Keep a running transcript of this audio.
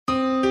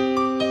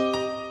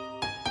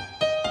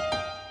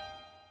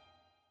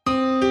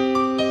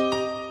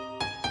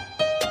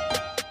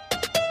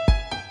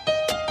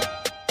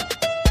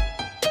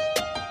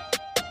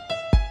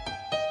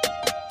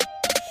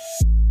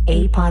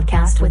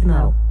podcast with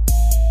Mo.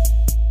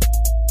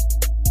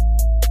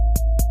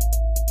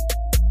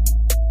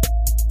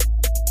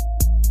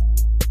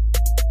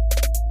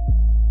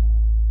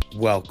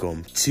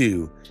 Welcome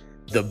to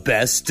the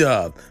Best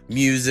of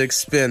Music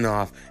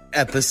Spinoff,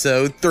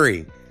 Episode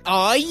 3.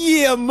 Oh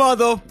yeah,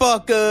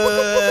 motherfucker!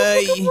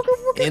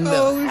 In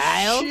the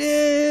house.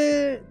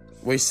 Shit.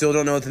 We still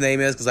don't know what the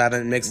name is because I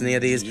haven't mixed any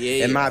of these.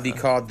 Yeah. It might be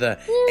called the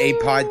A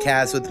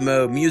Podcast with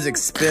Mo Music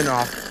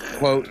Spinoff,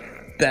 quote,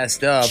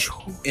 Best of,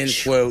 end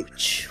quote,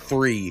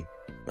 3.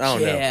 I don't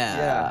know.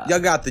 Yeah. Y'all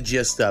got the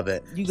gist of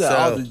it. You got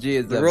all the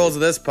gist The of rules it.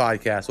 of this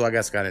podcast, well, I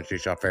guess I got to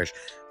introduce y'all first.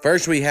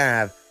 First, we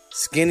have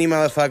Skinny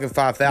Motherfucking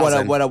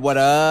 5000. What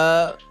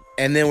up?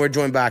 And then we're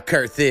joined by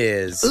Kurt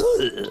Thiz.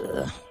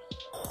 The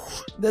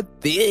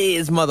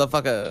Thiz,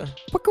 motherfucker.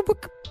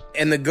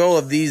 And the goal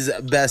of these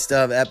best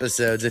of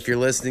episodes, if you're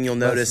listening, you'll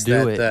notice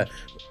that the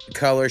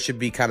color should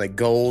be kind of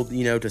gold,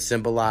 you know, to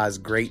symbolize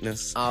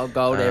greatness. All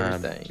gold,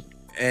 everything.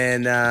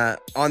 And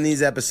on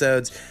these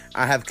episodes,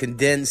 I have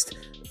condensed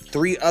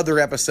 3 other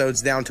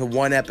episodes down to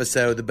 1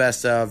 episode, the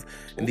best of.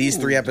 And these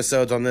 3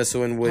 episodes on this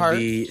one would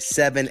be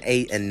 7,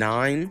 8, and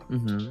 9.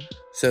 Mm-hmm.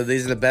 So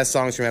these are the best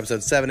songs from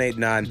episodes 7, 8,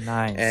 9.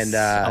 Nice. And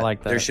I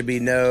like that. There should be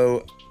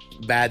no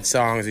bad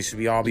songs. They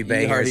should all be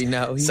bangers. You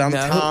already know.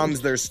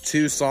 Sometimes there's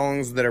 2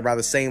 songs that are by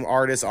the same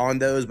artist on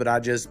those, but I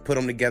just put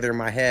them together in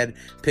my head,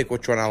 pick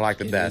which one I like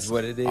the best. Is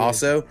what it is.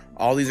 Also,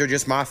 all these are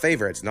just my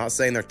favorites. Not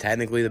saying they're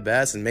technically the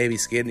best, and maybe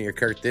Skidney or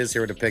Kurt Thiz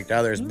here would have picked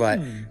others, but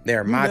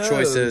they're my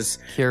choices.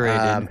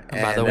 Curated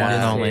by the one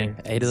and only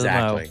Ada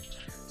Exactly.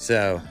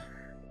 So,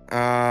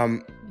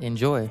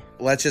 Enjoy.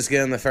 let's just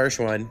get in the first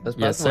one.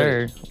 Yes,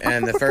 sir.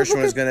 And the first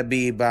one is going to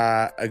be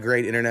by a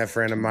great internet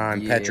friend of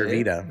mine, Petra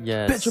Vita.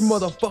 Yes. Bet your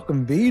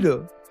motherfucking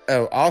Vita.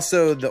 Oh,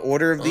 also, the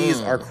order of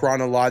these are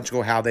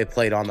chronological how they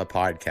played on the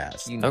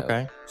podcast. You know.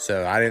 Okay.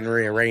 So I didn't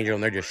rearrange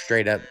them. They're just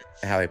straight up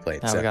how they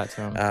played. How we got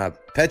to them.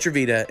 Petra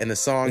Vita, and the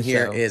song Good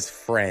here show. is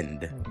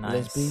Friend. Nice.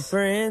 Let's be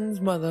friends,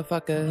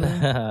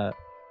 motherfucker.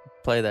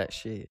 Play that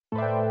shit.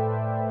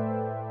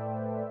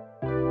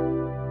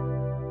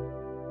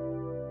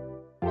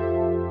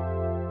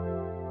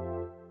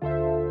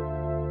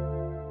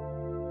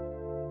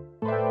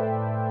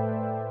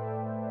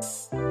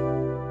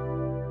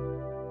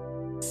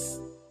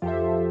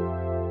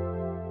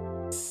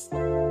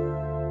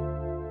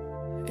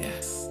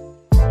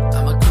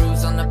 I'ma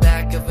cruise on the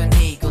back of an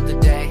eagle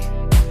today.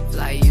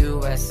 Fly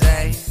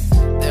USA.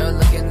 They're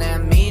looking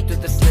at me through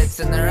the slits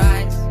in their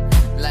eyes.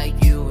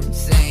 Like you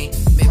insane.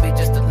 Maybe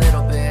just a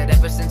little bit.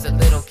 Ever since a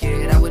little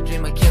kid, I would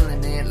dream of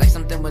killing it. Like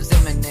something was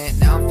imminent.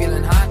 Now I'm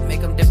feeling hot.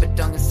 Make them dip it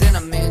tongue in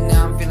cinnamon.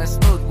 Now I'm feeling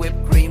smooth.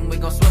 Whipped cream. We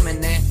gon' swim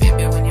in it.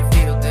 Baby, when you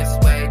feel this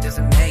way, does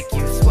it make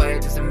you sway?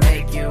 Does it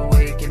make you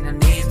weak in the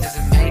knees? Does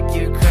it make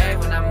you crave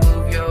when I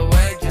move your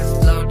way?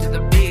 Just flow to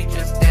the beat.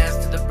 Just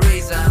dance to the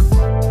breeze. I'm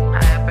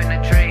high up in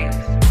the trees.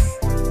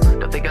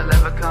 Don't think I'll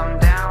ever come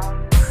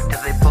down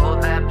till they pull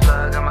that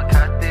plug. I'ma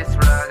cut this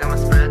rug. I'ma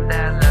spread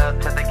that love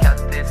till they cut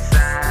this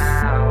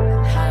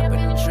sound. High up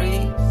in the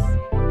trees.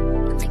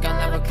 Don't think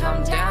I'll ever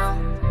come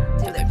down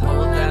till they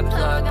pull that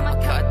plug.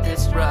 I'ma cut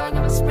this rug.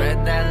 I'ma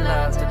spread that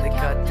love till they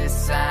cut this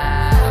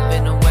sound. I've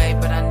been away,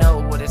 but I know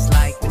what it's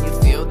like when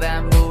you feel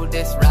that mood.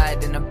 It's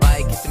riding a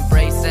bike. It's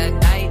embrace at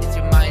night. It's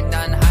your mind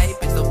on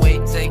hype. It's the way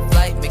to take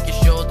flight. Make your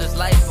shoulders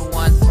light for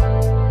once.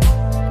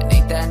 And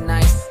ain't that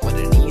nice? What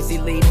an easy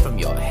lead from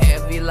your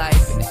heavy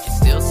life. And if you're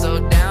still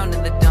so down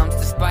in the dumps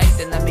despite,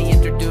 then let me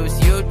introduce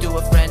you to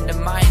a friend of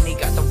mine. He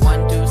got the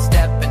 1-2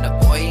 step, and the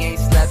boy ain't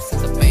slept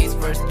since the bass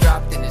first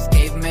dropped in his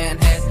caveman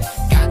head.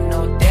 Got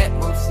no debt,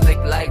 move slick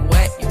like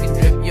wet. You can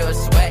drip your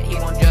sweat, he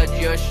won't judge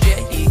your shit.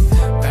 He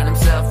found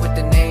himself with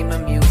the name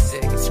of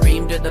music.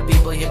 Scream to the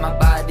people, hear my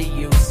body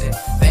use it.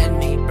 Bend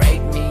me,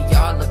 break me,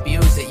 y'all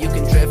abuse it. You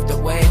can drift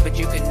away, but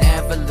you can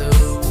never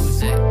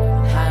lose it.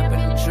 High up in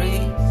the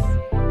trees.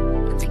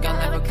 I think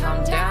I'll never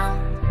come down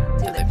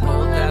till they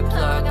pull that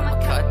plug. I'ma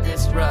cut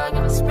this rug.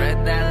 I'ma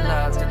spread that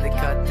love till they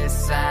cut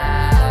this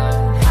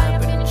sound. High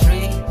up in the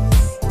trees.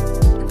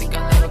 I think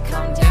I'll never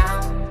come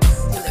down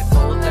till they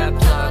pull that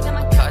plug.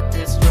 I'ma cut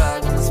this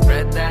rug. I'ma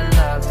spread that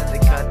love till they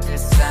cut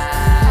this sound.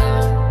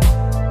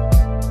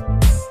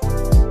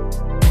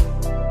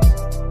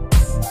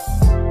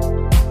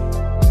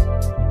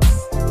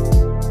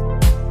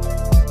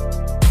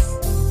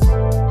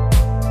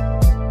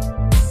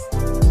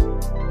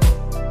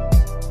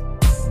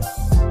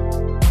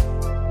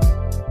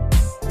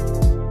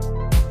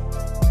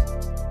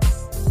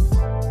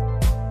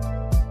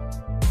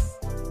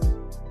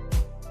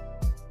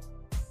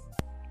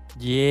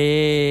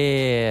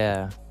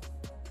 Yeah.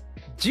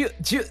 Hell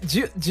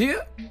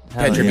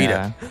Petra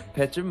yeah. Vita.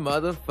 Petra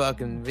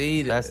motherfucking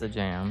Vita. That's the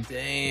jam.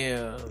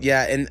 Damn.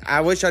 Yeah, and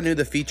I wish I knew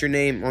the feature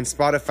name on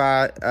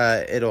Spotify.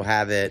 It'll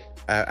have it.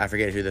 I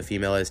forget who the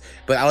female is,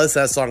 but I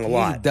listen to that song a He's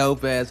lot.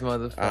 dope ass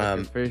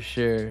motherfucker for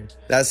sure.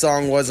 That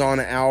song was on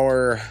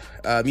our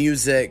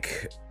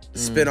music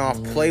spin-off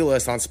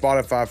playlist on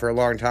Spotify for a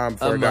long time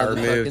before it got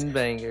removed. Motherfucking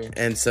banger.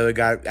 And so it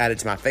got added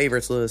to my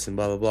favorites list and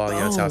blah, blah, blah. You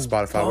know, that's how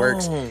Spotify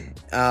works.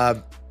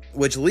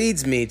 which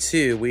leads me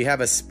to, we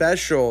have a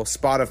special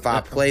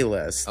Spotify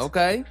playlist.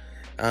 Okay.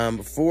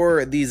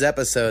 For these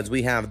episodes,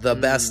 we have the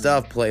best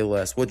of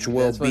playlist, which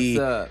will be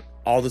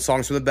all the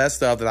songs from the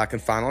best of that I can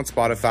find on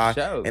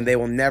Spotify, and they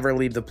will never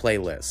leave the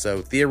playlist.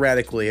 So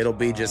theoretically, it'll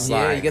be just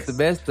like, you get the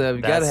best of.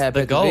 You That's gotta have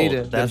the gold.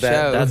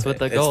 That's what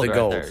the it's gold. the right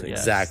gold, there, yes.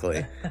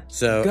 exactly.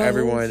 So Gold.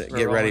 everyone, We're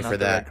get ready rolling for out the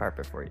that. red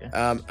carpet for you.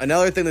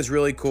 Another thing that's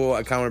really cool,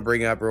 I kind of want to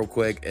bring up real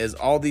quick, is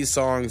all these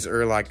songs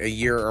are like a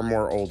year or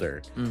more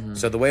older.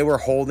 So the way we're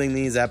holding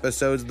these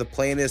episodes, the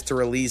plan is to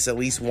release at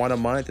least one a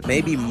month,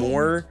 maybe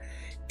more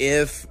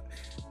if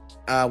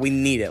we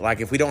need it. Like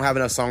if we don't have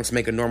enough songs to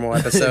make a normal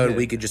episode,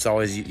 we could just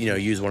always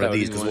use one of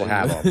these because we'll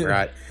have them,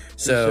 right?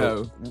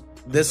 So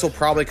this will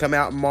probably come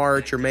out in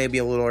March or maybe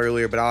a little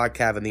earlier, but I like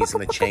having these in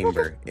the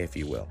chamber, if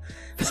you will.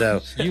 So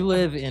He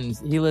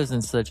lives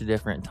in such a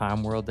different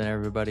time world than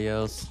everybody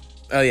else.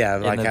 oh yeah,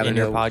 like having in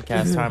your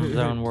podcast time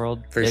zone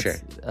world. For it's, sure.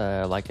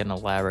 Like an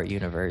elaborate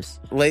universe.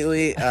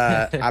 Lately,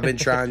 I've been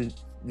trying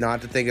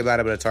not to think about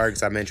it, but it's hard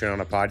because I mentioned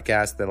on a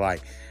podcast that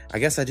like I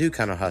guess I do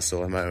kind of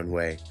hustle in my own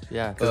way.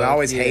 Yeah. Because I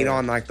always hate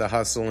on like the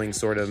hustling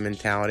sort of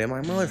mentality. I'm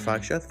like,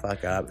 motherfucker, shut the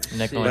fuck up.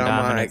 Nickel But and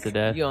I'm dime like, a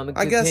day. You on the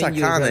I guess I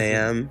continuous kind of hustle.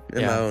 am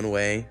in my own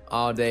way.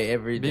 All day,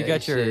 every But day. you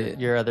got shit.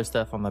 your other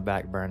stuff on the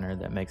back burner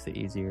that makes it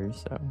easier.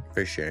 So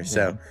For sure.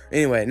 So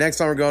anyway, next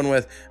song we're going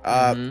with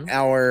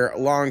our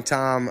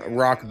longtime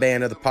rock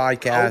band of the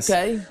podcast.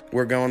 Okay.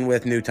 We're going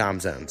with New Time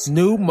Zones.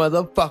 New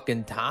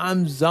motherfucking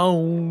time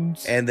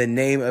zones. And the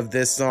name of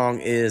this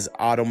song is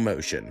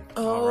Automotion.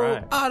 Oh,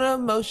 right. out of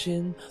motion.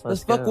 Let's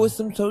Let's fuck go. with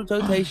some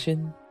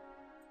rotation.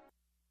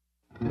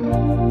 You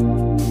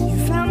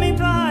found me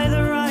by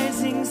the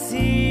rising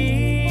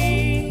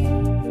sea,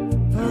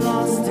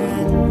 lost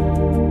in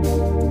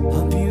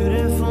a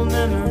beautiful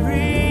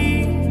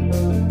memory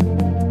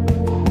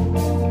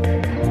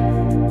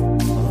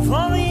of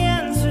all the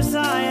answers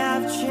I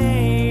have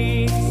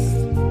chased.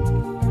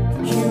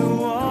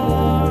 You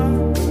are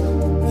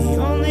the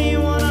only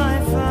one I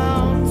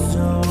found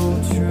so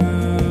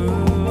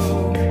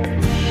true,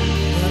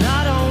 but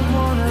I don't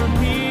wanna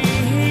be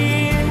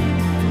here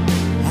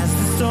as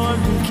the storm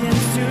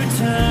begins to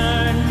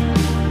turn.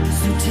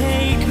 So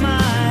take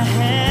my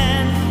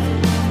hand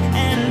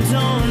and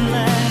don't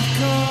let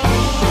go.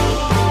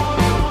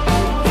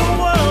 The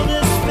world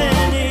is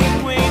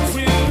spinning way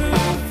too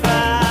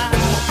fast.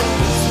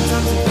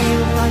 Sometimes I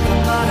feel like I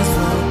might as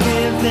well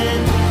give in,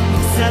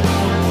 accept the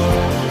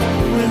world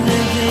we're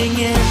living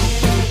in.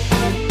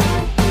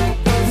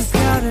 There's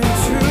got a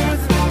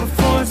truth, we're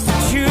forced to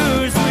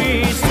choose, we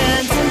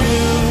stand to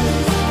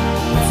lose.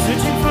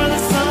 Searching for the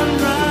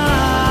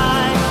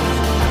sunrise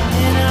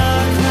in a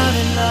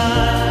crowded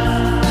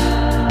night.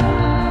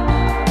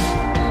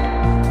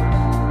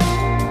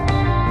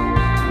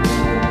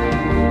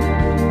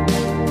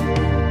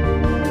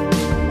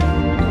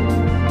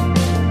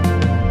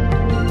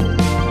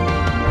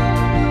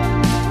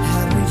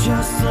 Had we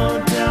just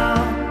slowed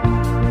down,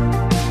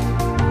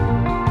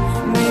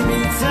 maybe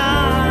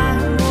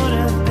time would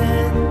have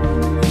been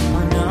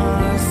on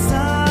our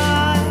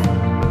side.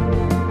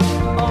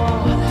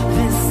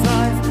 This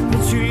life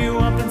will chew you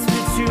up and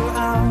spit you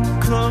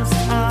out. Closed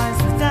eyes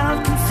without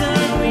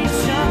concern, we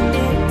shut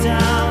it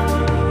down.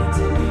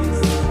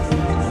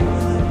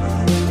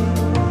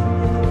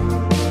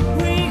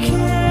 We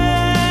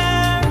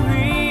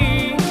carry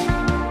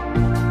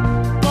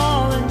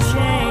ball and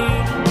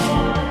chain,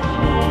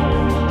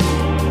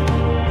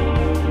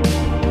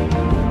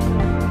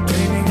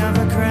 dreaming of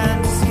a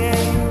grand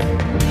escape.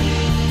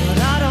 But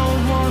I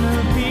don't wanna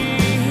be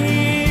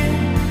here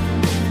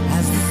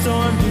as the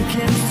storm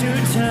begins to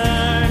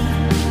turn.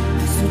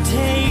 So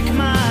take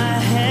my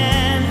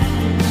hand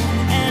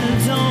and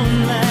don't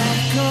let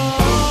go.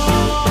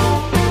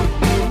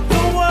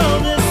 The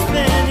world is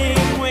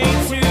spinning way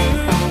too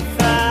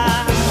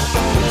fast.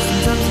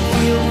 Sometimes I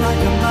feel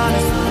like I might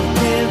as well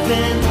give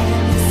in,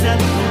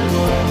 accept the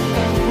world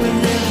we're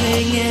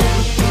living in.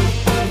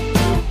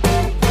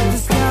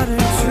 There's got a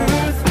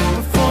truth,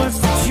 we're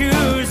forced to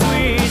choose,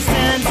 we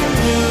stand to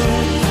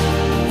lose.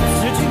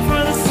 Searching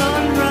for the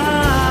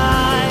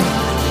sunrise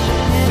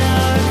in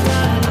our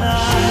crowded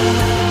life.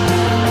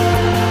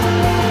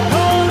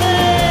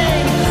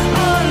 Holding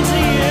on to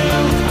you,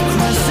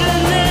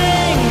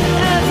 questioning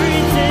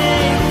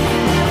everything.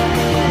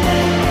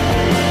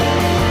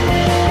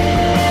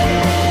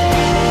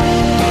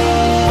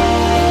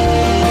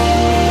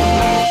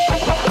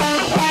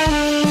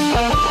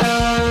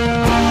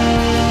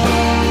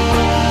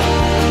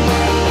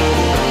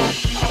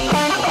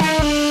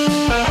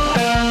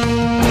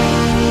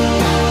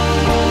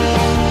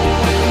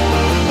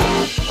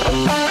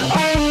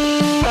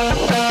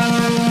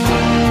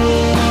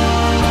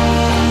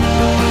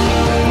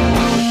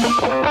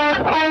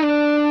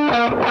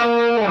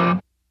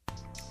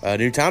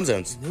 New Time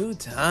Zones. New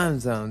time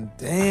zone.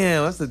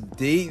 Damn, that's a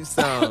deep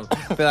song.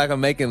 I feel like I'm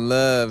making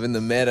love in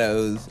the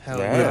meadows.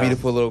 Yeah. The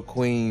beautiful little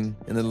queen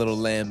and the little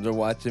lambs are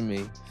watching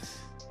me.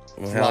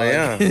 Well, hell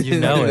yeah. You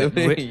know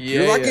it.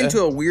 You're like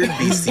into a weird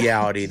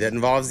bestiality that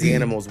involves the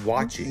animals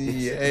watching.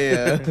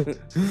 Yeah. That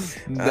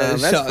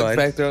that's shock fun.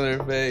 factor on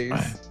their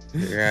face.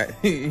 Right.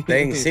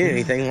 They ain't seen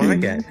anything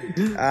like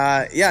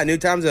it. Yeah, new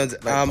time zones.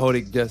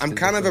 Poetic justice I'm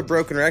kind or of a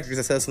broken record because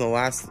I said this in the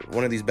last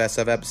one of these best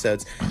of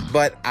episodes,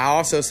 but I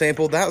also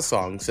sampled that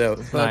song. So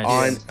Nice.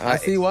 on I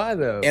see why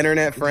though.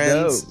 Internet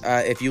Friends,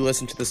 dope. if you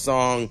listen to the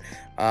song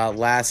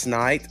Last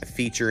Night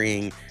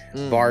featuring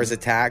Bars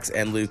Attacks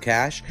and Lou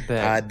Cash,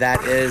 Bet.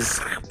 that is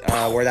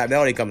where that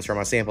melody comes from.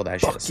 I sampled that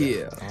shit. So,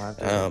 Yeah.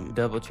 I'll have to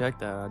double check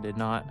that. I did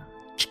not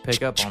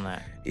pick up on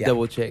that. yeah.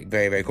 Double check.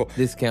 Very, very cool.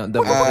 Discount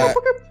double check.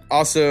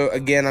 Also,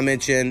 again, I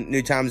mentioned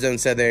New Time Zone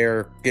said they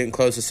are getting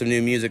close to some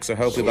new music, so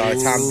hopefully by the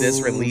time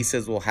this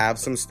releases, we'll have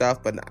some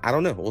stuff. But I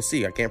don't know. We'll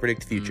see. I can't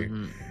predict the future.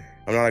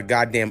 I'm not a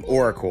goddamn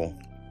oracle.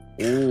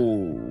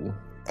 Ooh.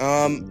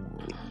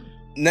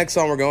 Next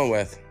song we're going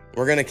with.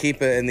 We're gonna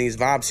keep it in these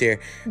vibes here.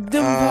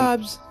 Them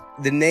vibes.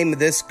 The name of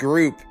this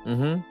group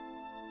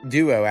Mm-hmm.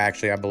 duo,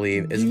 actually, I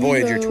believe, is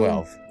Voyager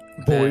 12.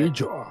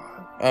 Voyager.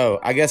 Oh,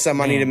 I guess I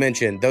might need to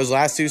mention those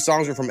last two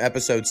songs were from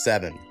episode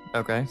 7.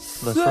 Okay,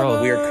 let's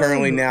roll. We are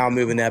currently now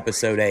moving to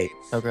episode 8.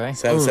 Okay.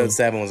 So episode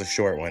 7 was a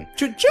short one.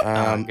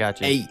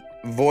 Gotcha. 8.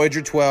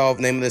 Voyager 12.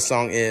 Name of this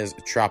song is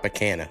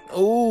Tropicana.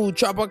 Ooh,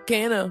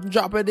 Tropicana.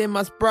 Drop it in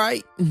my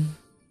Sprite.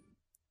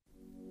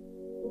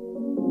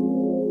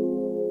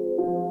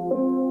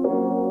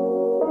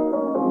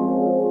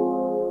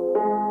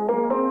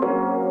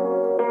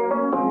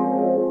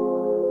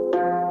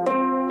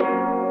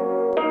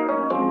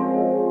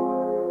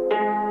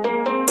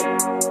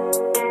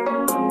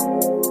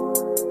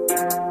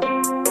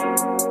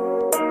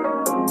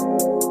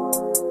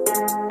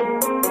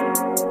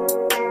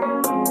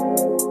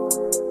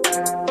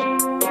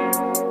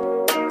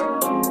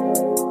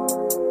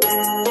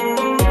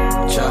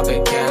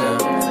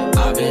 Tropicana,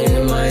 I've been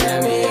in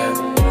Miami,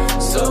 yeah.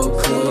 So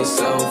clean,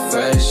 so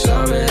fresh,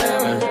 I'm in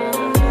heaven.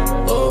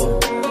 Oh,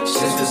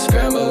 shit's the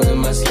scramble in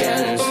my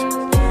scanners.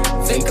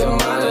 Think of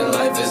modern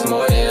life is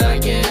more than I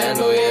can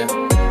handle, yeah.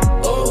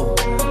 Oh,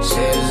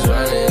 shit is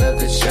running up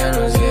the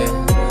channels, yeah.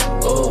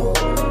 Oh,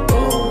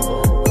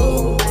 oh,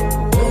 oh,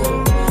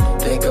 oh.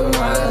 Think of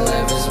modern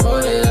life is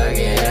more than I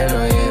can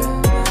handle,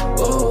 yeah.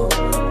 Oh,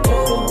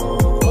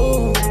 oh,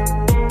 oh.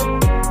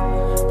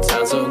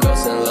 Tons of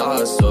ghosts and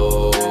lost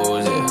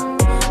souls, yeah.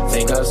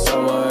 Think I'm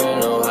somewhere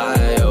in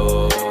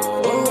Ohio.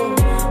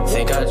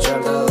 Think I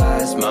dreamt the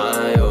last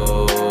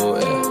mile,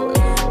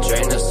 yeah.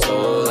 Drain the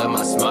soul of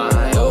my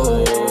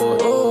smile.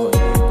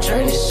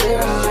 Turn this shit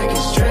out like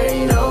it's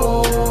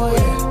Drano,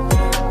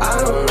 yeah. I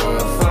don't know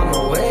if I'm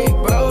awake,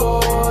 bro,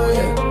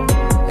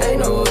 yeah. Ain't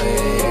no way,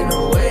 ain't no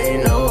way,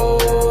 no,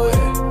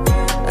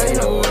 yeah. Ain't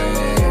no way,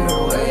 ain't no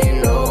way,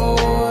 no,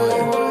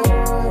 yeah.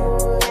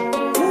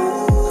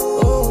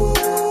 Oh,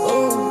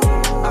 oh,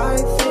 I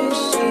think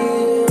she in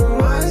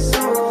my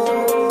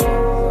zone.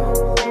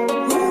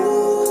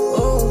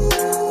 Oh,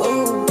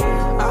 oh,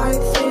 I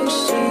think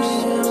she's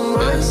in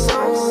my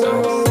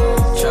zone.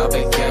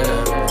 Tropicana,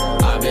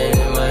 I've been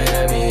in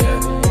Miami, yeah.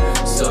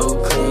 So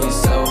clean,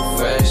 so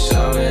fresh,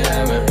 I'm in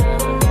heaven.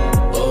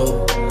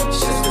 Oh,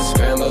 shit's the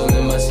scramble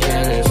in my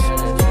scanners.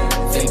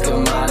 Think of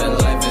modern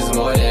life is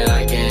more than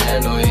I can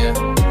handle, yeah.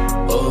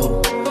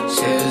 Oh,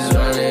 shit is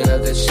running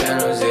up the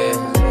channels, yeah.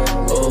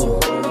 Oh,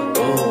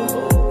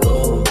 oh,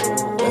 oh,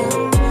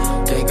 oh.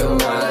 Think of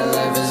modern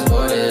life is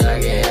more than I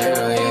can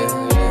handle, yeah.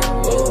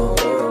 Oh,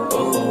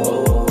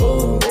 oh,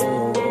 oh, oh.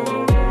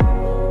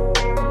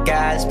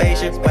 Got a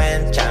spaceship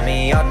when chime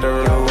me off the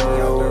roof.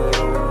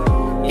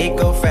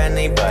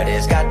 Eco-friendly, but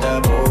it's got the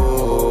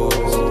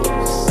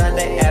booze.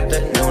 Sunday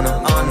afternoon,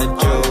 I'm on the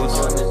juice.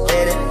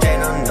 Didn't take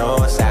no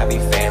notes, I be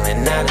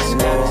failing out of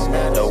school.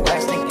 The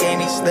Weston gave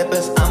me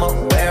slippers, I'ma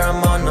wear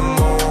 'em on the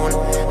moon.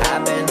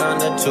 I've been on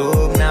the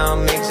tube, now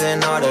I'm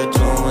mixing all the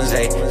tunes.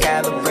 Ay,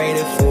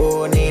 calibrated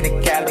fool, need a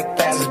Cali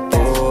passes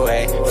boo.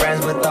 Ay,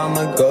 friends with all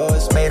my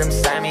ghosts, made 'em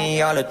sign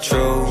me all the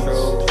truths.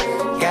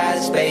 Got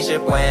a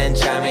spaceship when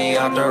chime me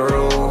off the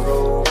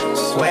roof.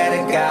 Swear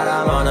to God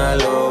I'm on a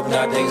loop,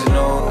 nothing's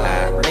new.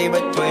 I read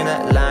between the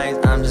lines,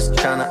 I'm just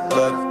tryna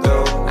look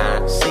through.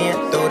 I'm seeing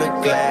through the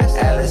glass,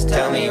 Alice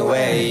tell me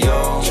where you.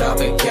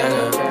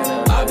 Tropicana,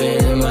 I've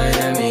been in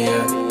Miami,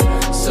 yeah.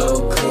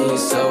 So clean,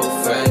 so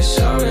fresh,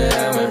 I'm in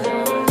heaven.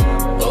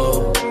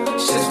 Oh,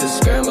 shit's the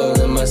scramble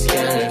in my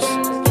scanners.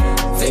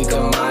 Think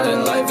of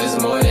modern life is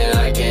more than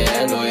I can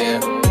handle, yeah.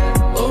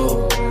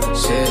 Oh,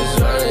 shit is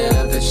running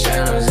up the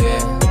channels,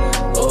 yeah.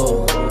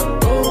 Oh,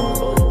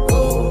 oh,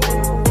 oh,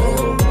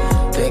 oh.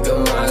 Think of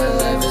modern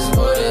life is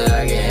more than I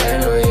can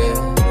handle, yeah.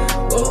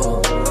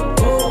 Oh,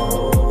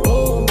 oh,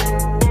 oh.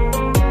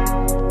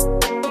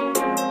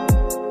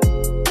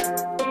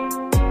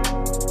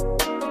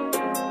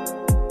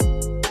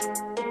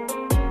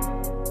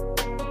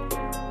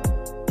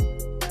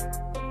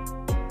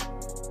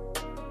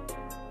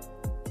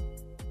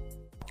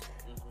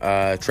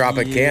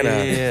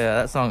 Tropicana. Yeah,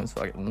 that song is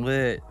fucking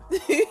lit.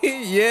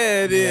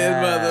 Yeah, it is,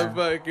 Yeah.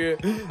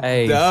 motherfucker.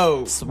 Hey,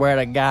 Dope. swear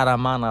to God,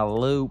 I'm on a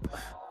loop.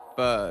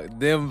 fuck.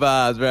 Them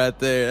vibes right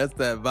there. That's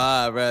that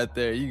vibe right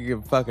there. You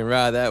can fucking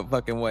ride that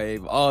fucking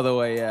wave all the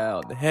way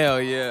out.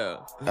 Hell yeah.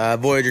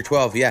 Voyager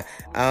 12, yeah.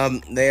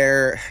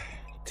 They're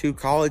 2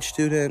 college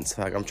students.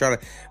 Like, I'm trying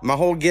to... My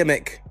whole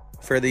gimmick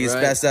for these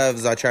best ofs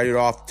is I try to do it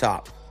off the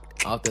top.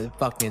 Off the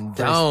fucking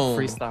dome.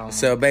 Freestyle.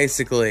 So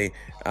basically,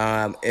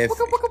 if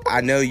I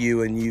know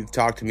you and you've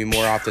talked to me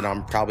more often,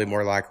 I'm probably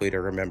more likely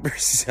to remember.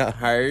 So,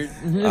 Heard.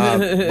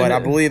 but I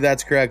believe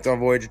that's correct on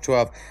Voyager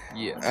 12.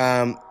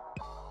 Yeah.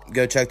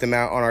 Go check them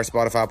out on our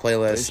Spotify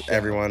playlist,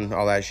 everyone,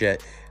 all that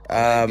shit.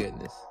 My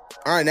goodness.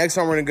 All right, next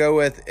one we're going to go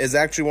with is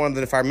actually one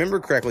that, if I remember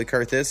correctly,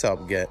 Curtis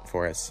helped get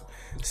for us.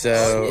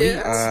 So,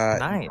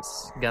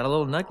 nice. Got a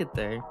little nugget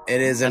there.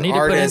 It is I an need to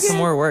put in artist some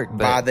more work, by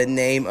but the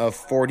name of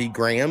 40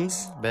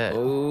 Grams. bet.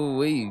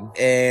 Ooh-wee.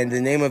 And the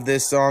name of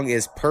this song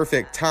is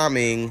Perfect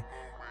Timing,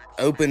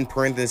 open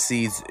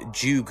parentheses,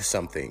 Juke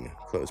something,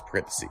 close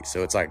parentheses.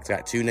 So it's like, it's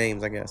got 2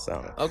 names, I guess. I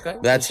don't know. Okay.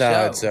 That's for how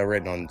sure. it's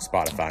written on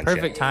Spotify and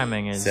Perfect shit.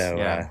 timing is, So,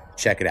 yeah.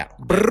 check it out.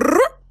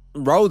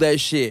 Roll that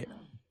shit.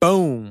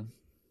 Boom.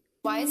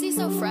 Why is he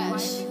so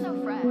fresh?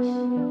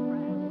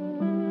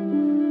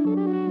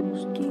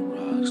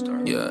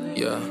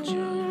 Yeah.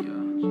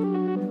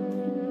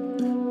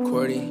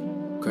 Cordy,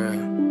 girl.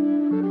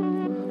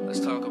 Let's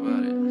talk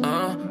about it.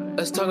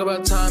 Let's talk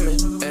about timing.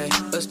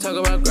 Ayy, let's talk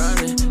about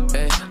grinding.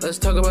 Ayy, let's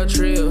talk about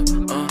trio.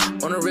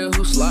 On the real,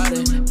 who's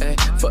sliding?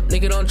 Ayy, fuck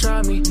nigga, don't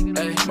try me.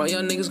 Ayy, my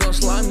young niggas gon'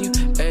 slime you.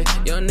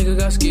 Ayy, young nigga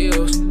got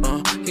skills.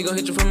 He gon'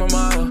 hit you from a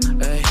mile.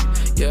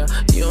 Ayy, yeah,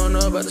 you don't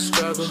know about the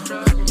struggle.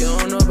 You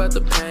don't know about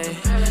the pain.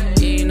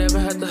 You ain't never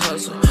had to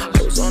hustle.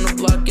 I was on the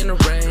block in the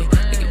rain.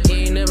 Nigga, you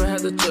ain't never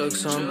had to jug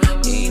some.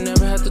 You ain't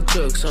never had to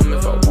jug some.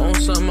 If I want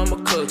something, I'ma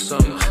cook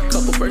something.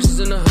 Couple verses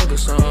in the hook or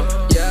something.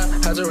 Yeah,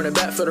 had to run it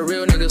back for the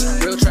real niggas.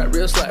 Real trap,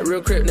 real slack,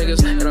 real crip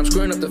niggas. And I'm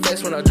screwing up the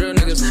face when I drill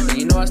niggas. And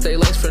you know I stay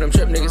laced for them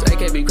trip niggas.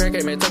 AKB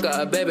crackhead, man, took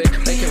out a baby.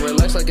 They can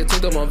relax like it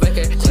took them on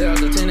vacay. Clear out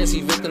the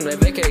Tennessee victim that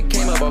vacate.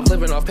 Came up off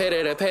living off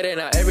payday to payday.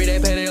 Now everyday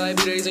payday like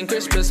B-days and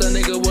Christmas. A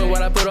nigga with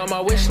what I put on my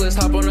wish list.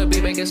 Hop on the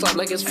beat, make it slap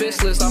like it's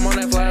fistless. I'm on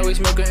that flyer, we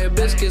smoking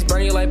hibiscus.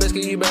 Burn you like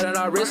biscuit, you better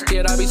not risk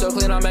it. I be so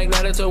clean, I'm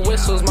magnetic to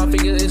whistles. My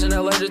fingers itching,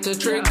 allergic to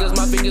triggers.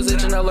 My fingers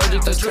itching,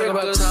 allergic to triggers.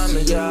 Let's talk about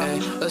timing,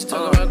 yeah. Let's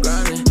talk about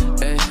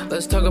grinding.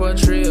 Let's talk about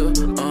trio.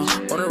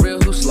 On the real,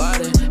 who's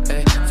sliding?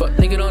 Fuck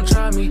nigga, don't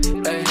try me.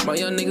 My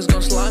young niggas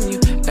gon' slime you.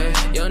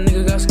 Young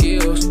nigga got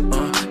skills.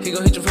 He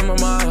gon' hit you from a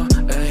mile.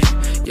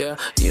 Yeah,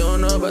 you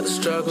don't know about the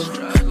struggle.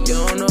 You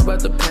don't know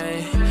about the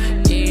pain.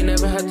 You ain't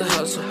never had to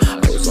hustle. I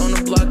was on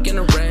the block in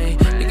the rain.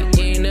 Nigga,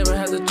 you ain't never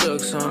had to jug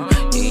some.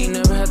 You ain't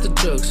never had to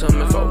jug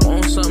some. If I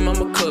want something,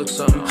 I'ma cook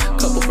something.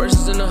 Couple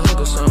verses in the hook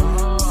or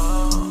something.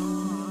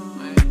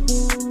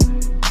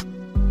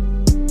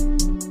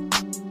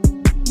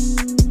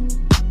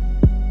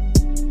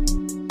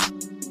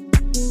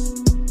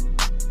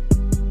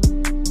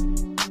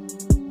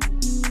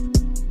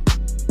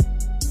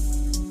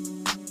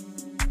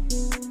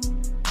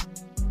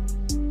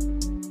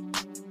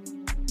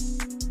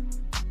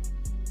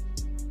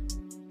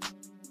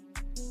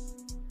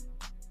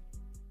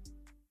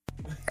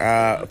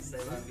 Uh,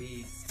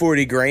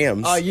 40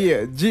 Grams. Oh,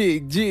 yeah.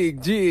 Jig.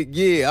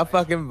 Yeah, I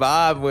fucking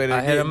vibe with it.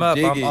 I hit him up.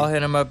 Jiggy. I'll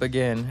hit him up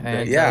again.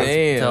 And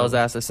Yeah. tell his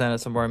ass to send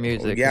us some more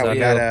music. Yeah, 'cause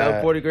we I know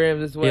got 40 grams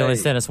this way. he only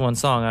sent us one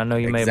song. I know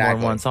you made more Exactly.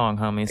 than one song,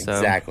 homie. So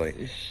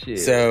Exactly. Shit.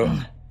 So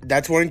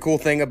that's one cool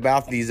thing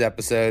about these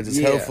episodes is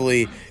Yeah.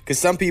 hopefully, because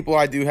some people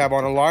I do have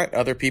on a lot,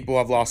 other people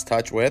I've lost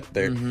touch with.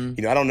 They're, I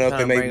don't know if they Trying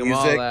to make bring 'em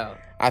all music. out.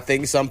 I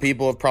think some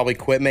people have probably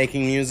quit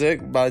making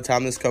music by the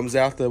time this comes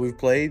out that we've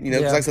played.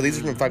 Because Yeah. like I said, these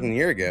are from fucking a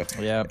year ago.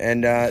 Yeah.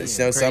 And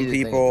so some crazy to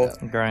think people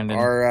about. grinding.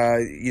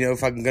 are,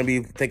 fucking gonna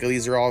be thinking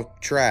these are all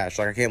trash.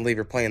 Like, I can't believe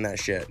you're playing that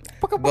shit.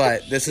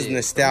 But this is Shit.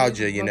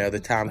 nostalgia, the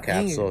time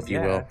capsule, if you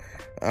Yeah.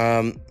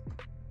 will.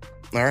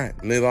 All right,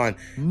 move on.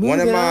 One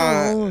of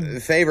my on.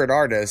 favorite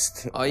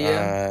artists. Oh,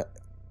 yeah?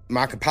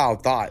 My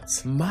compiled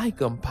thoughts.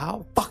 Mike and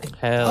Powell fucking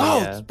Hell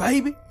thoughts, yeah.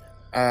 baby.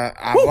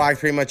 I've liked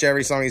pretty much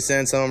every song he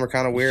sent. Some of them are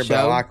kind of weird, but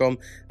I Show. like them.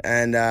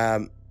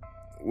 And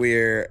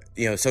we're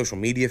social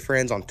media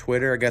friends on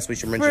Twitter. I guess we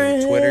should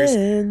mention Twitters.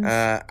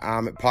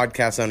 I'm at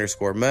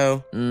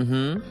podcast_Mo.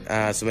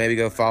 Mm-hmm. So maybe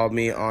go follow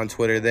me on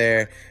Twitter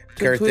there.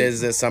 Kurt tweet.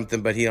 is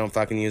something, but he don't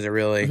fucking use it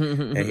really,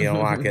 and he don't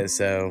like it.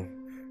 So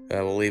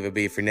we'll leave it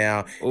be for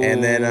now.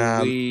 And then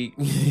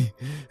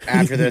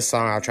after this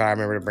song, I'll try to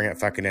remember to bring up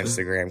fucking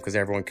Instagram because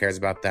everyone cares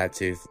about that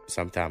too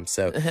sometimes.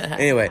 So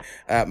anyway,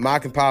 my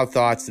compiled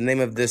thoughts. The name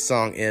of this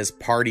song is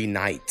Party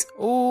Night.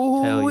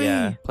 Ooh, Hell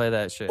yeah. Play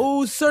that shit.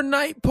 Ooh, Sir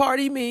Night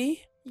Party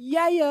me.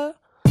 Yeah.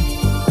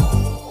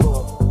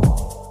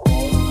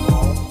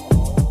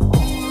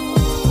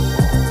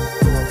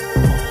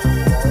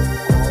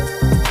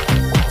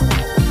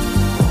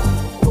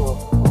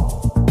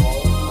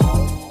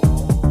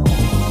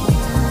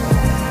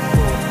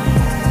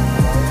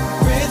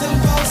 Rhythm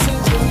pulsing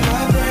through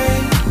my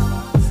brain.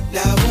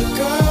 Now a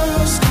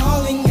girl's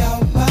calling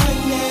out my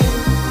name.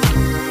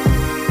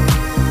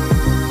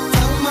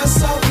 Found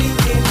myself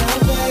being a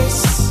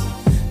bass.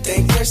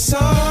 Think there's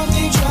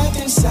something trapped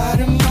inside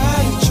of my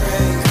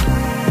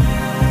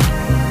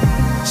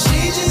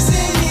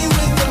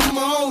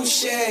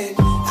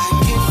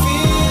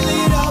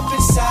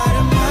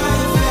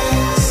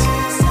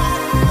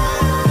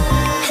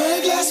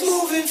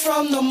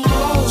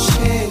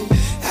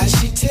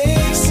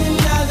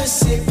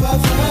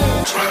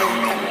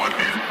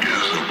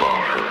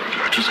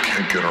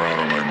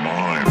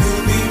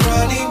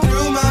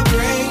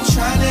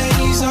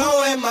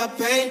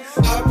pain.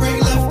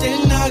 Heartbreak left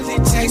an ugly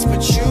taste,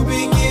 but you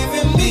be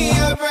giving me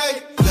a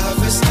break.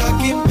 Love is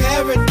stuck in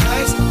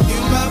paradise.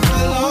 You my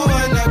pillow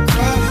when I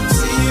cry.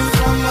 See you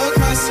from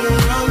across the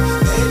room.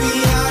 Baby,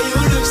 how you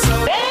look so.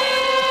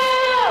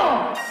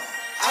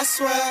 I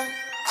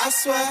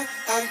swear,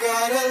 I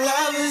got a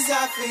lover's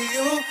eye for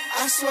you.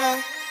 I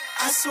swear,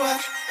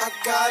 I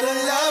got a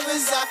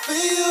lover's eye for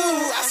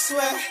you. I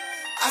swear,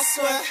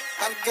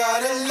 I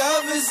got a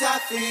lover's eye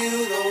for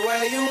you. The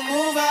way you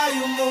move, how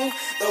you move.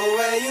 The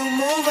way you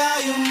move, how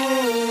you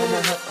move.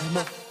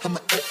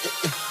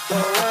 The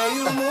way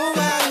you move,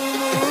 how you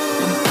move.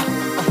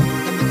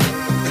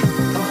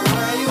 The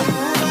way you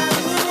move, how you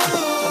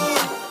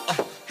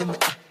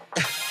move.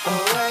 The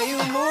way you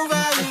move,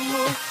 how you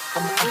move.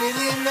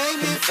 Really make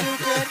me feel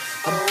good.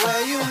 The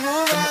way you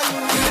move, how you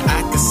move.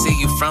 I can see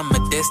you from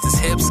a distance.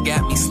 Hips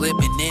got me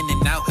slipping in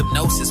and out.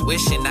 Hypnosis,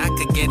 wishing I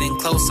could get in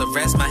closer.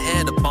 Rest my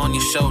head up on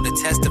your shoulder.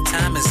 Test of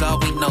time is all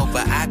we know,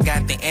 but I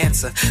got the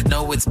answer.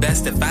 Know it's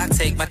best if I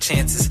take my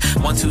chances.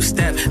 1-2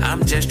 step,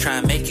 I'm just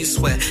trying to make you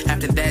sweat.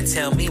 After that,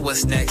 tell me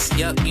what's next.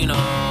 Yup, you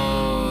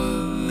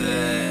know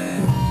that.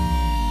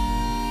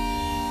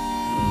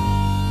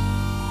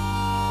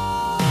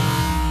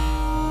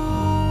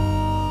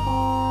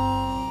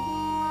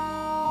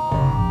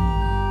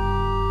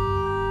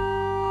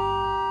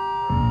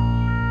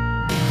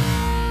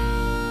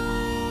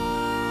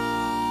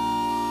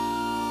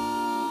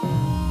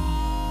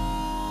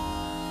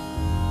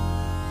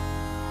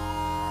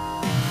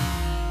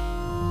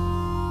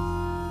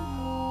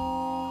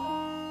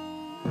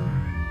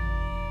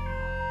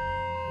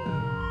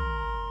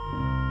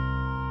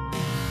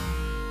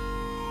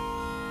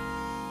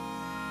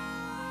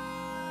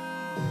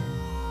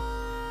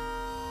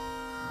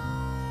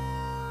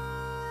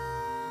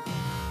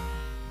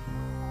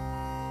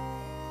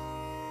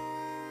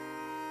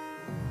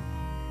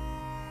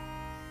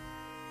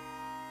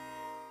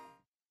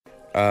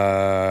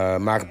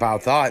 My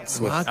compiled thoughts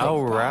with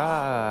All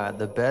right,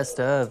 the best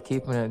of,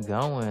 keeping it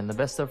going. The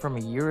best of from a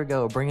year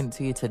ago, bringing it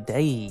to you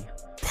today.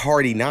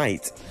 Party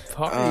Night.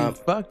 Party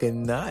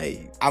fucking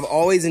night. I've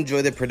always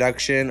enjoyed the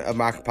production of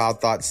my compiled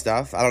thoughts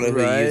stuff. I don't know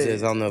who he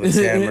uses. I don't know if it's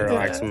him or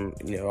like some,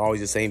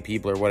 always the same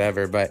people or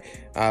whatever. But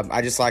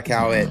I just like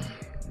how it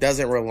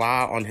doesn't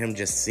rely on him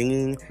just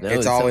singing. No,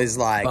 it's always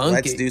like, funky.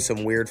 let's do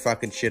some weird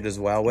fucking shit as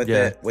well with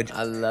it, which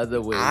I love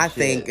the weird I shit.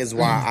 think is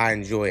why I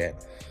enjoy it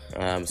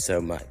so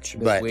much.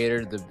 The But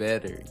weirder, the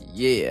better.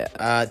 Yeah.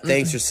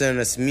 thanks for sending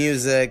us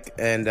music,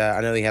 and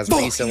I know he has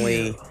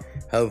recently.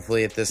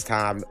 Hopefully, at this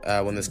time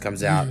when this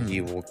comes out,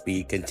 he will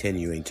be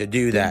continuing to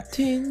do that.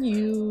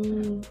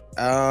 Continue.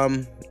 All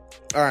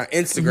right,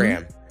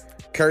 Instagram.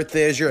 Kurt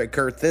Thiz, you're at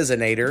Kurt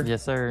Thizinator.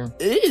 Yes, sir.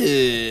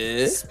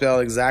 Spell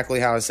exactly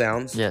how it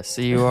sounds. Yes,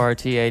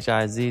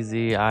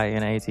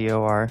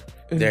 CurtHizzinator.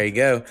 There you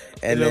go.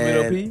 And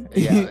then,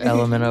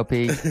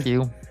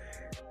 LMNOPQ.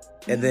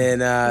 and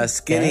then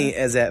Skinny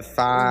is at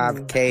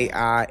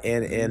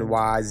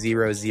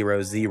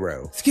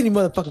 5KINNY000. Skinny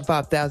motherfucking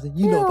 5,000.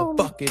 You know what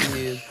the fuck it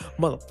is.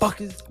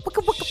 Motherfuckers.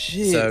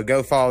 Shit. So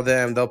go follow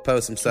them. They'll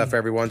post some stuff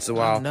every once in a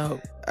while. No.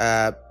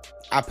 I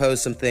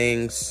post some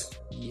things.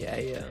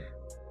 Yeah.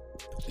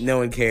 No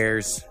one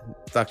cares.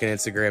 Fucking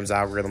Instagram's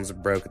algorithms are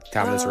broke at the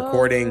time of this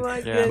recording.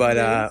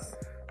 But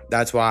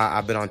that's why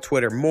I've been on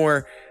Twitter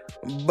more.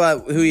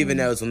 But who even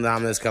knows when the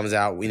time this comes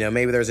out?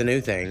 Maybe there's a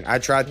new thing. I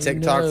tried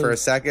TikTok for a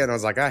second. I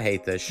was like, I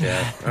hate this shit.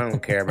 I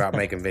don't care about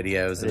making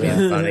videos and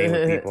being funny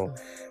with people.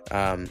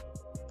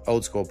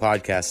 Old school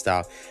podcast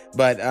style.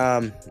 But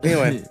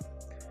anyway.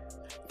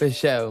 For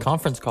sure.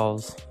 Conference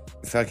calls.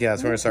 Fuck yeah,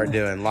 that's what we're going to start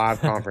doing.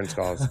 Live conference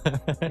calls.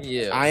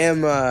 Yeah. I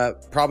am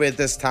probably at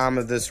this time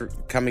of this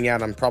coming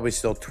out, I'm probably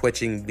still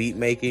twitching beat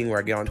making where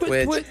I get on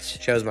Twitch,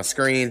 shows my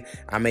screen,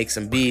 I make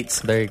some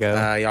beats. There you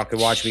go. Y'all can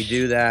watch me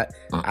do that.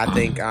 I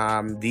think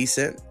I'm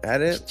decent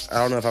at it. I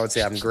don't know if I would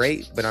say I'm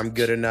great, but I'm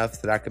good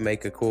enough that I can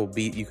make a cool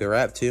beat you can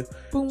rap to.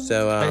 Boom.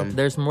 So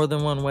There's more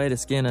than one way to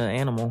skin an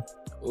animal.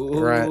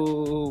 Ooh, right.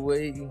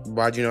 Wait.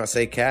 Why'd you not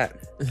say cat?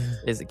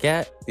 Is it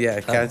cat?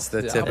 Yeah, cat's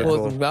the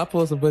typical. I'll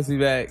pull some pussy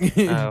back.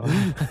 Oh.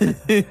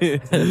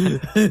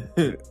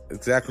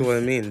 Exactly what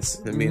it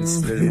means. It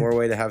means there's more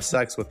way to have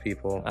sex with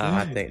people.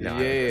 I think no.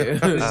 Yeah.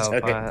 I'm just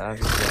joking.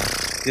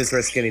 Just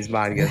where Skinny's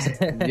mind goes.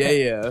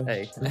 Yeah.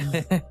 Hey.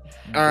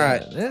 All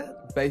right. Yeah.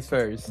 Face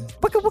first.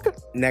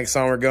 Next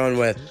song we're going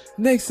with.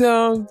 Next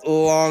song.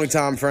 Long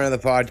time friend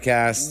of the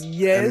podcast.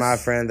 Yes. And my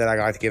friend that I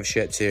like to give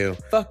shit to.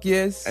 Fuck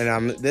yes.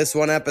 And this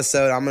one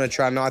episode, I'm going to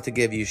try not to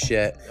give you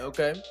shit.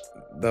 Okay.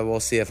 But we'll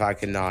see if I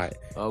cannot.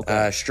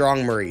 Okay.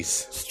 Strong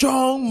Maurice.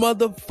 Strong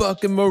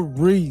motherfucking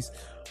Maurice.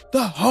 The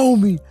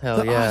homie. Hell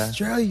the yeah.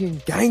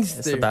 Australian gangster.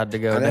 It's about to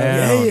go I know,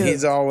 down. Yeah.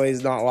 He's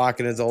always not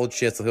liking his old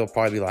shit, so he'll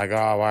probably be like,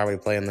 oh, why are we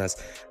playing this?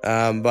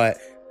 But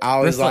I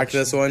always like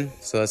this one,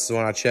 so this is the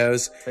one I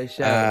chose.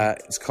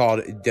 It's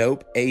called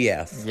Dope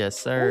AF. Yes,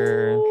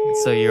 sir.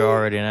 So you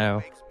already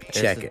know.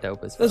 Check It's it.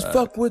 Dope as Let's fuck.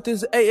 fuck with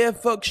this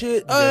AF fuck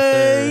shit. Yes,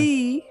 sir.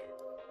 Hey.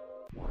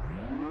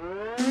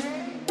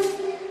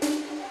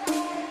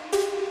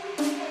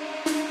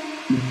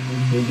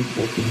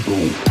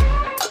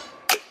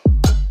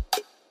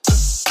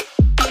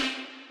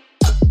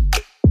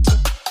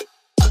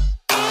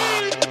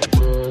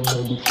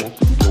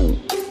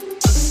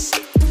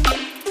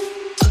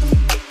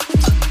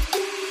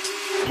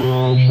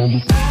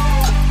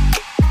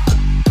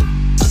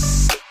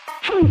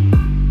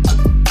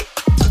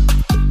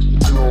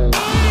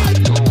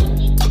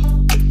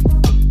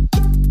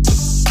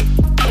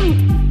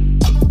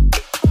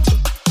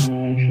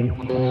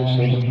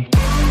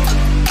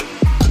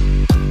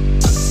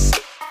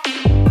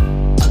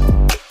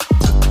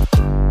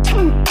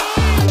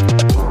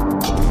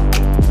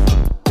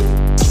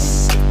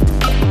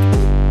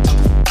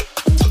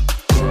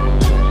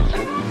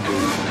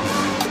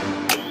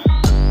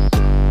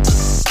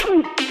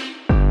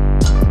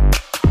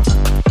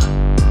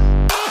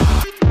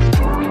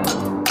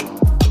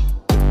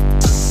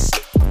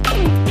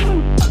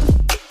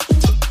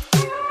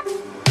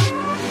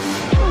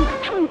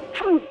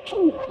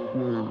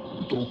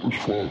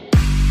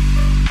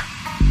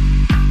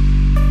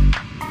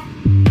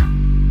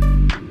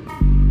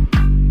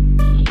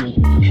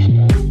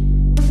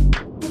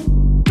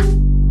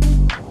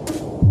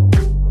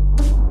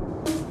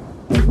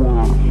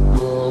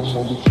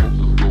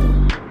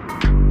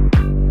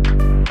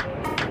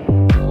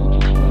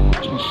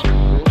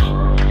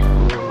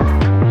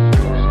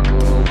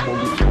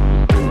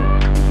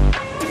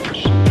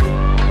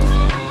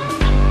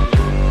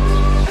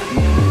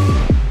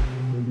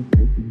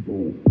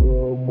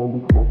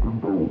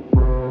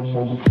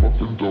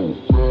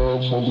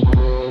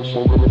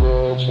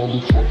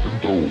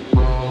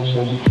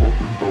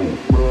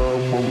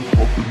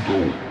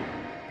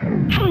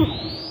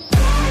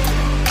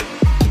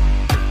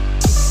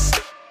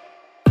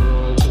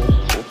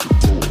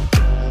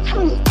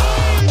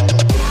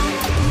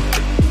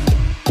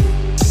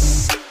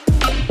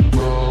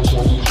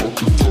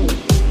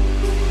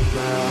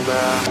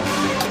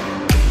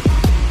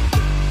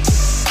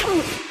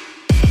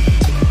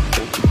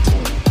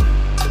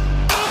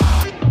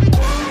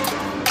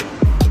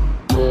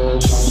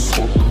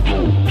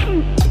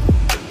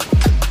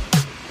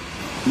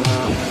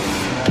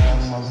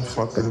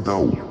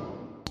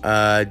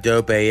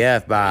 Dope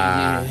AF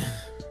by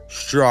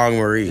Strong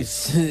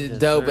Maurice.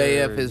 Dope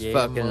AF is Yeah,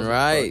 fucking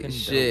right. motherfucking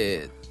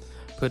Shit.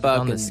 Put it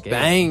on the Fucking scale.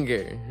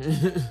 banger.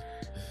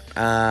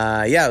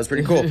 Yeah, it was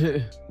pretty cool.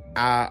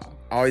 I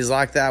always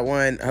liked that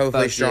one.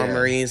 Hopefully Fuck Strong yeah.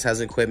 Maurice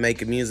hasn't quit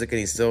making music and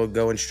he's still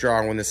going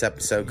strong when this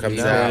episode comes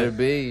You out. better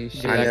be.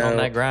 Shit. Get back know. on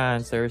that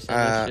grind, sir. Send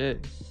that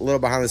shit. A little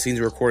behind the scenes,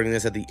 we're recording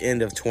this at the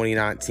end of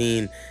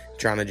 2019,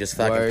 trying to just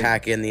fucking Word.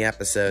 pack in the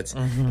episodes.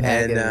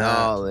 Pack it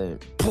all in.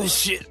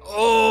 Push it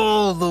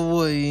all the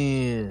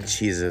way in.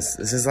 Jesus,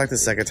 this is like the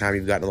second time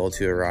you've gotten a little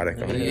too erotic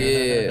on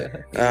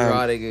here. Yeah.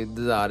 Erotic,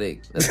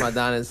 exotic. That's my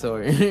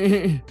dinosaur.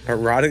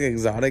 Erotic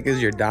exotic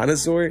is your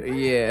dinosaur?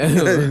 Yeah.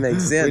 Doesn't make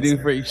sense. We do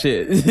freak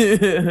shit.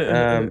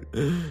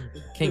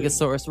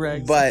 Kingosaurus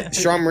Rex. But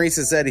Strong Maurice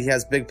has said he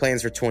has big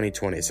plans for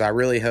 2020, so I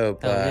really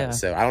hope. Hell yeah.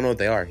 So I don't know what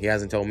they are. He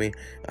hasn't told me,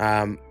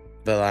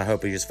 but I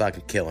hope he's just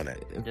fucking killing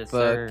it. Yes, Fuck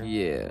sir.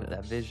 yeah.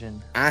 That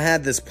vision. I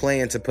had this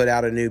plan to put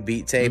out a new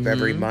beat tape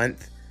every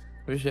month.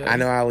 For sure. I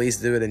know I at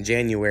least do it in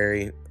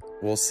January.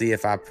 We'll see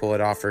if I pull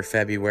it off for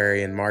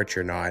February and March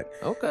or not.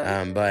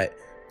 Okay. But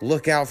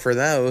look out for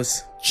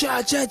those.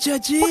 Cha cha cha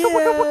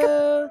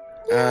cha.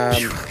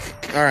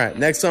 All right,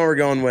 next song we're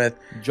going with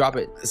Drop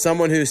it.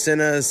 someone who sent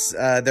us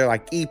their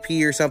like EP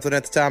or something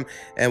at the time,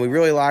 and we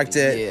really liked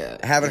it. Yeah,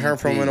 Haven't heard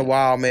from them in a EP.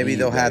 while. Maybe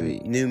they'll have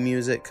baby. new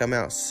music come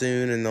out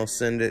soon, and they'll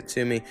send it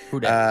to me.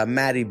 Who dat?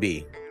 Maddie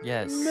B.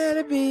 Yes.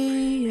 Let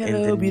be. And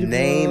Hello, the beautiful.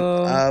 name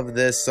of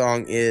this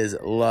song is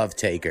Love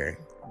Taker.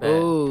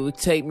 Oh,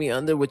 take me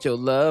under with your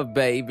love,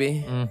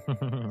 baby.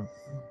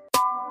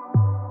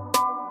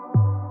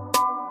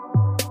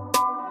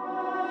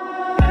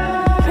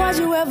 Why'd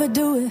you ever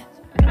do it?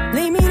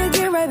 Leave me to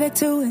get right back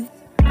to it.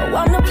 Oh,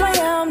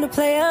 I'm the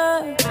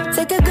player.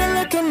 Take a good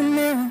look in the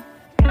mirror.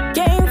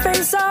 Game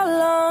face all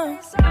along.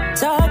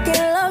 Talking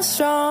love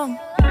strong.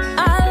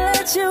 I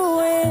let you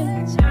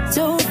in.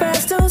 Too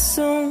fast, too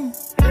soon.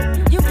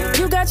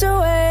 You got your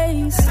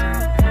ways.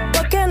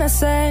 What can I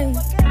say?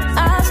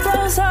 Eyes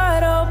closed,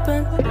 heart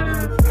open.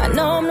 I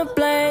know I'm to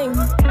blame.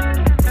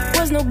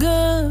 Was no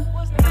good.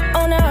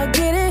 Oh, now I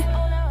get it.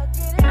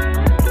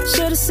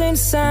 Should've seen the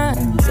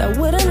signs. I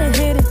wouldn't have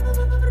hit it.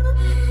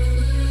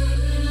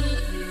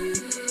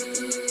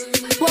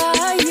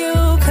 Why you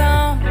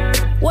come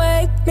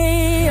wake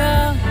me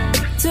up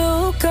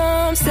to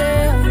come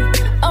still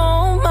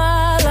on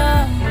my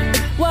love?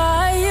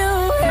 Why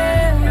you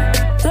here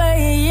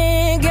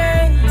playing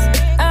games?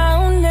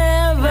 I'll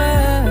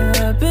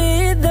never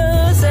be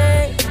the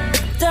same.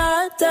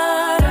 Da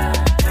da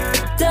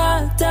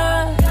da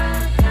da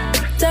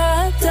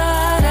da da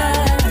da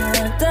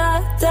da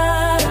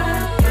da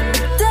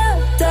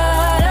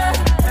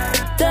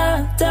da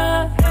da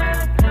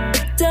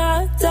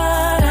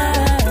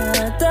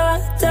da da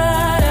da.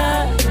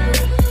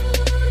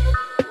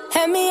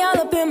 Had me all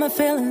up in my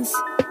feelings.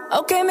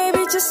 Okay, maybe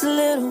just a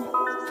little.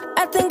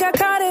 I think I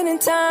caught it in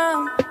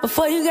time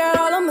before you got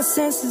all of my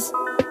senses.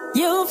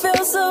 You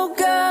feel so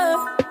good,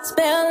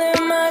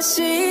 smelling my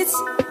sheets.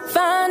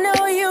 Find out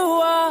who you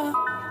are,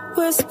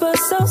 whisper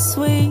so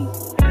sweet.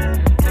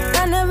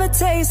 I never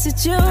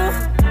tasted you,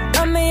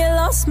 I may have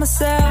lost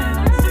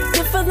myself.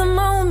 Good for the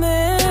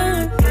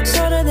moment,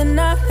 shorter than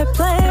I had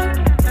planned.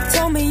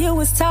 Told me you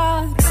was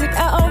toxic,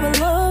 I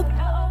overlooked.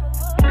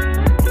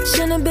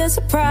 Shouldn't have been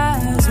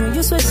surprised when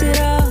you switched it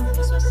up.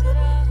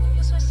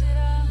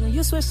 When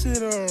you switched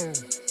it up.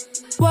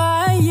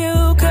 Why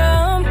you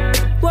come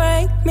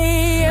wake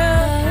me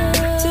up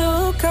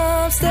to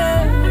come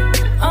stay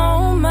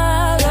on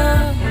my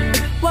love?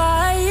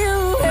 Why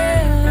you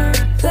here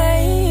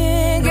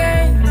playing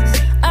games?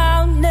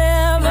 I'll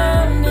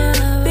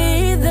never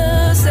be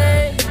the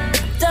same.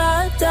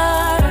 Da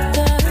da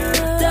da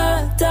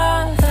da da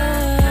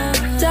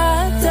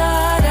da da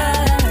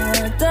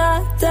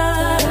da da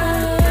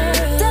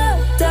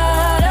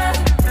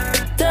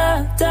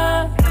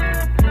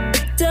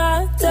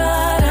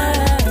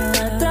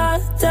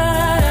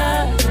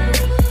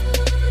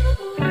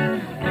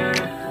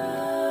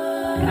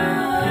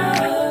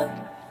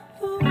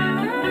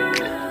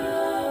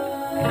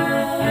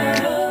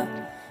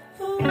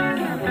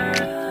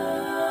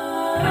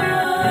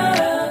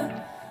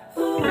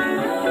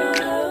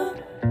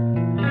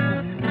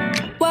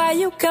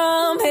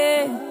come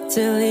here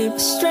to leave me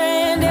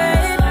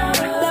stranded.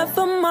 Left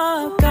a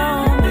mark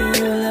on me,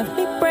 you left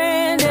me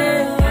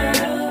branded.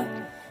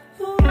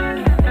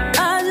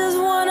 I just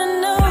wanna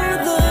know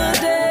the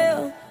deal.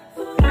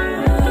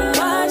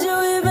 Why'd you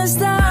even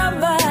stop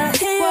by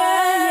here? Why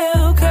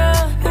you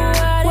come,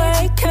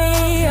 wake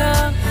me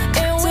up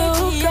and to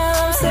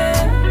come sit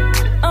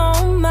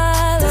on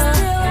my love?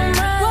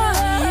 Why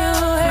you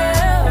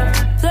here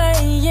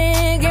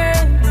playing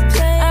games?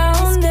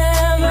 I'll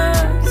never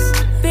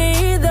be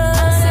the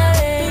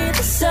same.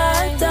 Da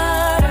da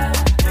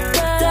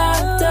da da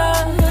da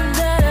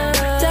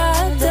da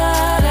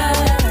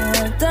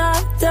da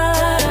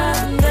da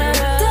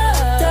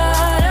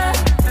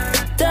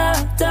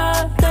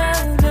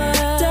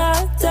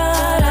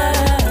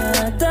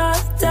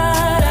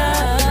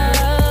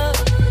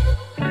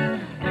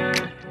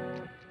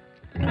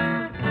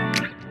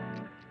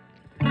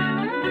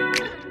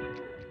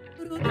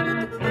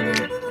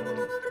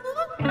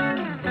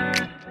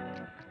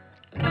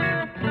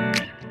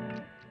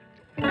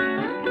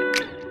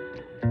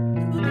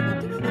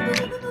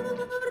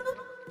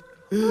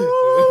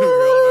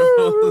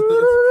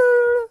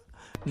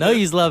No,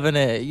 he's loving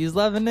it. He's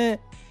loving it.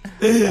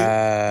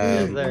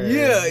 Yeah.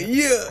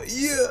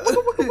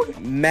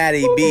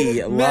 Maddie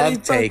B,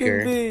 Love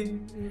Taker. B.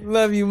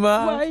 Love you,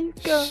 Ma. Why you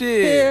come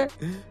Shit. here?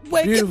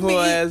 Waking Beautiful me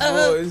ass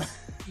up. voice.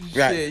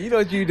 Right. Shit, you know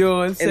what you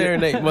doing?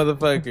 Serenade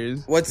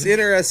motherfuckers. What's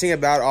interesting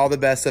about all the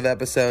best of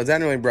episodes, I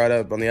know we brought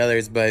up on the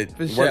others, but For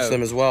works sure.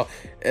 them as well,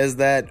 is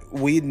that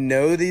we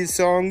know these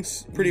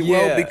songs pretty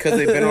well Yeah. because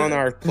they've been on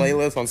our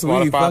playlist on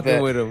We be Spotify. fucking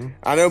But with 'em.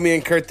 I know me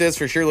and Kurt this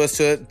for sure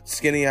listen to it.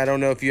 Skinny, I don't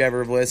know if you ever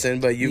have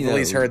listened, but you've You at know.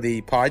 least heard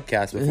the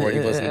podcast before.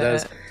 You've listened to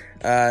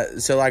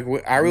those. So like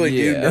I really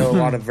do Yeah. know a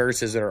lot of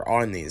verses that are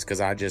on these because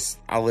I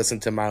listen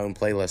to my own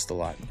playlist a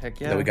lot Heck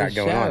yeah, that we got for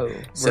going show. on.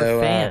 So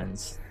We're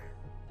fans.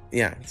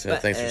 yeah, so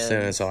thanks for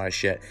sending Fans. us all that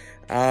shit.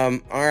 All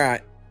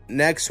right,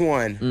 next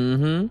one.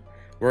 Mm-hmm.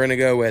 We're gonna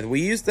go with. We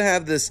used to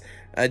have this.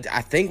 I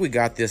think we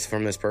got this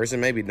from this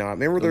person. Maybe not.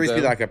 Remember there used to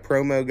be Okay. like a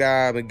promo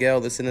guy, Miguel,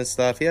 this and this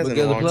stuff. He hasn't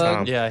in Miguel a the long Plug?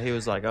 time. Yeah, he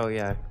was like, oh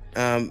yeah.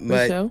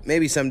 But sure.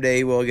 maybe someday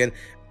he will again.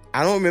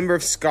 I don't remember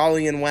if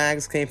Scully and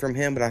Wags came from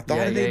him, but I thought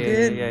Yeah, they yeah,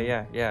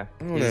 did. Yeah.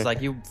 don't He's know. like,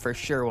 you for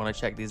sure want to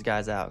check these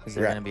guys out because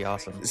they're Right. gonna be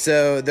awesome.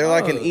 So they're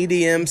like an Oh.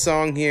 EDM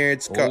song here.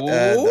 It's called,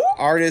 the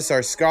artists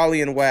are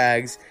Scully and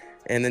Wags,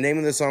 and the name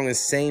of the song is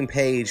 "Same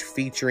Page"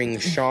 featuring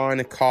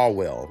Sean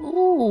Caldwell.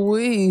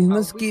 Ooh,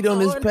 let's get on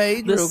this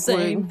page The real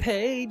same quick.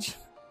 page.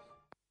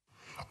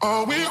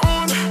 Are we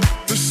on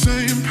the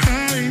same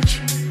page?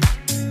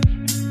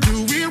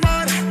 Do we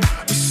ride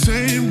the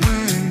same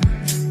way?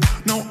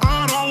 No,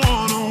 I don't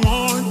wanna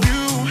warn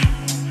you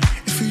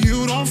if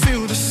you don't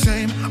feel the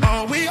same.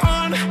 Are we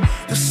on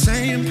the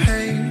same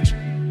page?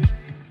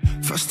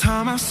 First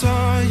time I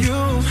saw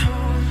you,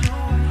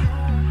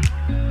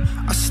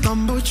 I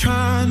stumbled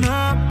trying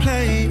to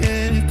play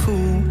it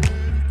cool.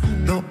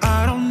 No,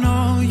 I don't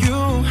know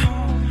you.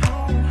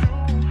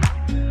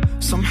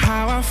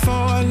 Somehow I've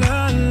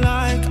fallen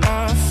like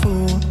a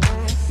fool.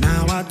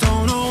 Now I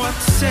don't know what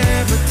to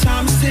say, but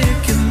time's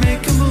ticking.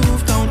 Make a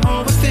move, don't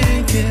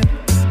overthink it.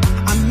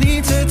 I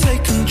need to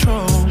take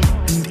control.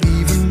 And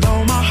even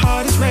though my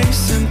heart is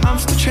racing, I'm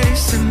still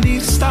chasing.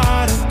 Need to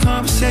start a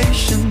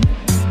conversation,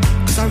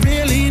 'cause I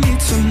really need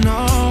to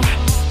know.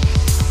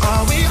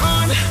 Are we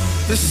on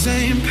the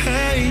same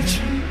page?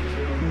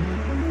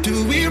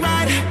 Do we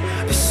ride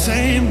the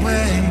same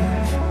way?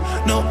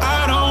 No, I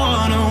don't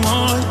wanna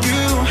want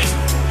you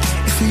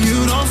if you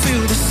don't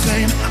feel the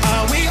same.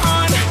 Are we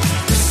on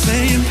the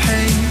same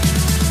page?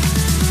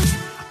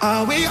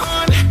 Are we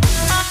on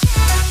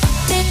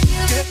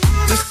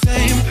the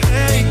same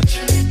page?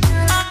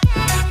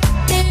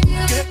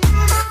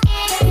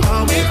 Are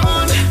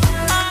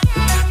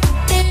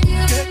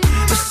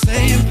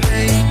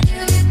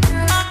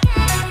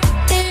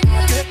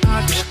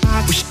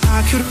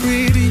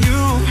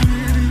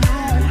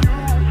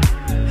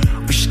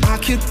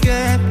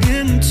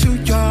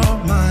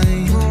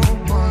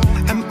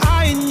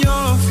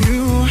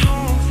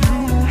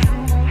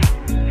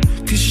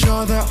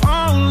You're the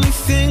only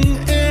thing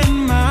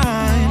in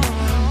mind,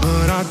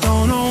 but I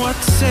don't know what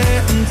to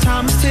say. And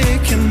time's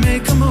ticking,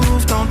 make a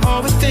move, don't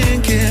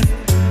overthink it.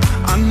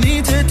 I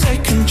need to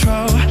take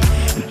control.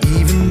 And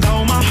even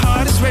though my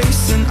heart is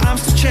racing, I'm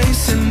still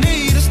chasing.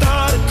 Need to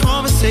start a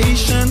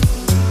conversation,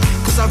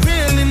 cause I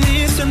really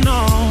need to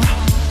know.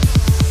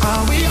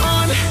 Are we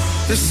on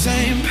the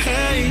same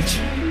page?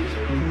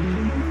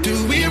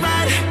 Do we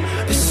ride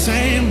the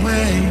same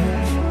way?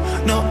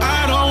 No,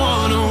 I don't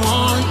wanna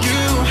want you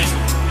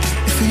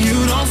if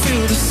you don't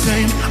feel the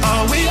same.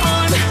 Are we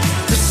on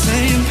the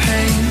same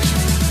page?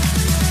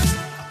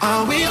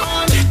 Are we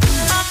on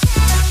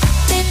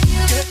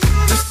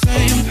the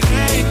same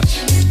page?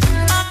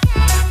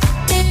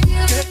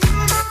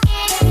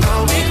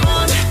 Are we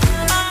on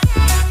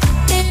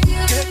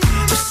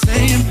the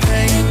same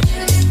page?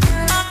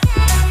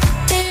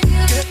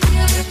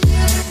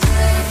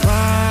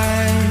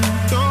 Why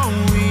don't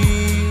we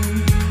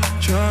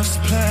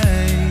just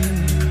play?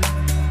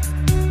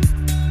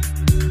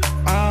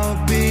 I'll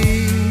be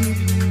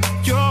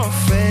your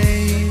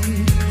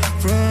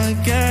favorite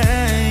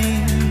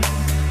game.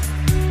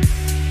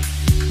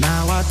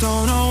 Now I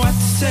don't know what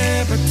to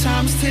say, but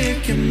time's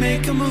ticking.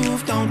 Make a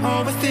move, don't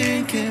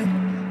overthink it.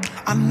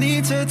 I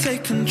need to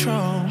take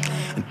control.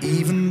 And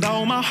even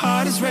though my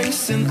heart is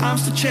racing, I'm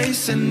still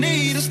chasing.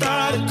 Need to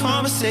start a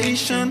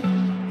conversation,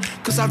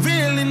 cause I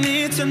really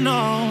need to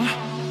know.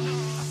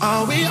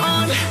 Are we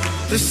on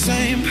the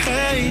same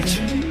page?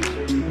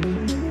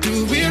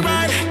 Do we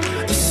ride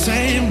the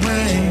same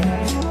way?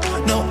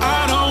 No,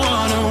 I don't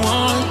wanna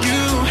want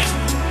you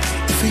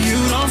if you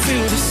don't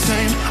feel the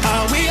same.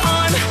 Are we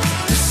on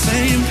the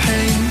same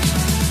page?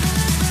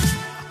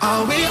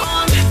 Are we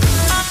on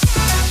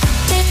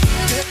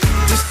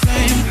the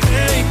same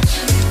page?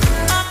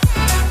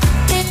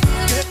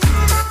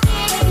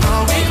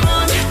 Are we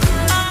on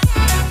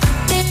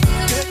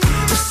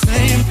the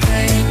same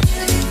page?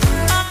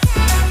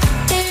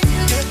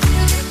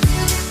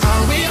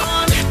 Are we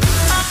on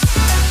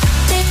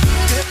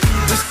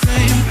the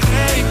same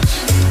page?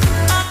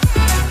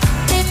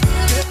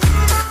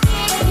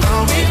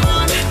 Are we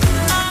on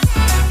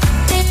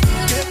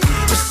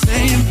the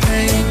same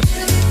page?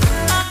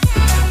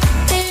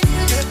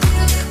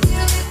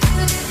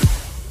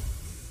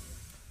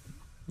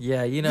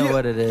 Yeah, you know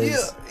what it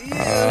is.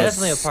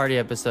 Definitely a party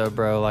episode,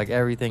 bro. Like,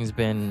 everything's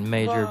been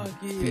major.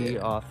 Be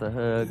off the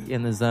hook,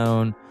 in the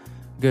zone.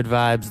 Good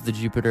vibes, the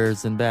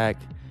Jupiters and back.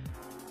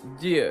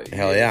 Yeah.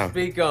 Hell yeah.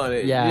 Speak on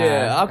it. Yeah.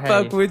 Yeah, I'll Hey,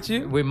 fuck with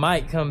you. We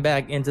might come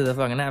back into the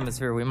fucking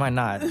atmosphere. We might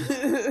not.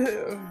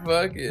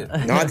 Fuck it.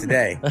 Not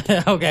today.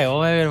 Okay,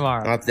 well, maybe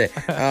tomorrow. Not today.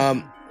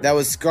 That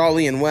was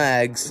Scully and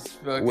Wags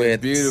fucking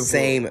with beautiful.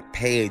 Same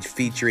Page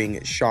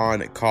featuring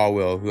Sean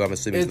Caldwell, who I'm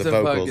assuming is It's the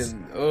a vocals.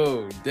 fucking,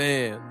 oh,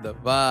 damn. The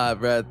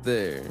vibe right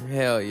there.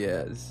 Hell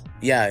yes.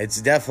 Yeah,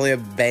 it's definitely a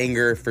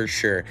banger for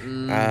sure.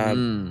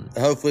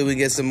 Hopefully we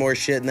get some more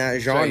shit in that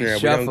genre. We don't get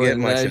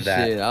Shuffling much of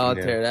that. Shit. I'll you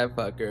know? tear that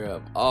fucker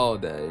up all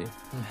day.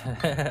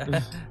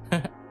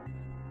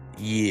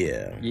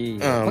 Yeah.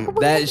 Yeah.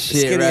 That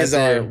shit Skinny right is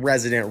there. our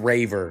resident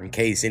raver, in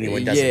case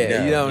anyone doesn't yeah,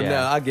 know. you don't Yeah.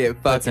 know. I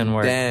get Puts in fucking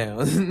work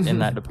down. in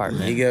that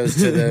department. He goes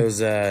to those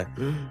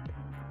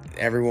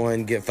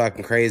everyone get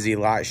fucking crazy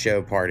light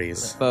show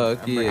parties.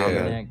 Fuck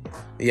yeah.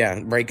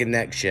 Yeah, breaking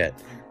neck shit.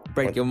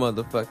 Break your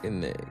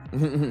motherfucking neck.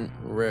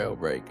 Rail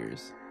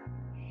breakers.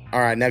 All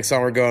right, next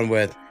song we're going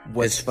with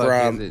What is the fuck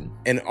from is it?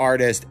 an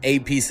artist, A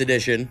Piece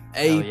Edition.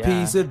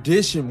 A-piece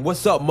edition.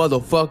 What's up,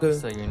 motherfucker?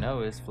 So you know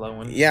it's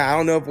flowing. Yeah, I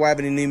don't know if we'll have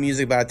any new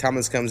music by the time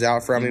this comes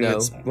out from him. No.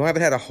 We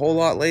haven't had a whole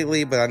lot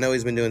lately, but I know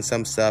he's been doing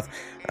some stuff.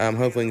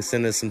 Hopefully he can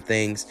send us some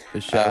things. For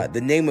sure.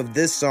 The name of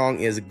this song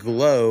is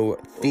Glow,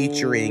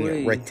 featuring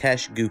Ooh-wee.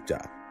 Ritesh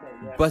Gupta.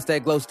 Bust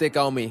that glow stick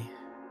on me.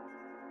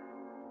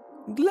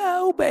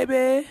 Glow,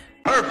 baby.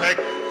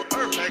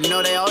 You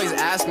know, they always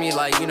ask me,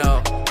 like, you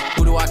know,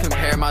 who do I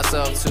compare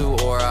myself to,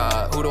 or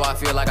who do I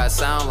feel like I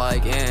sound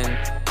like? And,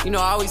 you know,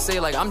 I always say,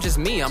 like, I'm just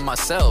me, I'm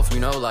myself, you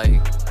know,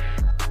 like,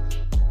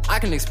 I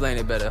can explain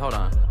it better. Hold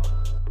on.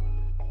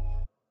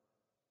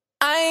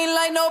 I ain't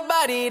like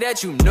nobody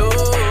that you know.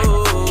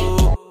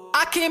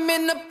 I came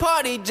in the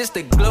party just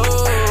to glow.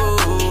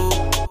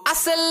 I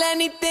sell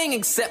anything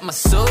except my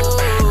soul.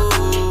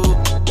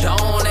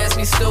 Don't ask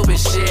me stupid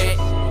shit,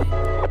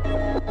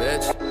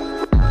 bitch.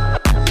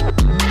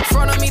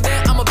 Front of me,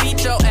 then I'ma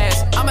beat your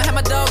ass. I'ma have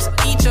my dogs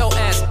eat your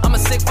ass. I'm a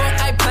sick fuck,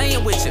 I ain't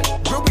playing with you.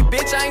 Groupie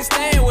bitch, I ain't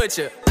staying with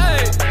you.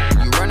 Hey,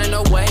 you running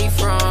away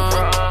from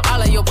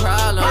all of your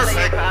problems.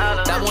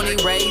 That won't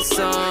erase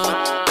them.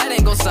 That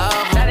ain't gon' solve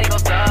them.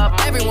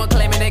 Everyone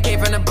claiming they came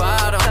from the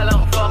bottom.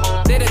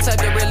 They the type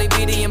that really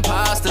be the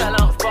imposter.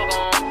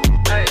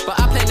 But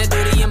I plan to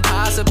do the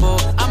impossible.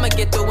 I'ma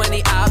get through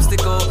any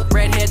obstacle.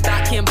 Redhead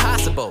Doc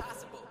impossible.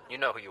 You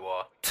know who you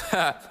are.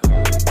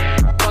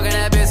 Fucking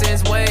that bitch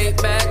since way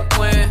back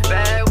when.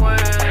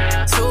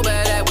 Too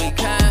bad that we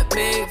can't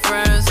be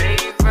friends.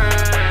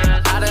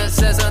 I done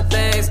said some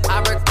things I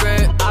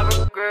regret.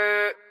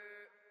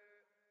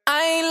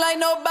 I ain't like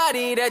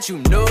nobody that you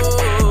know.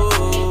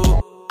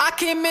 I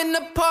came in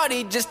the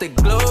party just to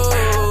glow.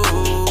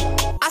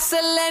 I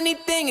sell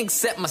anything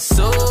except my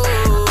soul.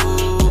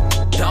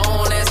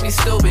 Don't ask me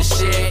stupid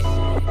shit,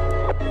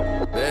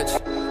 bitch.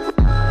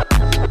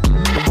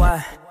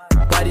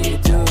 Why do you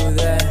do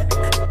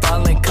that?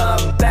 Darling,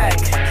 come back.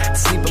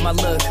 Sleep on my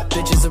look,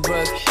 bitch is a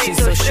rook. She's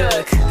so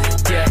shook.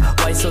 Yeah,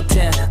 white so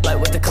tan, light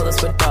with the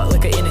colors, but dark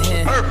liquor in a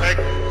hand.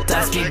 Perfect.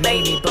 That's me,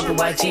 baby, bumpin'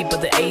 YG,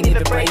 but they ain't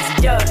even crazy.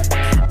 Yeah,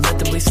 let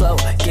them bleed slow,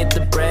 get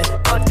the bread,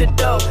 fuck the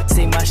dough.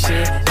 See my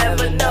shit,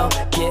 never know.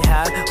 Get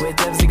high with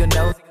them, so you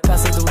know.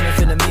 Pass up the women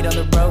finna meet on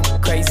the road.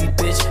 Crazy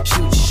bitch,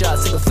 shoot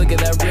shots, take a flick of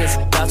that wrist.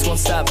 Dots won't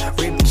stop,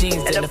 ripped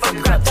jeans and a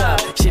fucking crop top.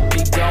 Shit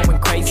be going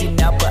crazy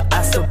now, but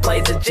I still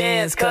play the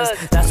jams. Cause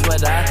that's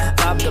what I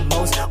vibe the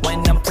most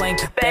when I'm playing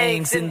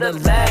bangs in the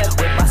lab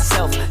with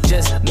myself.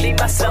 Just me,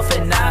 myself,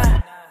 and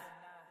I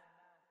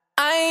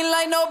ain't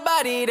like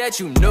nobody that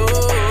you know.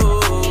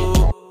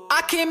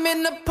 I came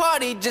in the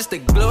party just to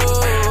glow.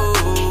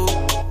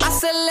 I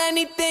sell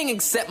anything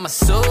except my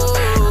soul.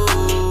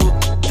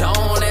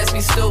 Don't ask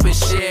me stupid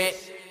shit,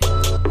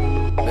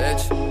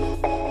 bitch.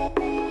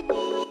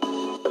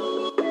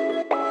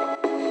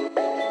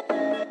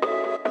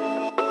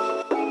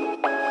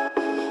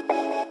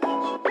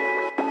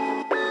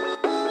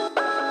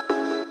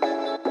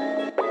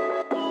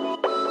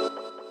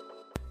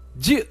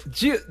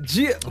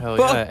 Hell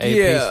Fuck yeah, AP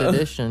yeah.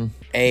 Sedition.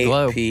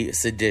 AP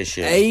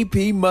Sedition.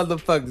 AP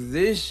motherfucking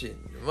edition.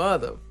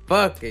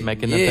 Motherfucking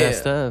Making the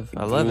best of.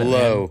 I love it.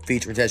 Glow, Man.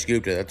 featuring Tesh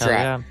Gupta. That's Hell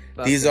right.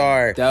 yeah. These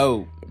are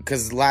dope.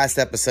 because last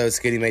episode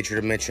Skitty made sure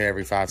to mention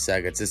every 5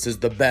 seconds. This is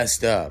the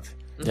best of.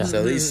 Yeah.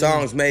 So these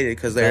songs made it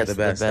because they're the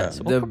best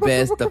of. The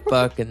best of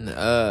fucking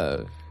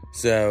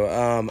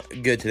So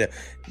good to know.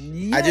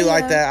 I do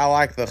like that. I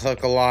like the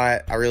hook a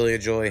lot. I really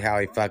enjoy how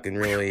he fucking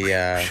really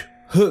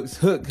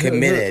hook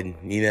committed,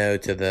 you know,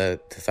 to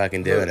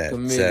fucking doing it.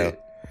 Committed. So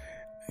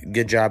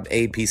good job,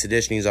 AP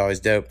Sedition. He's always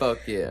dope. Fuck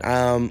yeah.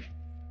 I'm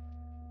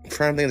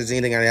trying to think if there's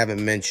anything I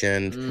haven't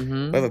mentioned.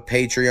 We have a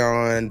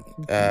Patreon.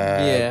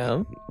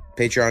 Yeah.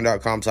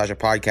 Patreon.com/a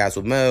podcast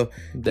with Mo.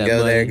 That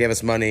Go there, money. give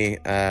us money.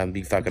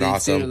 Be fucking These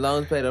awesome. student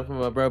loans paid off from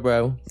my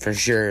bro. For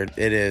sure.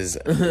 It is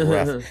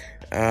rough.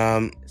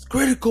 It's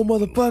critical,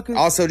 motherfucker.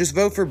 Also, just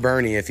vote for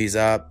Bernie if he's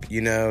up,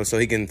 you know, so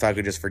he can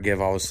fucking just forgive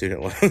all his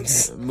student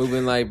loans.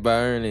 Moving like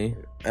Bernie.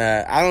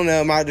 I don't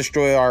know. It might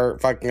destroy our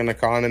fucking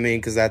economy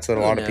because that's what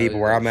a lot of people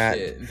where I'm at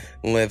Shit.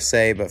 live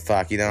say. But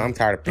fuck, you know, I'm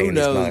tired of Who paying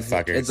these knows?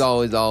 motherfuckers. It's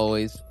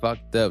always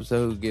fucked up.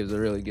 So who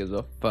really gives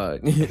a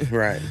fuck?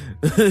 Right.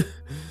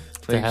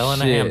 The hell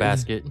in a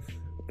handbasket.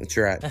 That's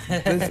right.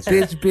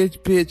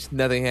 bitch,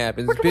 nothing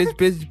happens.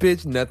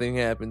 bitch, nothing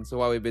happens. So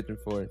why are we bitching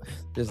for it?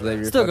 Just live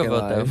your Still fucking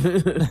good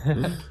vote,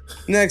 life.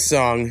 Next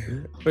song.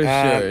 For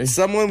sure.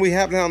 Someone we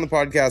haven't had on the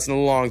podcast in a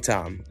long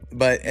time.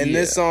 But in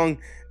this song,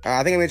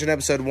 I think I mentioned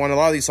episode 1. A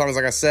lot of these songs,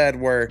 like I said,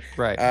 were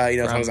you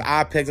know, songs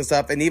I picked and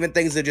stuff, and even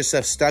things that just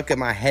have stuck in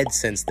my head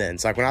since then.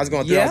 So like when I was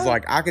going through, I was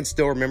like, I can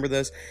still remember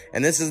this.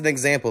 And this is an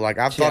example. Like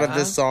I've thought of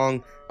this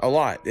song a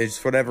lot. It's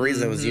for whatever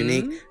reason it was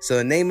unique. So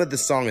the name of the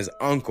song is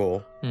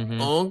Uncle.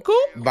 Uncle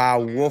By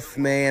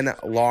Wolfman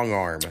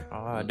Longarm.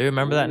 Oh, I do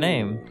remember that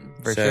name.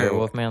 For So sure,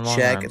 Wolfman Long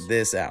check Arms.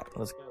 this out.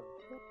 Let's go.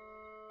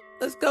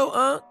 Let's go,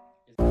 Unc.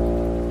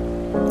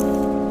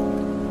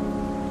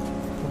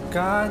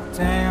 God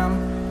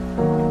damn.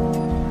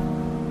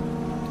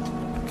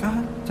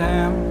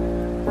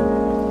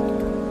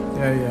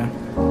 Yeah.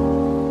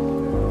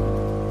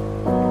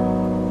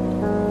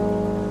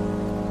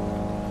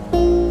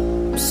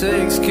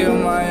 6 killed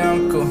my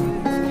uncle.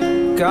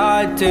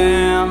 God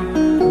damn.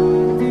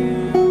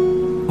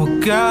 Oh,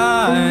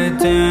 God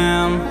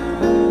damn.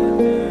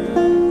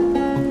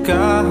 Oh,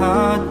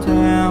 God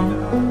damn.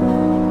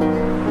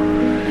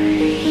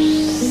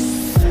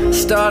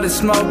 Started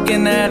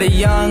smoking at a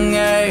young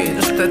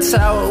age. That's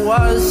how it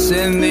was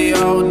in the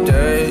old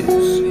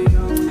days.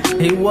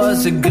 He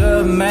was a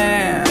good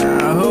man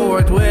who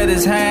worked with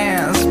his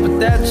hands, but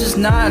that's just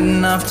not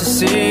enough to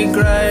see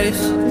grace.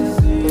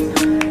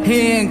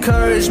 He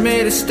encouraged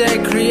me to stay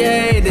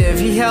creative.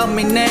 He helped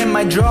me name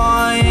my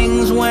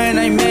drawings when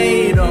I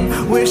made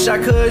them. Wish I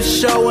could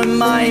show him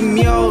my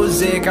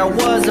music. I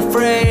was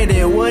afraid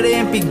it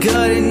wouldn't be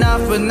good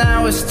enough, but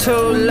now it's too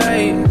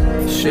late.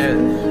 Shit.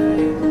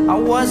 I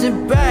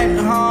wasn't back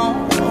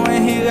home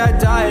when he got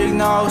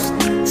diagnosed.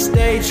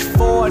 Stage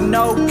 4,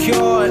 no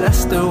cure,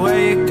 that's the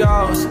way it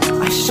goes.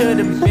 I should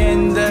have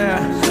been there,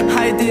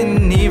 I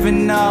didn't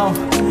even know.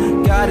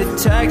 Got a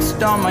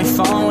text on my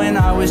phone when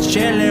I was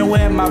chilling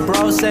with my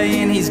bro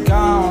saying he's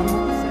gone.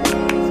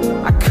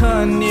 I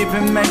couldn't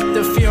even make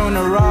the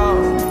funeral.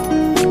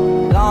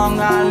 Long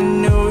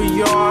Island, New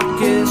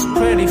York is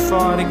pretty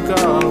far to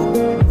go.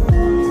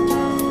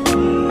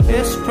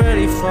 It's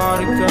pretty far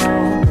to go.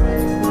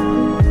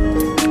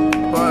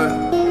 But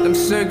them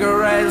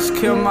cigarettes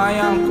killed my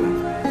uncle.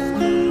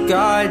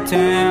 God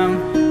damn.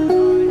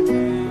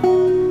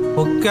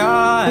 Oh,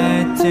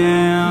 God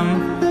damn.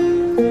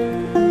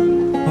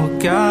 Oh,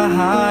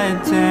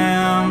 God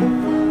damn.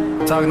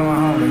 Talking to my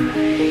homie.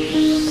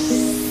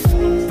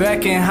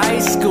 back in high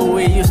school,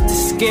 we used to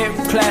skip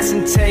class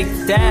and take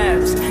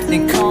dabs,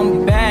 then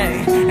come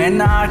back,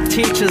 and our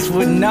teachers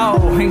would know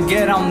and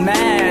get all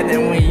mad.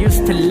 And we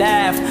used to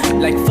laugh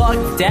like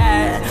fuck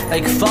that,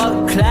 like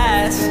fuck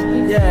class.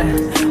 Yeah,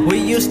 we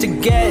used to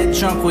get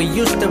drunk, we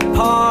used to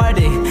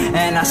party,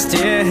 and I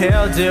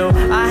still do.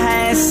 I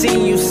hadn't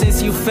seen you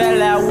since you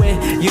fell out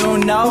with you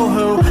know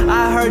who.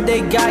 I heard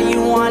they got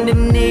you on the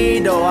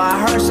needle. I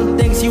heard some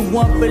things you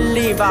won't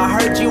believe. I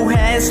heard you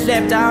had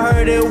slept. I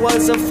heard it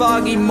was a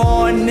foggy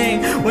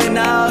morning when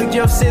I hugged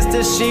your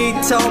sister. She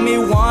told me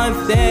one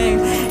thing: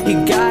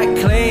 you got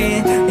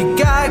clean, you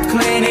got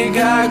clean, you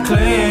got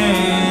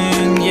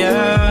clean.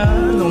 Yeah,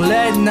 don't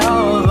let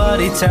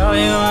nobody tell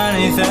you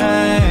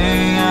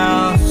anything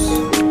else.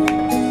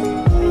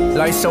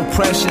 Life's so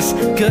precious,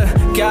 good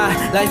God,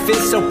 life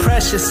is so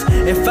precious.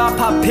 If I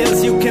pop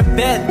pills, you can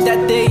bet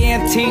that they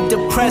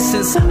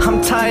antidepressants.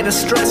 I'm tired of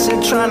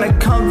stressing, trying to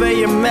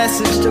convey a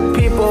message to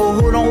people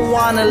who don't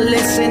wanna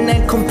listen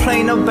and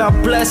complain about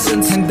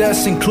blessings. And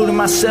that's including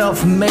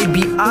myself.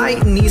 Maybe I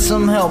need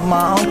some help.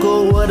 My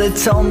uncle would've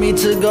told me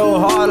to go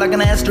hard like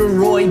an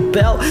asteroid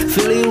belt.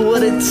 Philly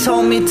would've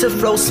told me to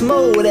flow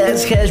smooth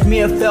as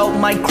cashmere felt.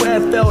 My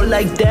craft felt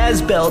like Dad's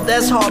belt.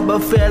 That's hard but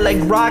fair like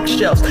rock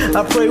shelves.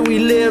 I pray we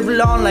live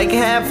long like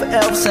half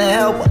elves and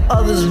help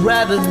others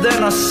rather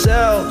than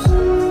ourselves.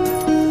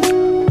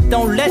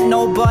 Don't let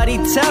nobody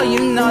tell you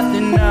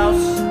nothing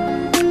else.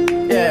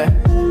 Yeah,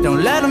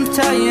 don't let them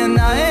tell you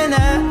nothing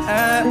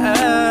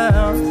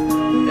else.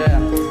 Yeah,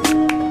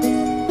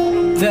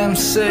 them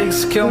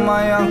six killed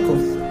my uncle.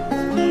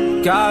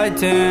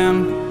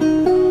 Goddamn.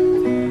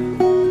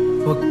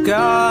 Well,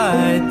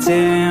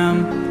 goddamn.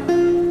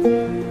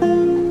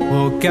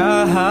 Well,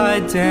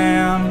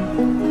 goddamn.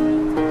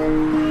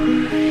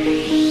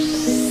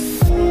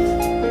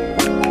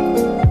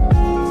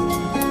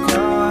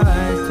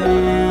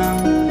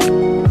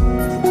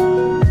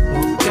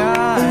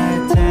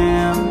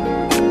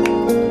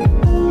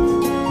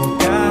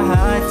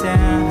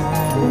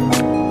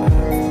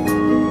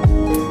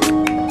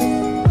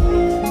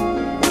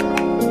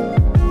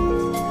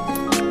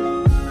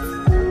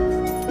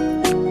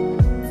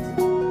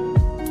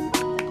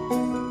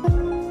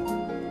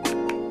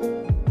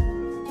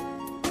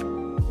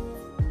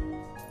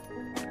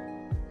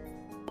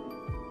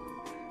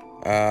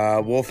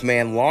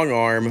 Wolfman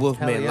Longarm.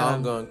 Wolfman yeah.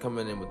 Longarm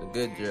coming in with a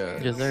good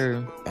drug. Yes,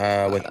 sir.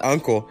 With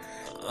Uncle.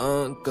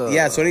 Uncle.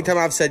 Yeah, so anytime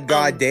I've said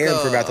goddamn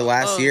for about the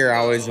last year, I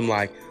always am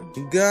like,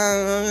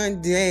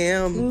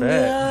 goddamn.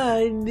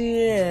 Bet.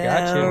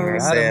 Gotcha. I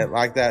say it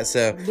like that,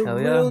 so Hell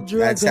yeah.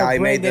 that's how he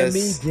made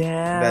this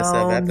best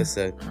of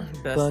episode.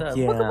 Best up.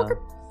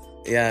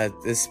 Yeah,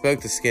 it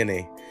spoke to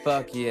Skinny.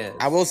 Fuck yeah.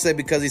 I will say,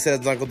 because he said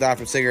his uncle died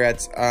from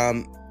cigarettes,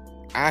 I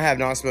have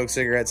not smoked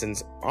cigarettes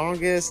since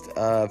August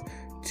of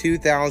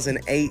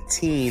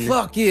 2018.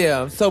 Fuck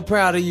yeah, I'm so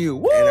proud of you.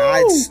 Woo! And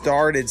I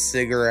started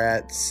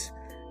cigarettes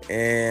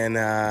in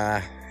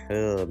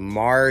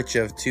March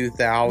of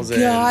 2007.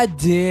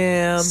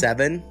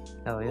 Goddamn.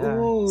 Hell yeah.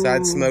 So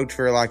I'd smoked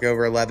for like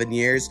over 11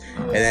 years,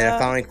 and then I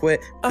finally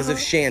quit because of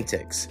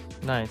Shantix.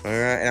 Nice. All right,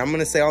 and I'm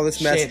gonna say all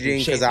this messaging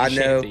because I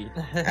know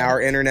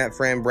our internet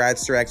friend Brad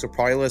Strex will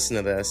probably listen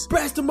to this.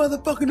 Brad the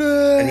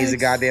motherfucking And he's a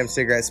goddamn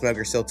cigarette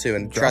smoker still too.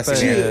 And trust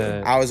me,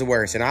 I was the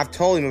worst. And I've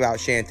told him about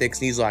Shantix,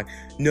 and he's like,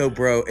 "No,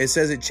 bro, it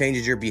says it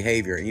changes your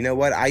behavior." And you know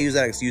what? I use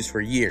that excuse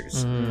for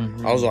years.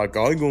 Mm-hmm. I was like,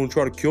 "I'm gonna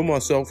try to kill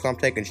myself because I'm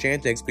taking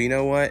Shantix," but you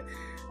know what?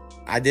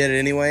 I did it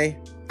anyway.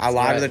 I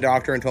lied to the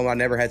doctor and told him I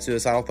never had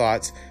suicidal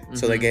thoughts,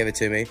 so they gave it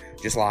to me.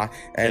 Just lie.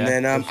 And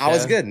then I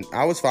was good.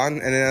 I was fine.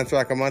 And then after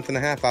like a month and a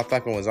half, I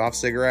fucking was off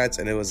cigarettes,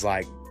 and it was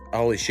like,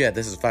 holy shit,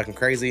 this is fucking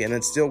crazy. And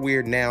it's still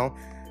weird now.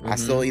 I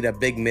still eat a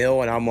big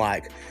meal, and I'm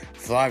like,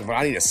 fuck, but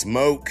I need to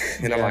smoke.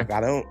 And I'm like,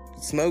 I don't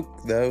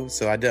smoke though,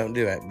 so I don't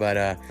do it. But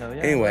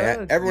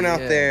anyway, everyone out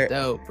there,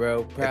 dope,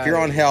 bro. if you're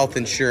on health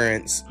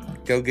insurance,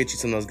 go get you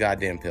some of those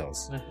goddamn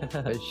pills.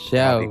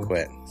 Show.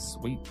 Quit.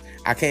 Sweet.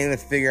 I can't even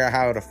figure out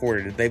how to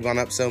afford it. They've gone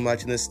up so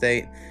much in this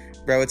state.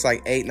 Bro, it's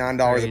like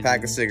 $8-9 a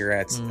pack of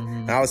cigarettes.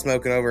 And I was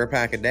smoking over a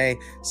pack a day.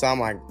 So I'm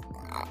like,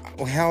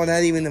 how would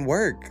that even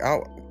work? I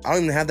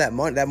don't even have that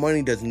money. That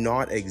money does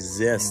not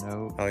exist.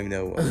 Nope. I don't even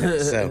know what it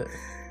is. So,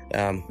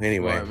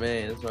 anyway.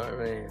 Smart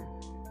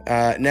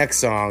man. Next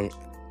song.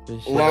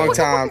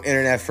 Longtime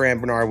internet friend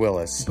Bernard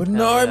Willis.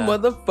 Bernard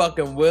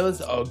motherfucking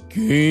Willis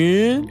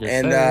again.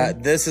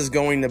 And this is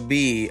going to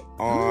be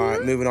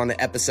on moving on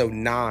to episode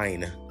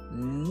 9.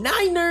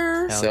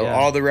 Niner. So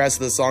all the rest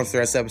of the songs for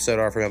this episode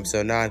are from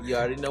episode 9. You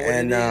already know what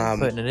it is.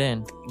 Putting it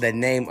in. The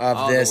name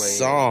of this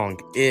song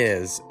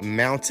is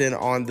Mountain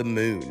on the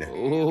Moon.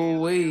 Ooh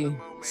wee.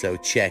 So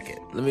check it.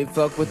 Let me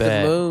fuck with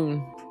the moon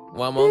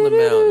while I'm on the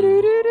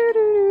mountain.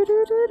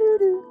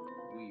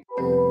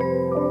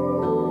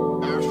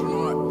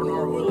 Astronaut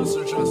Bernard Willis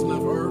and just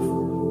left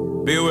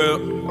Earth. Be well.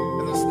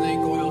 And the snake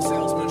oil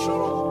salesman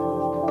shuttle.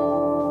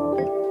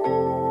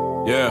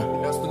 Yeah.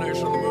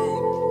 Destination on the moon.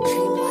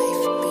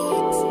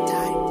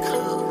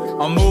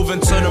 I'm moving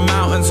to the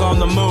mountains on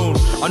the moon.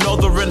 I know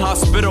they're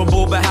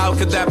inhospitable, but how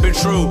could that be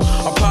true?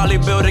 I'll probably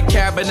build a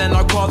cabin and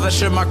I'll call that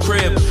shit my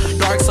crib.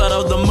 Dark side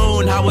of the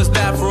moon, how is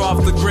that for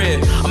off the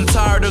grid? I'm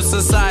tired of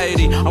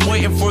society, I'm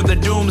waiting for the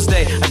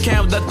doomsday. I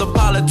can't let the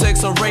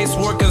politics of race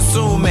war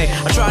consume me.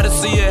 I try to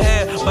see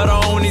ahead, but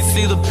I only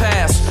see the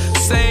past.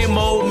 Same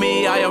old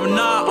me, I am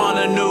not on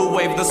a new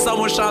wave. The sun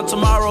will shine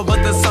tomorrow,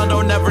 but the sun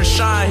don't ever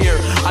shine here.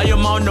 I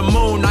am on the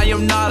moon, I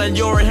am not in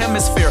your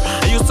hemisphere.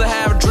 I used to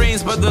have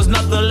dreams, but there's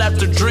nothing left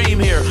to dream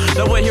here.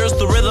 No one hears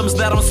the rhythms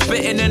that I'm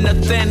spitting in the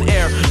thin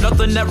air.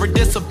 Nothing ever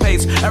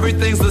dissipates,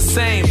 everything's the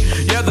same.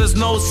 Yeah, there's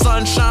no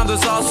sunshine,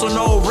 there's also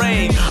no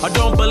rain. I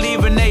don't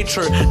believe in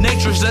nature,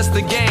 nature's just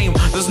a game.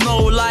 There's no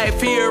life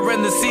here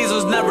and the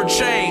seasons never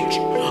change.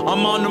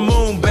 I'm on the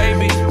moon,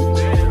 baby.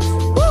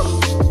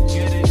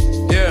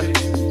 Yeah,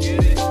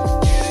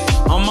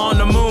 I'm on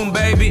the moon,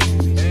 baby.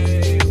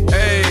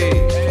 Hey,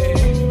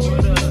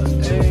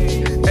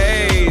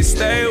 hey,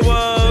 stay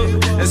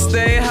woke and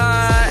stay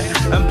high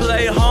and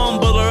play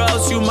humble or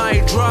else you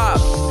might drop.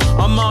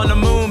 I'm on the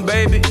moon,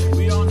 baby.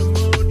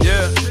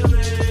 Yeah.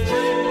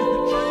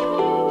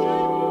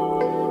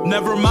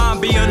 Never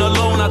mind being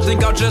alone, I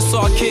think I just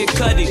saw Kid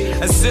Cudi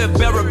and Sid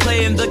Barrett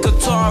playing the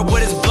guitar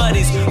with his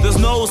buddies. There's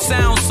no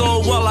sound, so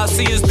all I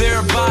see is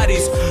their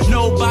bodies.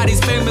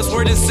 Nobody's famous,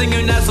 we're just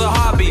singing as a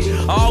hobby.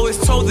 I always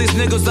told these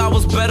niggas I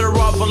was better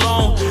off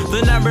alone.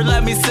 They never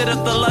let me sit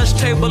at the lunch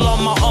table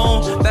on my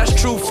own. That's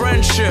true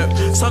friendship,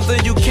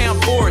 something you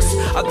can't force.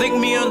 I think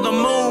me and the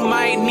moon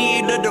might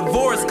need a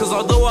divorce, cause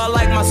although I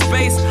like my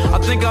space, I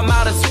think I'm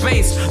out of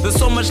space. There's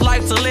so much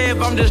life to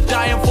live, I'm just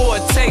dying for a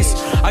taste.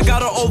 I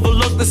gotta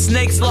overlook the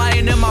snakes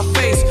lying in my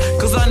face,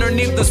 cause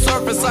underneath the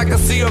surface I can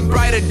see a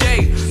brighter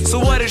day. So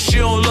what if she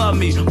don't love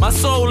me? My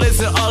soul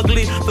isn't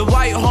ugly. The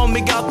white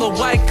homie got the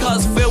white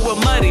cups filled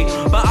with muddy,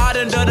 but I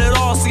done it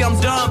all, see I'm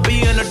done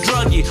being a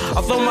druggie.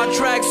 I throw my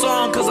tracks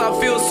on cause I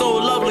feel so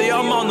lovely.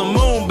 I'm on the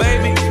moon,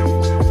 baby.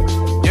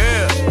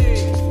 Yeah.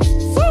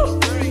 Woo.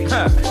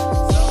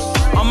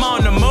 I'm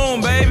on the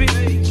moon, baby.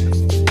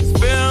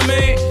 Feel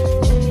me?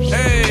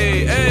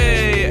 Hey,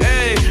 hey,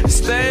 hey.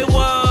 Stay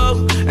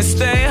woke and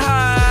stay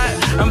high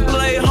and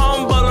play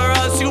humble or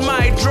else you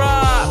might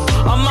drop.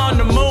 I'm on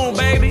the moon,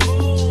 baby.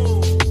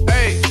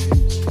 Hey.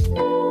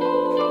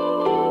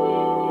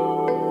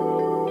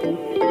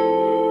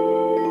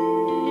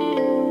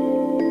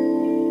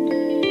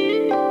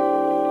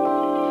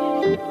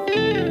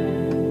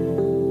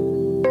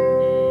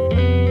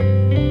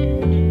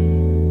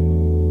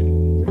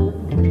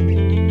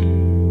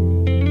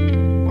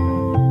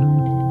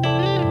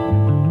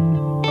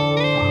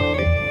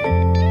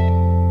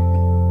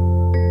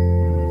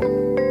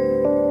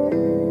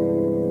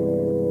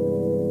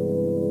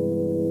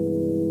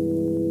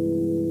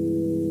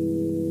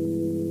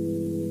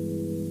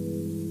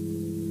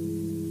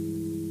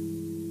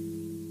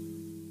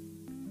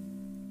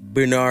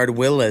 Bernard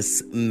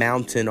Willis,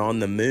 Mountain on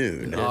the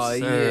Moon. Oh,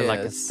 sir, yeah. like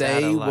a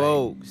Stay satellite.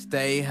 woke,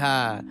 stay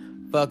high.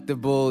 Fuck the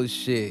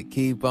bullshit.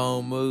 Keep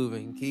on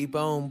moving. Keep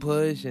on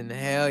pushing.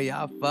 Hell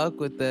yeah, I fuck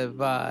with that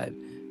vibe.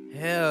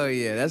 Hell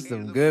yeah, that's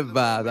some good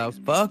vibes. I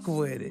fuck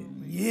with it.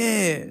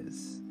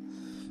 Yes.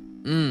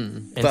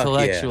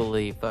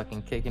 Intellectually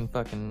fucking kicking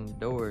fucking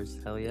doors.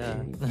 Hell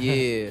yeah.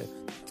 Yeah.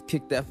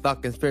 Kick that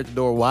fucking spiritual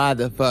door wide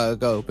the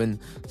fuck open.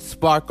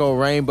 Sparkle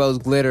rainbows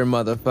glitter,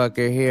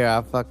 motherfucker. Here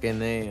I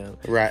fucking am.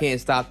 Right. Can't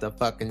stop the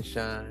fucking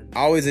shine. I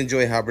always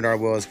enjoy how Bernard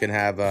Willis can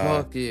have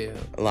Fuck yeah.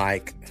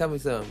 like Tell me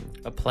something.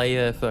 A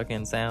playa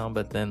fucking sound,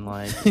 but then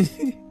like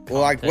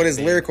well, like what his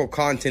lyrical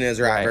content is,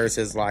 right? Right.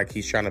 Versus like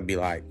he's trying to be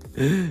like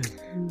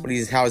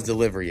how his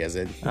delivery is.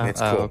 It's cool.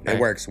 okay. It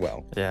works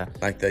well. yeah.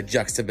 Like the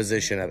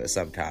juxtaposition of it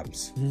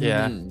sometimes.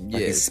 Yeah.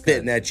 Like he's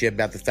spitting at you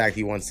about the fact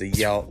he wants to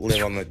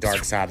live on the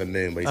dark side of the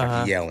moon, but he's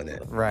like yelling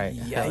it. Right.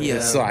 Yeah,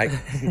 It's like,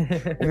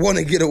 want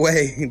to get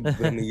away.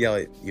 Let me yell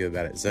at you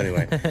about it. So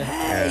anyway,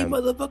 Hey,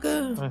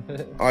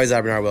 motherfucker. always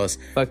out Bernard Willis.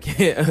 Fuck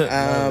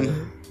yeah.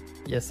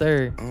 Yes,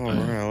 sir. All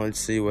right, let's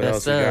see what Yes,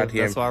 else we sir. got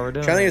here. That's why we're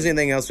doing Trying to think it. if there's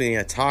anything else we need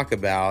to talk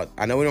about.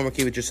 I know we don't want to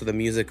keep it just to the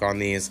music on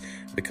these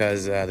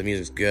because the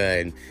music's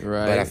good.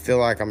 Right. But I feel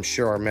like I'm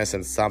sure we're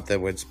missing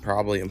something which is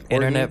probably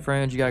important. Internet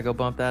Friends, you gotta go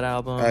bump that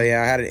album. Oh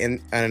yeah, I had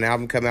an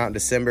album come out in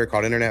December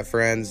called Internet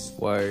Friends.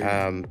 Word.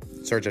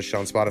 Search that shit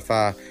on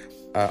Spotify.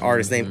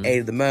 Artist named A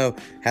to the Mo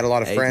had a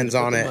lot of A to friends the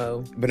on it.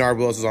 Mo. Bernard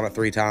Willis was on it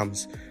 3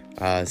 times.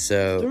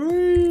 So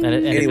and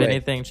anyway. if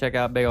anything, check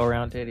out Big Ol'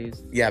 Round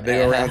Titties. yeah,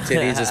 Big Ol' Round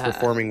Titties is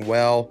performing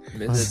well.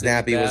 Mr.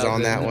 Snappy was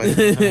on that one,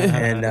 2000.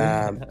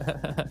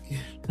 and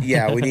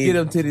yeah, we Get need.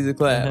 them titties a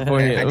clap for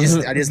him.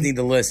 I just need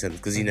to listen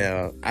because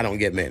I don't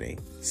get many.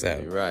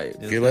 So right.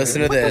 if you're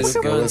listening to this,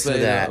 go listen to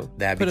that.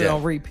 That'd be Put it on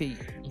dope. repeat.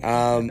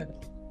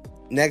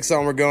 Next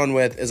song we're going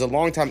with is a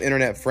longtime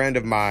internet friend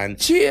of mine.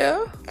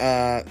 Cheer.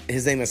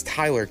 His name is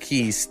Tyler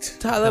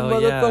Keast. Tyler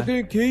Hell yeah.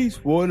 motherfucking Keys.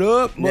 What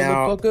up,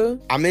 Now, motherfucker?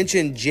 I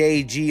mentioned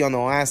JG on the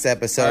last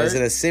episode. It's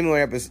in a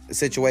similar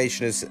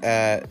situation as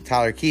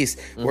Tyler Keast,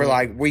 where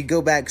like we go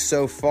back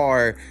so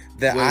far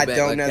that way I back,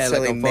 don't like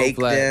necessarily Cadillac on make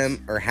Four Flats.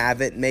 them or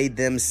haven't made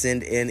them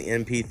send in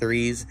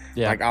MP3s.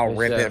 Yeah, like I'll for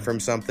rip sure. it from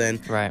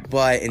something. Right.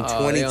 But in They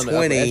on the upper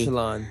 2020,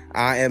 echelon.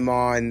 I am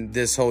on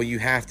this whole you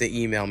have to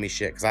email me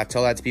shit because I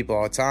tell that to people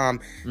all the time.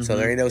 So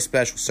there ain't no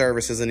special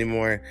services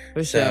anymore.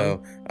 For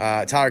so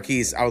Tyler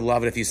Keys, I would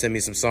love it if you send me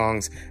some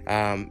songs.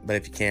 But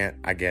if you can't,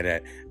 I get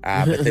it.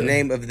 But the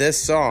name of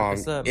this song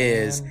What's up,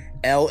 is man?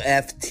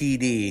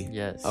 LFTD.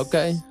 Yes.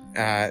 Okay.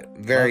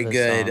 Very Love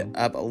this good, song.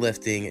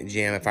 uplifting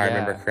jam if I Yeah.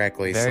 remember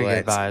correctly. Very so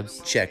good let's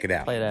vibes. check it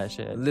out. Play that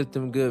shit. Lift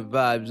them good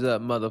vibes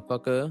up,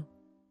 motherfucker.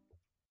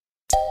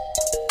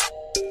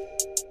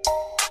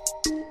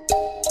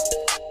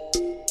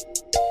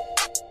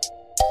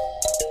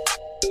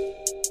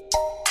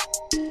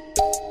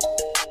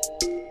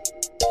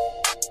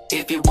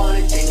 If you want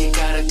it, then you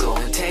gotta go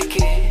and take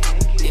it.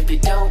 If you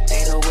don't,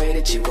 ain't no way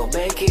that you gon'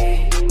 make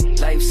it.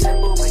 Life's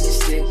simple when you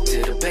stick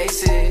to the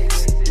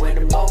basics. When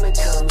the moment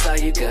comes, all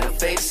you gotta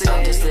face it.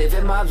 I'm just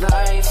living my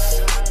life,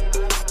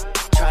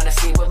 trying to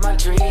see what my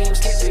dreams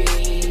can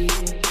be.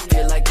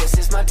 Feel like this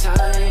is my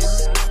time.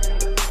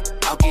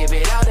 I'll give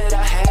it all that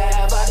I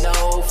have. I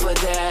know for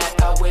that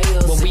I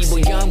will. When we were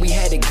young, we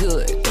had it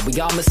good, but we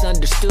all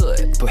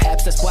misunderstood.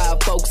 Perhaps that's why our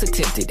folks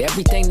attempted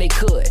everything they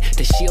could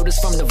to shield us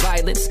from the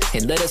violence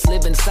and let us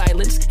live in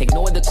silence.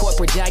 Ignore the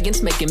corporate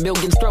giants making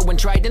millions, throwing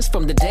tridents.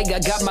 From the day I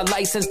got my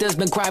license, there's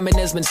been crime and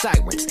there's been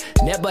sirens.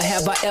 Never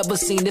have I ever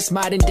seen this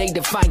modern day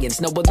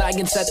defiance. No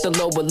alliance at the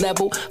lower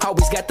level.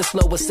 Always got the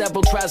slower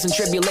several trials and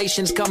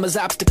tribulations come as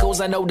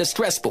obstacles. I know they're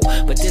stressful,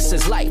 but this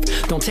is life.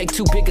 Don't take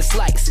too big a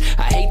slice.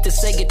 I hate to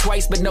say it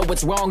twice, but know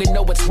it's wrong and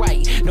know it's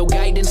right. No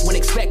guidance when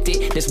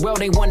expected. This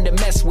world ain't one to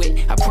mess with.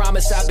 I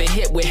promise I've been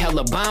hit with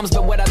hella bombs,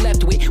 but what I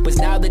left with was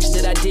knowledge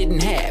that I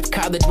didn't have.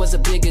 College was a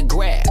bigger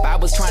grab. I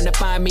was trying to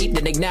find me,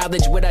 then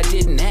acknowledge what I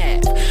didn't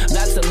have.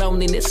 Lots of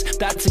loneliness,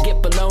 thoughts to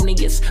get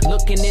felonious.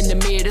 Looking in the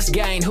mirror, this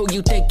guy ain't who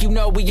you think you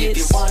know he is.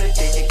 If you want it,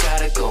 then you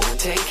gotta go and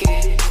take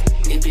it.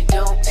 If you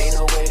don't, ain't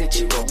no way that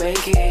you gon'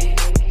 make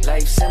it.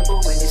 Life's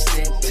simple when you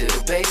stick to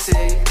the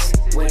basics.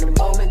 When the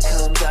moment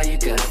comes, all you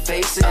gotta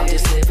face it. I'm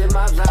just living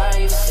my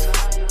life,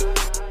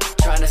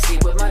 trying to see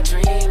what my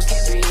dreams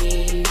can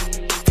be.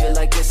 Feel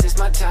like this is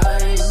my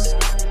time.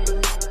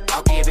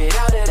 I'll give it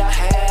all that I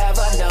have.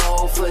 I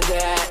know for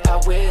that I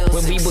will.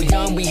 When we were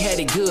young, we had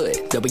it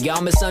good, but we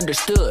all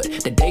misunderstood.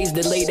 The days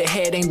that laid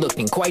ahead ain't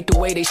looking quite the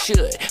way they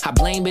should. I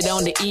blame it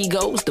on the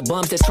egos, the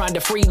bums that's trying to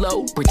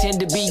freeload. Pretend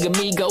to be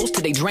amigos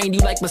till they drain you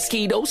like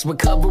mosquitoes.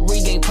 Recovery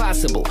ain't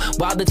possible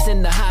while it's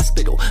in the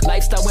hospital.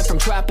 Lifestyle went from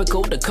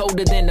tropical to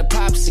colder than a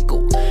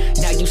popsicle.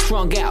 Now you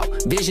strung out,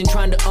 vision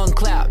trying to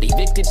uncloud.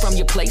 Evicted from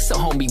your place, so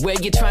homie, where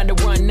you trying to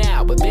run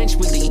now?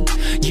 Eventually,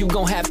 you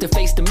gon' have to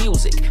face the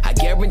music. I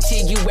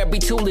guarantee you every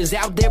tool is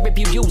out there if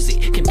you use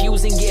it.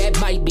 Confusing, yeah, it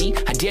might be.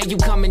 I dare you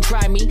come and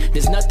try me.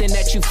 There's nothing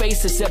that you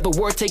face that's ever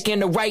worth taking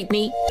the right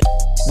knee.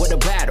 What a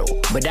battle,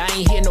 but I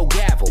ain't hear no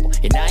gavel.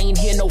 And I ain't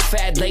hear no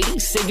fat lady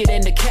singing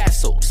in the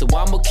castle. So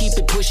I'ma keep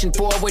it pushing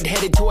forward,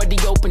 headed toward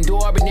the open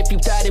door. And if you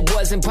thought it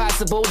was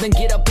impossible, then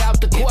get up out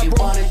the courtroom. If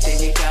you want it,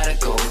 then you gotta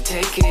go and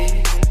take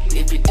it.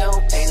 If you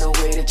don't, ain't no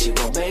way that you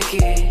gon' make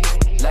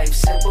it. Life's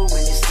simple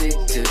when you stick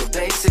to the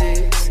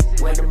basics.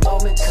 When the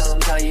moment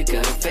comes, all you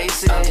gotta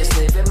face it. I'm just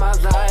living my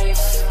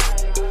life,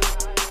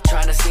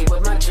 trying to see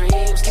what my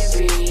dreams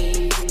can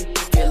be.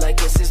 Feel like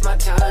this is my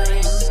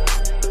time.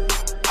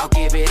 I'll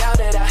give it all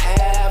that I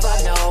have.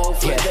 I know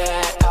for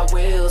that I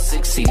will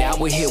succeed. Now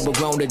we're here, we're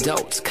grown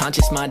adults.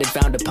 Conscious minded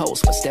found a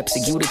post. What steps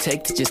are you to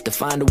take to just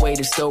define the way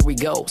the story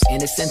goes?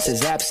 Innocence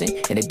is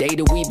absent in the day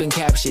that we've been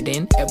captured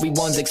in.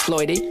 Everyone's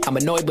exploited. I'm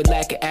annoyed with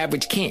lack of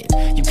average kin.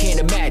 You can't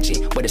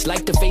imagine what it's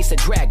like to face a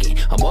dragon.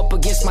 I'm up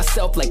against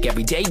myself like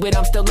every day, but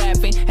I'm still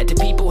laughing at the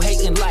people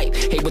hating life.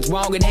 Hate what's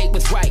wrong and hate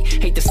what's right.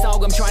 Hate the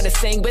song I'm trying to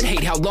sing, but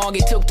hate how long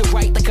it took to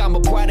write. Like I'm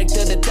a product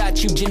of the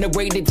thoughts you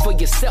generated for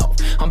yourself.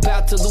 I'm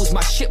about to lose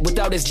my shit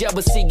without his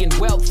jealousy and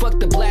wealth. Fuck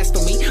the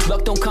blasphemy.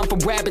 Luck don't come from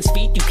rabbit's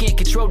feet. You can't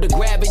control the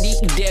gravity.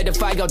 You dare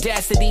defy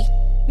audacity?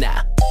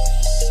 Nah.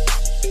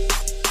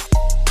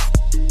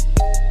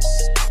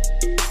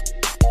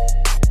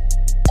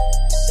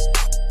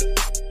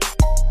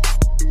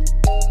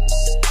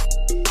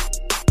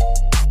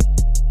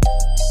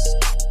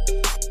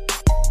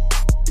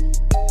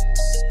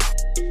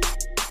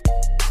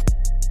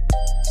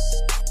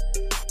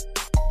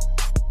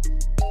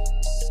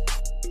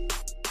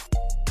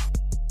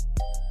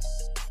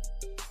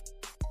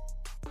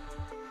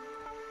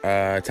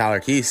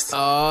 Tyler Keys.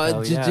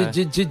 Oh, yeah.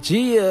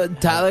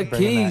 Tyler Bringing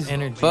that Keys.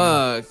 energy.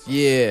 Fuck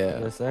yeah.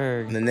 Yes,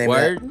 sir. And the name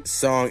Word? of that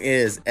song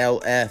is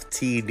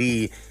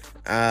LFTD.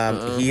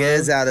 He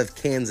is out of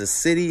Kansas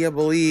City, I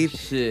believe.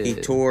 Shit. He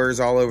tours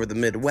all over the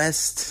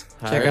Midwest.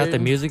 Check out the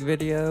music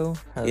video.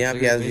 Yep,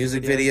 he has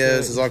music videos.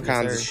 There's all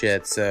kinds of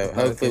shit. So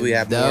hopefully we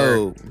have more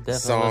dope. Definitely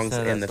songs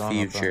listen to in that the song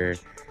a future.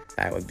 bunch.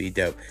 That would be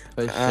dope.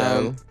 For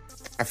sure.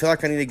 I feel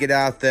like I need to get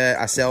out that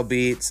I sell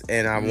beats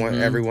and I want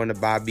everyone to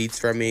buy beats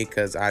from me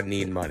because I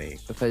need money.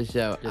 For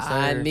sure. Yes,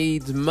 I sir.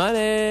 need money.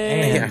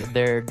 And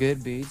they're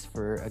good beats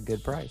for a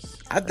good price.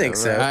 I think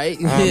so. Right?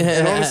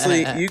 And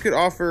honestly, you could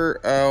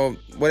offer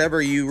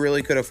whatever you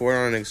really could afford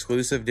on an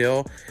exclusive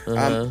deal.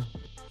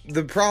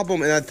 The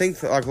problem, and I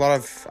think like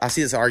I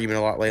see this argument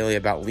a lot lately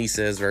about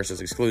leases versus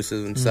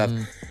exclusives and stuff.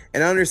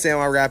 And I understand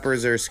why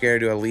rappers are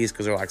scared to do a lease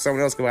because they're like,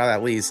 someone else could buy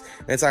that lease.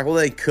 And it's like, well,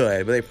 they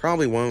could, but they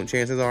probably won't,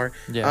 chances are.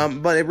 Yeah.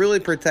 But it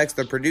really protects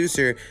the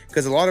producer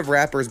because a lot of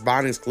rappers buy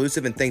an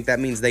exclusive and think that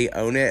means they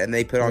own it and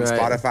they put it on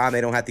Spotify and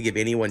they don't have to give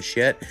anyone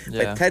shit.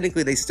 Yeah. But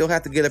technically, they still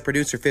have to give the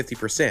producer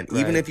 50%,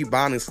 even if you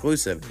buy an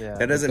exclusive. Yeah.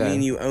 That doesn't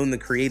mean you own the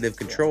creative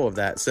control of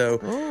that. So,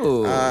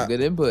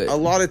 good input. a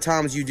lot of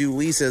times you do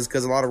leases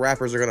because a lot of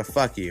rappers are going to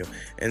fuck you.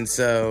 And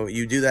so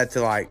you do that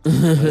to like,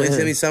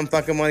 send me some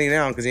fucking money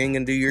now because you ain't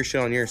going to do your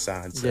shit on your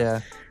side. So.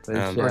 Yeah.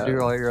 Or do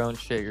all your own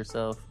shit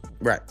yourself.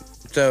 Right.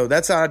 So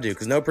that's how I do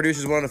because no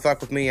producers want to fuck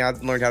with me. I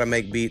learned how to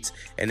make beats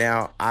and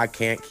now I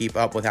can't keep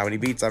up with how many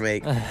beats I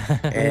make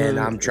and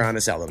I'm trying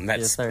to sell them.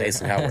 That's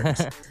basically how it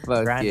works.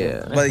 Fuck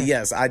yeah. But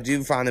yes, I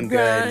do find them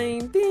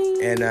good.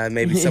 And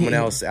maybe someone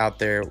else out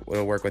there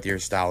will work with your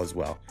style as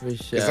well. For sure.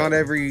 Because not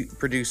every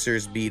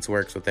producer's beats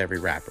works with every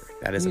rapper.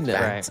 That is a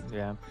fact. Right.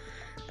 Yeah.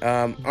 All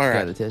right.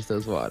 Gotta test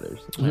those waters.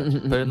 Put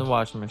it in the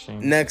washing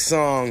machine. Next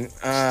song,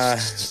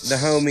 the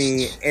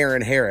homie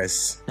Aaron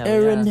Harris.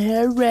 Aaron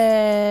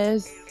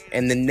Harris.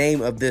 And the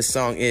name of this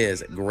song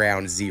is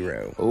Ground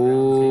Zero.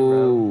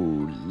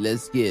 Oh,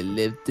 let's get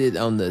lifted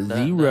on the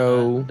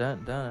zero.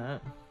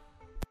 Dun.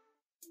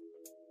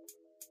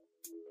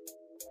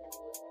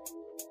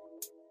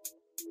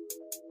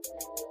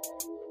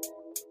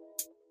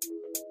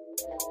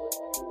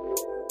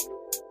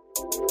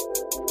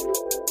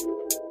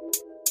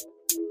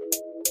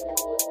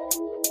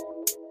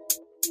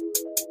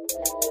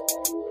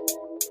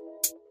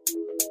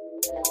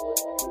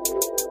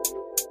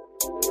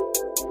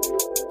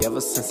 Ever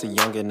since a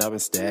youngin', I've been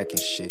stacking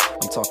shit.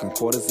 I'm talking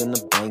quarters in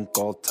the bank,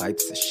 all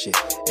types of shit.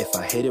 If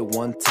I hit it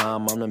one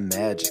time, I'm the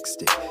magic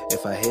stick.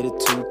 If I hit it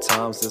 2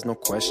 times, there's no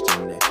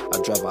question it. I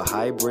drive a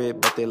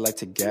hybrid, but they like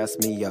to gas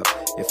me up.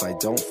 If I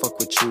don't fuck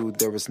with you,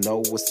 there is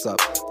no what's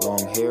up.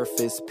 Long hair,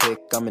 fist pick,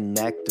 I'm an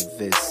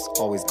activist.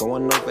 Always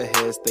going over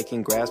heads, they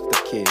can grasp the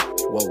kid.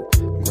 Whoa,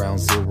 ground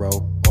zero,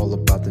 all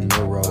about the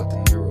neuro.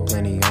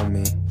 Plenty on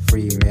me,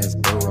 free man's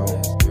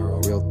bureau.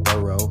 Real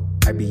thorough,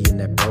 I be in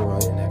that burrow.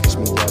 Catch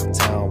me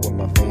uptown with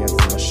my fans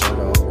and my shirt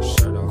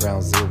off.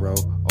 Ground zero,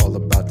 all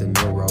about the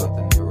neuro.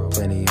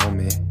 Plenty on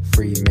me,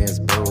 free man's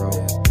bureau.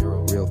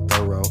 Real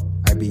thorough,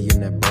 I be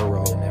in that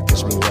burrow.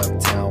 Catch me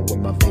uptown with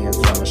my fans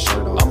and my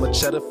shirt off. I'm a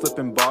cheddar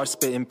flipping bar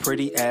spitting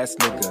pretty ass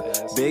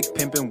nigga. Big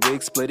pimping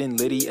wig splitting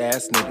litty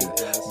ass nigga.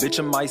 Bitch,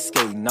 I'm ice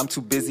skating, I'm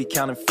too busy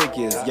counting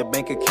figures. Your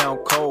bank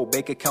account cold,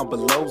 bank account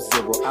below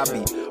zero. I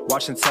be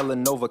watching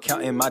telenova,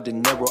 counting my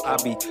dinero. I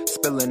be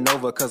spilling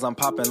over cause I'm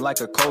popping like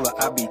a cola.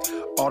 I be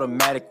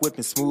automatic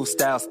whipping, smooth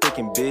style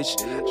sticking, bitch.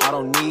 I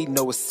don't need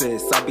no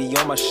assist, I be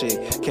on my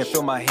shit. Can't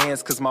feel my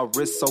hands cause my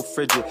wrist so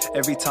frigid.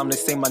 Every time they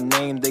say my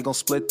name, they gon'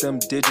 split them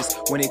digits.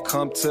 When it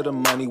come to the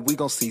money, we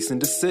gon' cease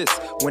and desist.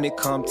 When it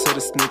come to the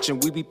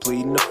snitching, we be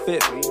pleading the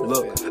fifth.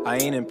 Look, I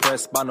ain't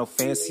impressed by no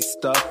fancy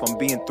stuff. I'm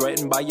being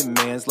threatened by your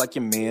mans like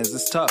your mans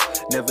is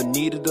tough. Never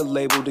needed a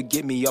label to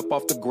get me up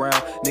off the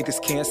ground.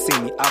 Niggas can't see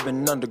me, I've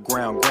been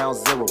underground. Ground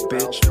zero,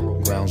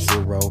 bitch. Ground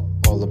zero,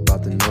 all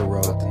about the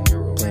neuro.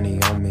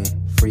 Plenty on me,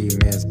 free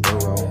man's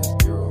bureau.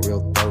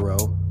 Real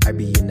thorough, I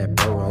be in that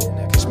burrow.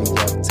 Catch me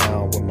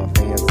uptown with my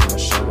fans and my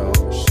shirt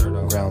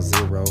off. Ground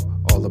zero,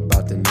 all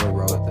about the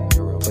neuro.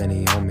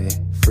 Plenty on me,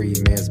 free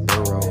man's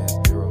bureau.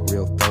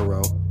 Real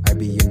thorough, I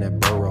be in that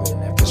burrow.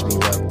 Catch me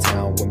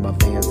uptown with my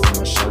fans and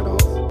my shirt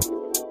off.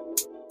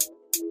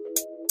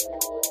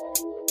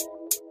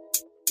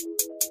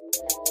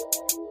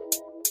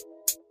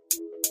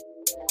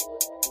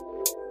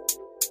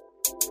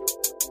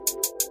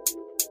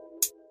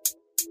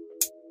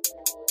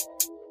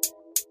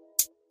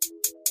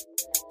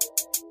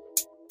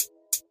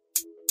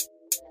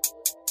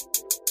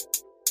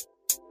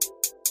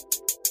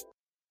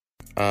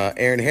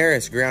 Aaron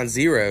Harris, Ground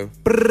Zero.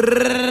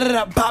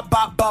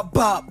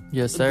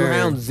 Yes, sir.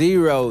 Ground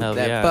zero. Hell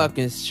that yeah.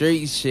 fucking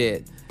street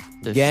shit.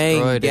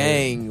 Destroyed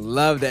Gang,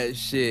 love that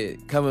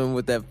shit. Coming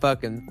with that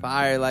fucking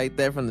fire like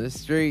that from the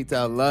streets.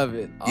 I love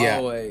it. Yeah.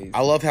 Always.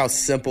 I love how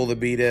simple the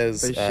beat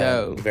is. For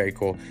sure. Very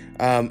cool.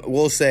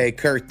 We'll say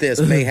Kurt this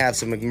may have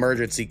some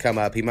emergency come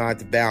up. He might have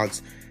to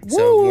bounce.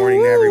 So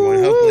warning to everyone.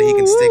 Hopefully he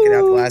can stick it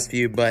out the last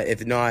few, but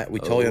if not, we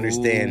totally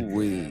understand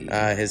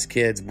his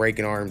kids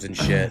breaking arms and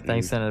shit.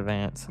 Thanks in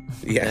advance.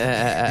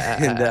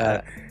 Yeah.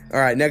 And all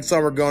right, next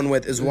song we're going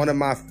with is one of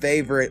my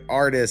favorite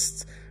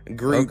artists,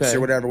 groups or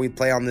whatever we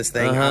play on this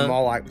thing. I'm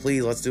all like,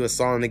 please, let's do a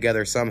song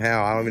together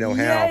somehow. I don't even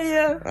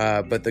know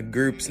how. But the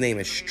group's name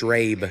is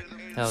Strabe.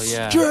 Hell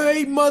yeah.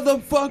 Straight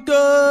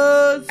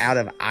motherfuckers. Out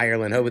of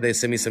Ireland. Hopefully they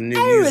send me some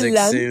new music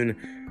soon.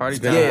 Party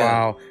It's been time. a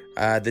while.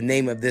 The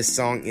name of this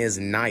song is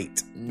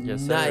Night.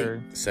 Yes,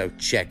 sir. So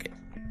check it.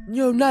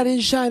 Your knight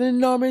in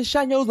shining armor,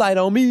 shine your light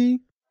on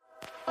me.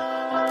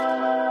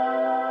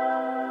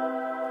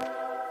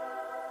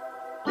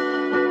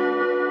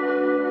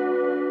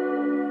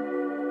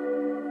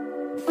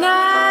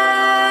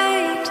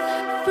 Night,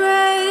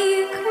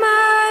 break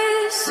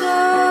my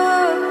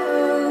soul.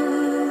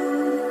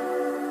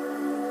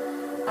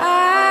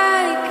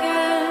 I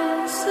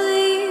can't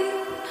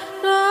sleep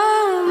no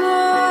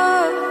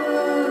more.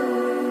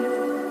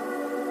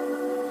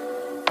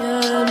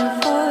 Yearn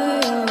for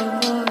your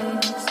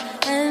voice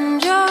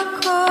and your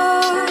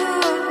call.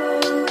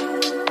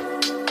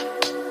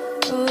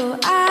 Oh,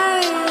 I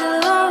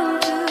long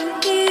to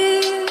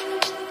hear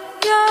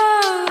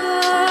your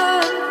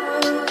love.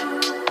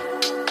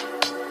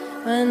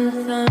 When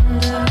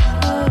thunder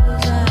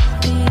falls, I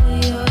feel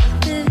your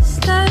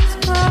distance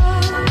grow.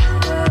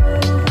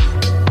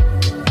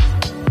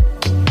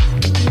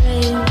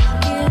 Rain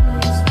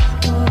begins to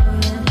pour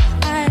and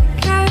I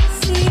can't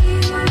see.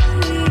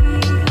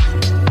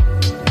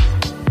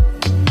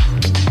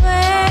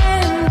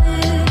 When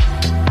did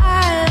I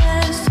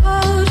last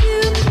hold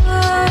you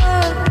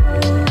close?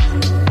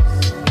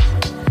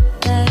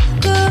 That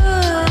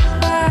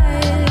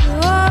goodbye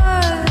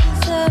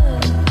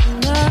wasn't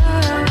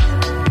enough.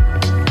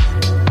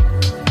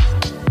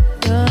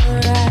 Your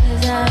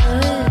eyes I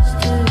wish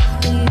to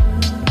feel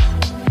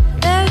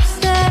their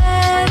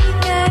steady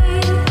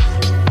gaze,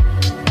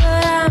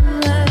 but I'm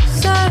left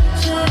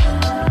searching,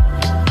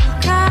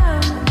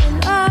 counting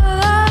all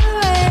the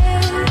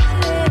ways.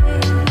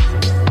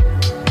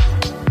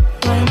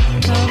 When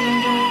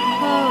thunder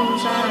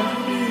falls, I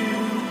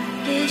feel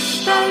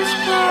distance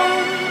grow.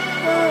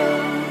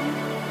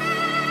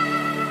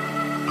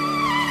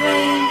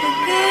 Rain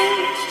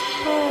begins to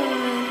pour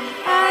and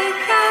I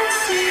can't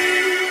see.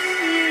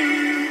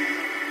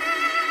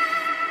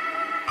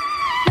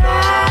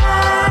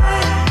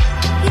 Night,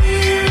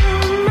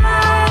 heal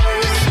my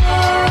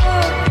soul.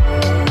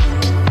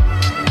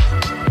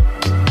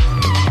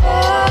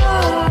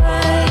 All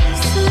I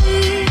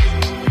sleep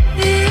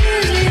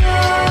is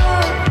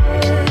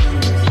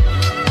yours.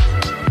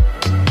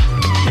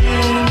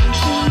 Can't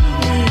keep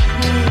me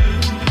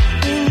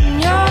in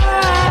your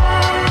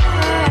eyes.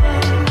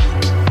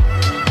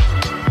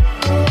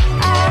 Oh,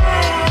 I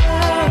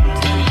long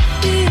to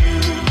feel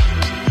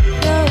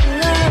your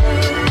love.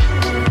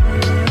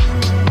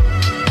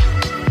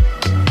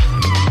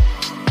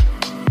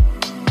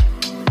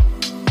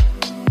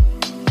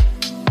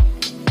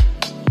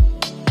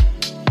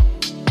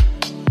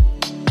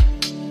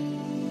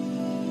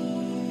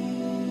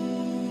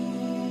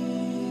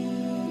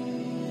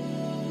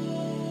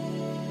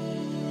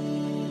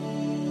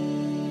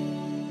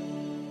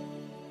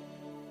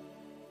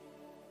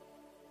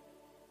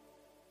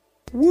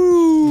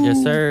 Woo!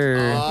 Yes,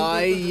 sir. Oh,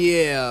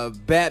 yeah.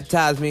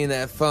 Baptize me in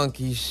that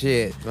funky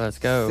shit. Let's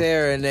go.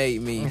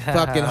 Serenade me.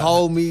 Fucking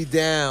hold me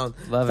down.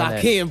 Loving I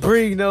it. can't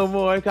breathe no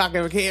more. I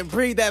can't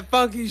breathe that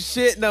funky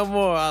shit no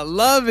more. I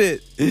love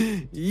it.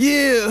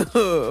 Yeah.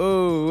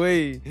 Oh,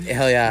 wait.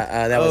 Hell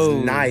yeah. That Oh.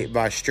 was Night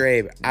by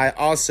Strabe. I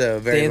also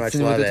very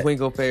Dancing much love with the it.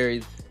 Twinkle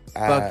Fairies.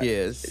 Fuck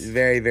yes.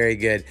 Very, very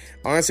good.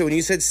 Honestly, when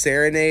you said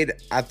serenade,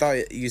 I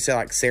thought you said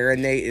like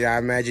serenade, and I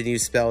imagine you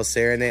spell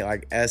serenade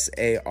like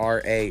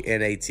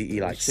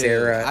SARANATE, like Shit,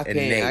 Sarah I and can't,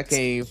 Nate. I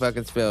can't even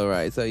fucking spell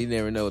right, so you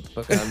never know what the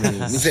fuck I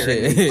mean.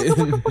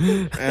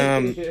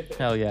 Shit.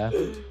 Hell yeah.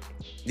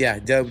 Yeah,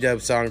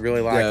 dope song. Really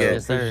like Yo, it.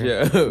 Yes, sir.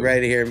 for sure.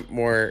 Ready to hear more,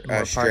 More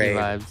party Stray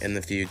vibes. in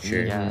the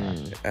future. Yeah.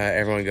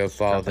 Everyone go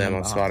follow Dropping them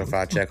on them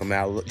Spotify. Check them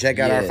out. Check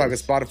out our Yes. fucking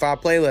Spotify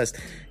playlist.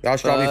 Y'all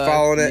should all be Fuck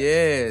following it.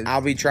 yes.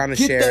 I'll be trying to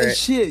Get share that it.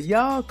 shit,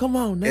 y'all. Come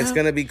on now. It's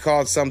gonna be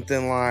called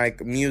something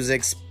like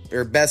music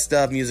or best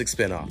of music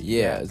spinoff.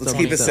 Yeah. Let's something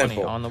keep it like that.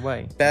 simple. On the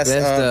way. Best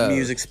Best of of.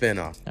 music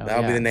spinoff. Oh,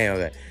 That'll be yeah. the name of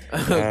it.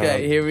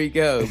 Okay, here we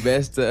go.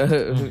 Best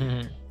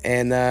of.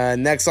 And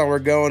next song we're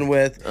going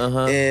with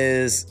Uh-huh.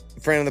 is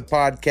friend of the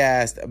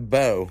podcast,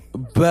 Bo.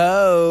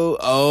 Bo.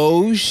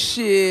 Oh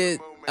shit.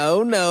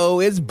 Oh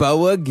no, it's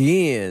Bo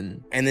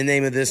again. And the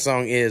name of this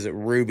song is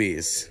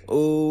Rubies.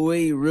 Oh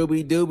wait,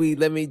 Ruby Dooby,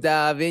 let me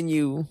dive in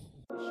you.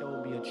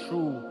 Showed me a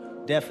true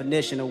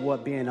definition of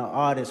what being an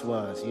artist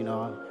was, you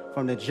know.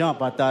 From the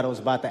jump, I thought it was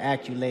about the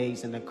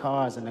accolades and the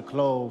cars and the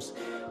clothes,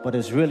 but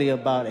it's really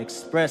about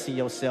expressing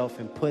yourself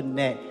and putting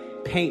that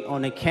paint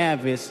on the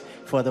canvas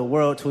for the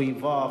world to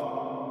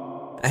evolve.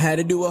 I had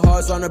to do a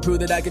hard song to prove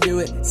that I could do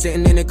it.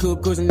 Sitting in a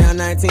coupe, cruising down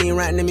 19,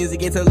 writing the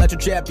music into electro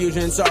trap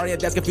fusion. Sorry if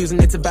that's confusing,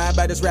 it's a vibe.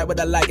 I just rap what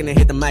I like and I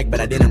hit the mic,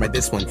 but I didn't write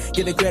this one.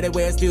 Give the credit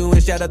where it's due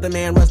and shout out the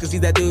man Russ, cause he's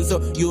that dude.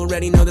 So you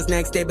already know this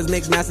next tape is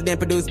mixed, mastered, and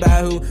produced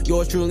by who?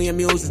 Yours truly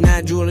amused, it's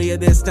not Julia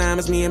this time.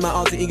 It's me and my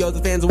alter egos,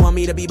 the fans who want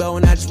me to be Bo.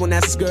 And I just want to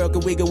ask this girl,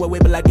 could we go away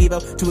but like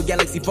Evo? To a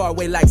galaxy far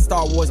away like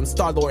Star Wars. I'm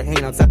Star-Lord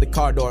hanging outside the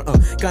car door.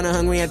 Kinda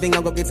hungry, I think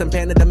I'll go get some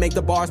panda to make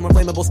the bars more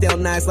flammable. Still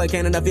nice like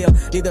Canada feel.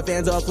 Need the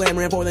fans all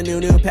clamoring for the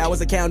new new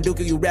powers of Count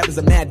Dooku. You rappers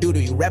are mad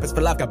doodle. You rappers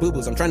for life got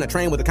boo-boos. I'm trying to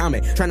train with a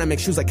comet. Trying to make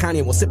shoes like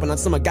Kanye while sipping on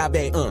some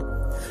agave.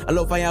 A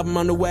lo-fi album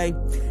on the way.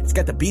 It's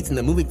got the beats and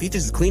the movie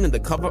features is clean and the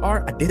cover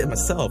art, I did it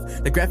myself.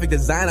 The graphic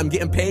design, I'm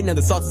getting paid and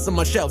the sauce is on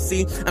my shelf.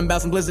 See, I'm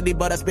about simplicity,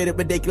 but I spit it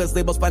ridiculous.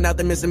 Labels find out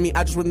they're missing me.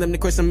 I just want them to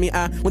christen me.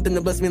 I want them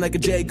to bless me like a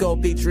J.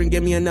 Cole feature and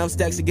give me enough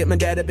stacks to get my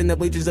dad up in the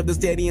bleachers of the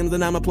stadiums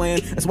that I'm a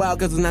playing. That's wild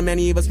cause there's not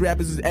many of us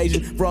rappers who's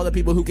Asian. For all the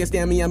people who can't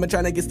stand me, I'm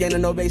trying to get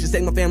standing ovations.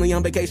 Take my family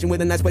on vacation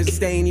with a nice place to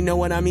stay in, you know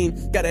what I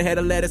mean? Got a head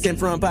of lettuce in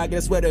front pocket,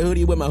 a sweater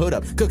hoodie with my hood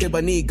up. Cooking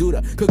but need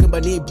Gouda, cooking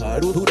but need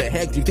blood. Who the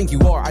heck do you think you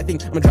are? I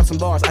think I'm gonna drop some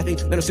bars. I think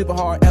that I'm super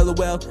hard, LOL.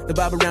 The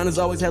vibe around is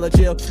always hella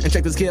chill. And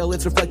check this kill,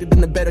 it's reflected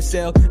in the better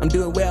cell. I'm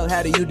doing well,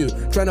 how do you do?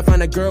 Trying to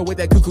find a girl with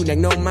that cuckoo neck,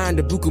 no mind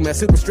the buku man.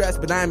 Super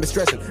stressed, but I ain't been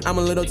stressing. I'm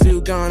a little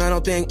too gone, I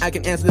don't think I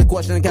can answer the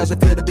question. Cause I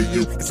feel to be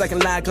you. It's like a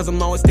lie, cause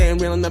I'm always staying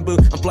real in the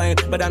booth. I'm playing,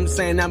 but I'm just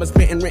saying I've been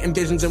spitting written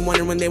visions and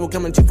wondering when they will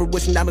come into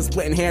fruition. I've been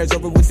splitting hairs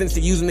over with since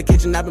to use in the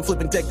kitchen. I've been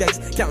flipping tech decks,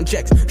 counting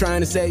checks,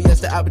 trying to say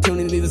yes to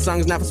opportunity. The song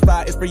is not for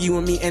spot, it's for you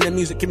and me and the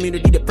music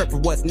community to prep for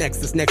what's next.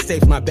 This next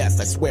stage's my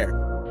best, I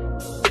swear.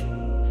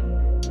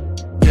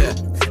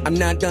 I'm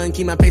not done,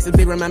 keep my pace if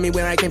they remind me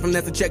where I came from.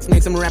 That's the checks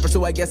makes I'm a rapper,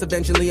 so I guess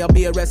eventually I'll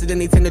be arrested.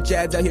 And these tender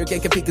chads out here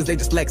can't compete cause they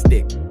just flex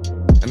dick.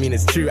 I mean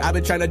it's true, I've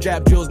been trying to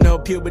drop jewels, no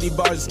puberty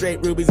bars,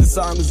 straight rubies. The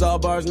song is all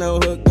bars, no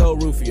hook, go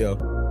Rufio.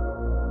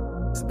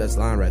 It's the best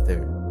line right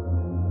there.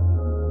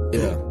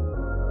 Yeah.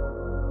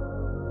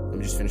 Let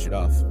me just finish it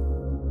off.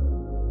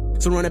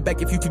 So run it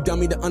back if you too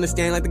dummy to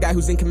understand. Like the guy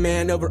who's in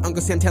command over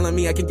Uncle Sam telling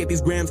me I can get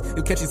these grams.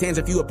 You'll catch these hands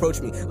if you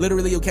approach me.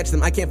 Literally you'll catch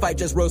them, I can't fight,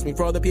 just roast me.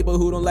 For all the people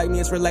who don't like me,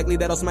 it's for likely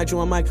that I'll smite you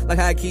on mic. Like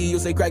high key, you'll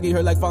say craggy,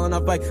 hurt like falling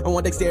off bike. I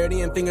want dexterity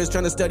and fingers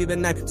trying to study the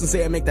knife. So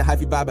say I make the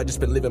hyphy vibe, I just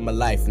been living my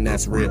life. And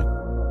that's real.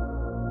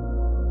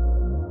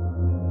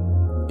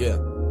 Yeah,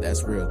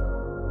 that's real.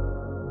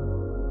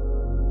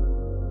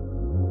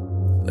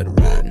 Let it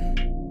ride.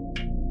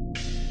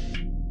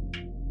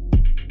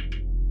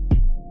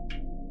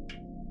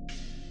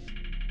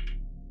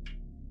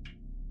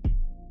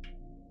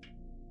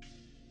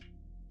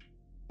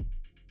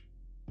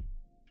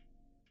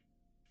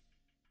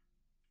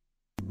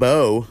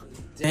 Bo.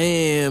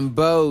 Damn,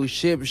 Bo,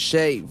 ship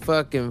shape,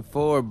 fucking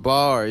 4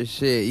 bars,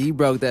 shit. He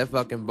broke that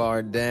fucking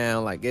bar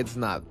down like it's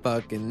not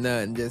fucking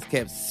nothing. Just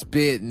kept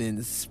spitting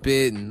and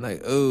spitting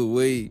like, ooh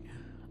wee.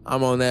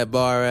 I'm on that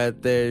bar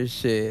right there,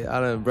 shit.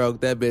 I done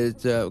broke that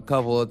bitch up a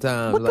couple of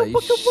times. Like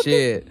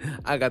shit,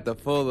 I got the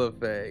full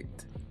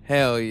effect.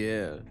 Hell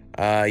yeah.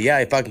 Yeah,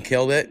 he fucking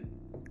killed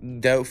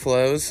it. Dope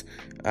flows.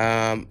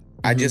 I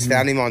just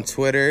found him on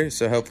Twitter,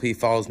 so hopefully he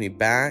follows me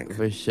back.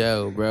 For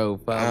sure, bro.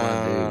 Follow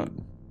my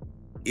dude.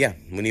 Yeah,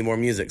 we need more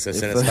music, so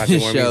send us fucking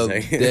more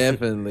music.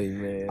 Definitely,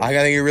 man. I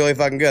think you're really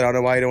fucking good. I don't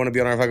know why you don't want to be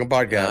on our fucking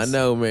podcast. I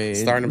know, man.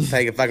 Starting to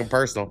take it fucking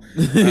personal.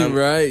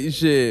 Right?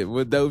 Shit.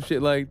 With dope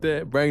shit like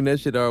that, bring that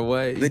shit our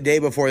way. The day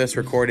before this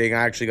recording,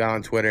 I actually got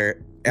on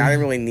Twitter. I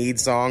didn't really need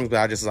songs, but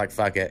I just was like,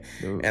 fuck it.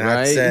 And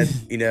I said,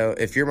 you know,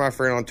 if you're my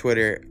friend on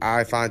Twitter,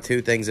 I find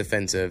 2 things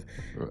offensive.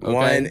 Okay.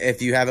 1,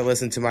 if you haven't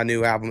listened to my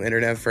new album,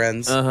 Internet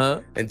Friends.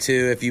 And 2,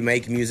 if you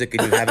make music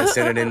and you haven't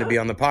sent it in to be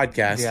on the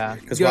podcast. Yeah.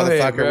 Because why the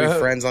fuck are we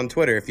friends on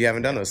Twitter if you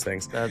haven't done those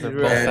things? That's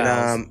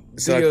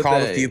so I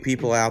called a few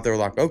people out. They were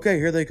like, okay,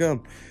 here they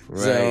come.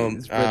 Right. So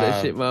spread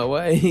that shit my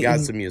way. Got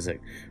some music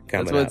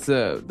coming That's what's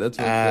up. That's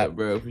what's up,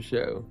 bro, for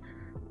sure.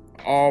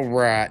 All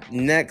right,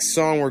 next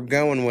song we're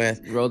going with.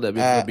 Roll that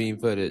before being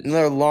footage.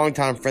 Another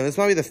longtime friend. This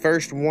might be the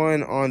first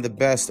one on the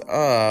best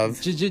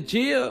of.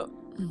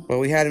 Well,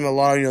 we had him a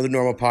lot on the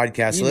normal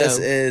podcast. So this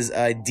is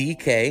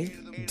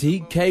DK.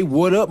 DK,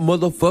 what up,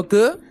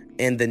 motherfucker?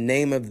 And the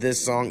name of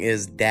this song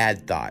is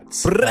Dad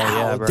Thoughts.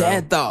 Yeah,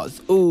 Dad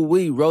Thoughts. Ooh,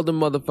 we roll the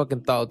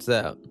motherfucking thoughts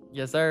out.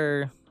 Yes,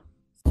 sir.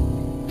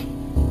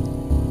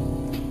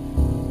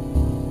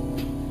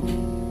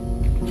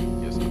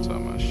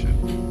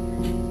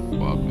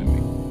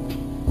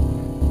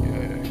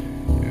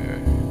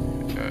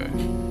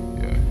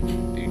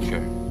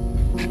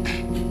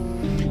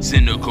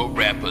 Cynical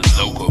rappers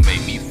local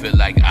make me feel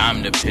like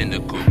I'm the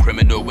pinnacle.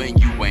 Criminal when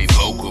you ain't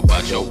vocal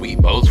about your weak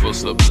boastful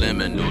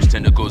subliminals.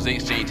 Tentacles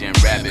exchanging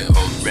rabbit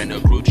holes. Rent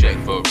a crew check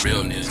for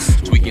realness.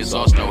 Tweaking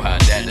sauce know how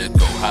that'll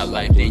go. High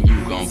life then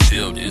you gon'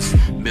 feel this.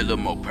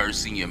 Millimo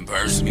Percy and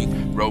burst me.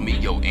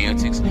 Romeo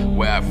antics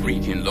where I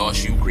freaking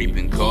lost you.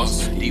 Creeping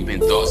costs. Deep in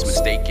thoughts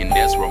mistaken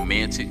that's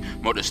romantic.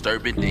 More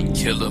disturbing than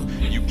killer.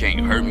 You can't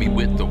hurt me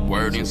with the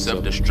word in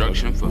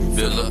self-destruction for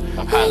filler.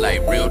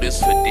 Highlight real this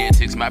for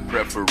pedantics my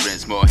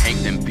preference. More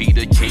Hank than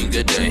Peter, king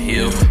of the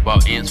hill.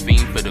 While ants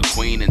fiend for the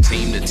queen and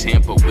team to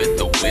tamper with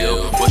the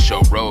will. What's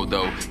your role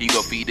though?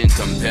 Ego feeding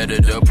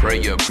competitor,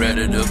 prayer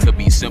predator. Could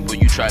be simple,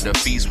 you try to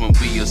feast when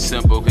we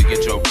assemble. Could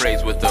get your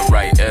praise with the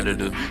right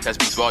editor. That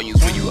speaks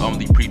volumes when you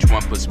only preach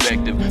one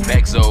perspective.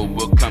 Backzone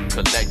will come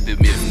collective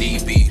if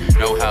need be.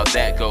 Know how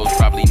that goes,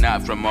 probably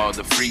not from all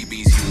the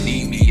freebies. You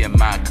need me in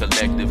my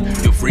collective.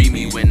 You'll free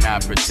me when I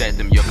protect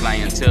them. Your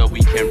clientele, we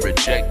can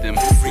reject them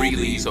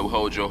freely. So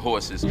hold your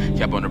horses.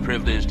 Cap on the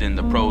privileged in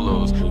the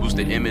prolos.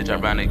 Boosted image,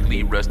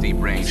 ironically, rusty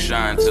brain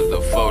shine to the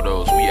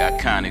photos. We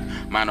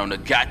iconic. Mind on the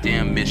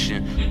goddamn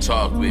mission.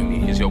 Talk with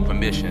me, is your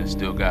permission.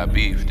 Still got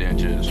beef, then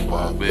just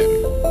walk with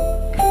me.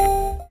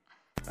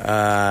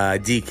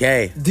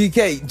 DK.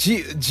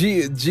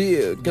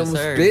 G. Come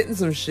spitting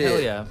some shit.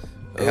 Hell yeah.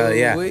 Hell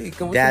yeah.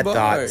 Come with Dad some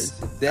bars.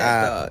 thoughts.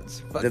 Dad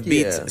thoughts. Fuck The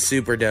beat's yeah.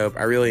 super dope.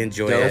 I really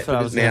enjoy it. That's what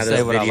I was Man, gonna say,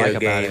 those what I video like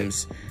about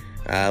games,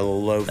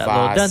 little lo-fi That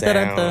little sound,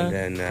 dun-dun-dun-dun.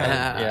 and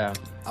Yeah.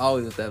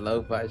 Always with that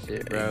lo-fi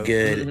shit, bro.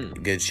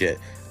 good shit.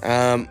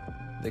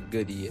 The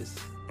goodiest.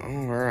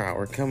 All right,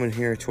 we're coming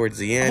here towards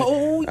the end.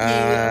 Oh,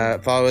 yeah.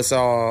 Follow us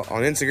all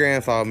on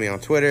Instagram. Follow me on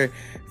Twitter.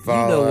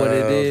 Follow what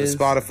it is.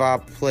 the Spotify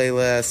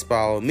playlist.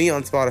 Follow me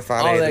on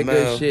Spotify. All Nate that the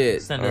good Mo,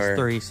 shit. Send us or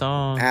 3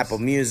 songs. Apple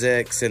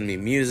Music. Send me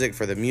music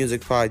for the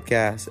music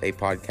podcast. A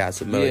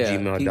podcast at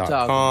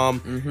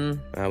gmail.com.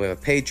 We have a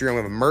Patreon. We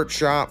have a merch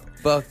shop.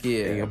 Fuck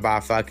yeah. You can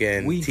buy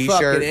fucking We t-shirts.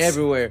 fucking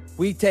everywhere.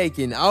 We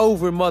taking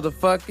over,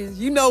 motherfuckers.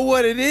 You know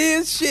what it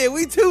is? Shit,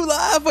 we too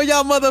live for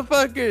y'all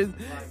motherfuckers.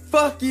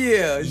 Fuck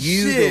yeah.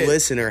 You, shit. the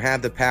listener,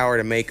 have the power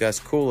to make us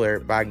cooler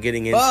by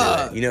getting into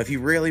it. You know, if you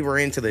really were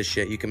into this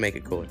shit, you can make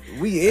it cooler.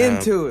 We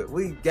into it.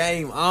 We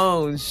game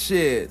on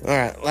shit. All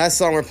right, last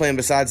song we're playing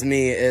besides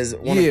me is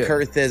one of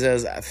Kurt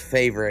Thizzle's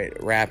favorite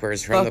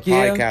rappers from Fuck the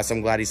yeah. podcast. I'm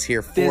glad he's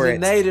here for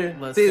it.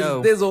 Let's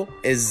go. Thizzle.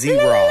 Is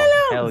Z-Raw.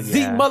 Hell yeah. Z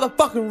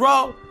motherfucking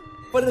Raw.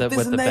 But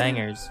With the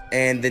bangers.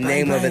 And the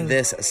name of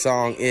this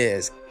song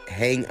is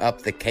Hang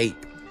Up the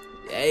Cape.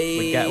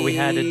 Hey. We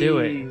had to do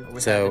it. We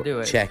had So to do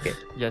it. check it.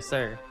 Yes,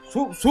 sir.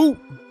 Swoop, swoop.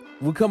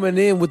 We're coming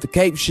in with the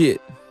Cape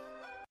shit.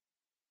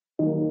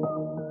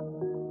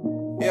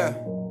 Yeah.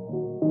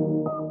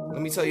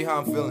 Let me tell you how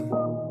I'm feeling.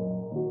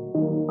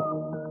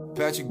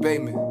 Patrick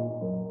Bateman.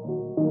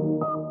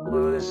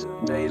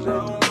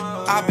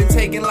 I've been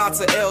taking lots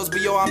of L's,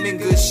 but yo, I'm in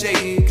good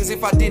shape. Cause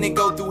if I didn't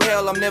go through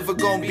hell, I'm never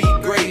gonna be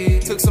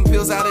great. Took some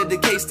pills out of the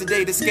case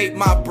today to escape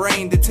my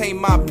brain, to tame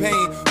my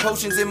pain.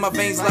 Potions in my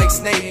veins like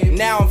Snake.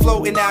 Now I'm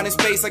floating out in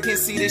space, I can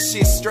see this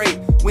shit straight.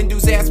 When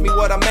dudes ask me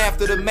what I'm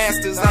after, the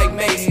masters like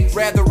Mace.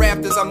 Rather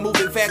raptors, I'm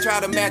moving fast, try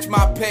to match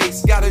my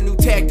pace. Got a new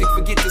tactic,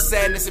 forget the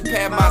sadness and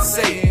pat my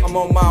safe. I'm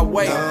on my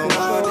way. No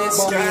more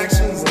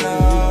distractions,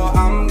 no.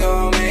 I'm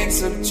gonna make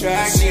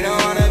subtraction. You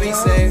don't wanna be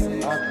safe.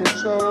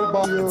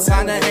 It's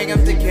time to hang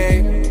up the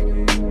cape.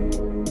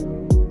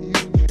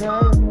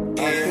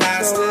 It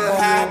has to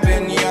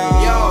happen, yo.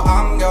 Yo,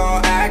 I'm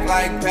gonna act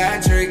like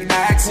Patrick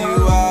acts you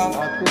up.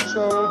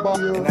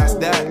 And that's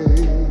that.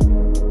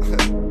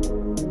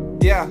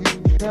 Yeah.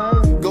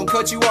 Gon'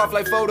 cut you off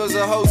like photos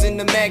of hoes in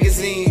the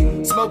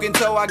magazine. Smoking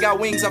toe, I got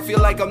wings, I feel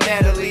like I'm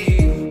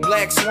Natalie.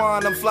 Black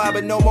Swan, I'm fly,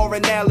 but no more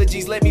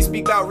analogies. Let me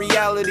speak about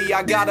reality,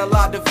 I got a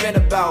lot to vent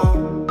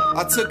about.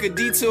 I took a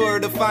detour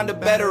to find a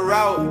better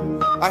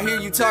route. I hear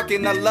you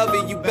talking, I love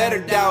it, you better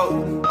doubt.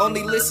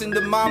 Only listen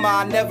to mama,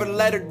 I never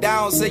let her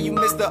down. Say you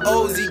miss the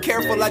O's,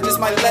 careful, I just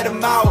might let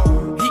him out.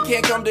 He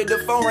can't come to the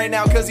phone right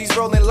now cause he's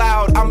rolling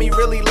loud. I mean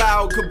really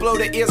loud, could blow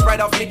the ears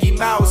right off Mickey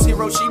Mouse.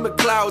 Hiroshima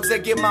clouds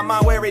that get my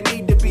mind where it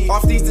need to be.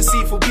 Off these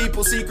deceitful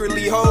people,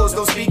 secretly hoes,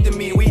 don't speak to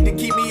me. Weed to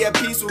keep me at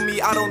peace with me,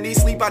 I don't need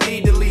sleep, I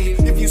need to leave.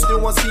 If you still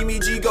want to see me,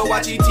 G, go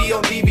watch ET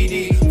on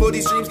DVD. For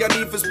these dreams, got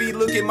need for speed,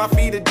 look at my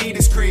feet,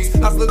 Adidas crease.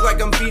 I look like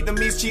I'm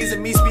Vietnamese, cheese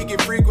and me speaking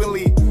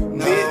frequently.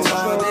 Bitch,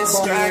 for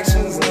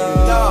distractions,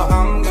 no,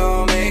 I'm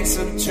gonna make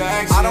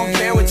subtractions. I don't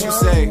care what you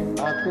say,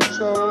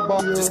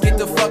 just get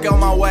the fuck out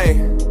my way.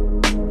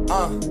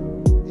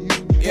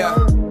 Yeah.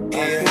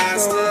 It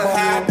has to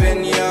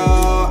happen,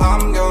 yo.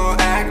 I'm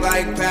gonna act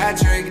like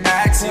Patrick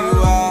acts you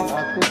up.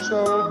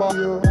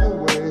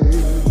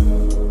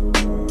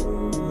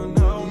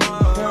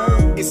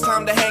 It's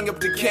time to hang up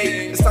the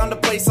cape. It's time to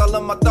place all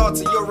of my thoughts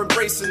and your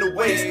embrace in the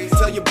waste.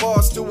 Tell your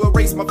boss to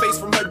erase my face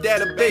from her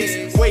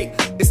database. Wait,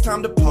 it's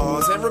time to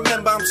pause and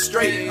remember I'm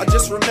straight. I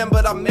just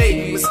remembered I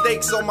made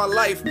mistakes all my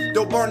life.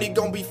 Though Barney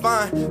gon' be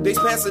fine. Days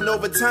passing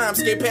over time,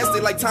 skate past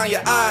it like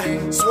Tanya.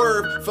 I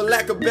swerve, for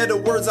lack of better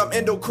words, I'm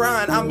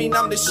endocrine. I mean,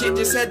 I'm the shit,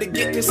 just had to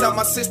get this out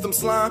my system,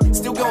 slime.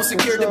 Still gon'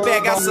 secure the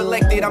bag I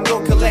selected, I'm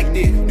gon' collect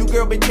it. New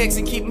girl been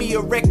texting, keep me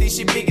erected.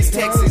 She big as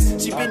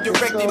Texas. She been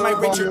directed, my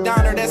Richard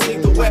Donner, that's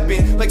lethal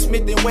weapon. Like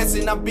Smith and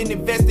Wesson, I've been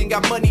investing,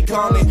 got money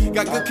calling.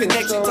 Got good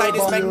connection, tight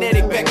as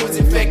magnetic, backwards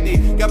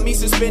infected. Got me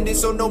suspended,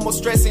 so no more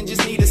stressing,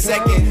 just need a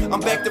second. I'm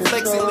back to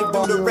flexing, live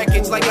through the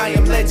wreckage like I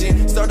am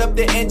legend. Start up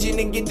the engine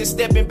and get to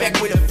stepping back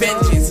with a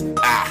vengeance.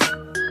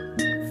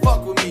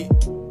 Fuck with me.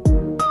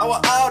 I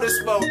want all the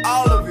smoke,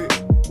 all of it.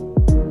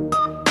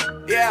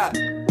 Yeah.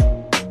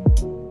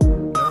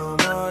 No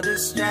more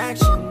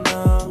distraction,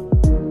 no.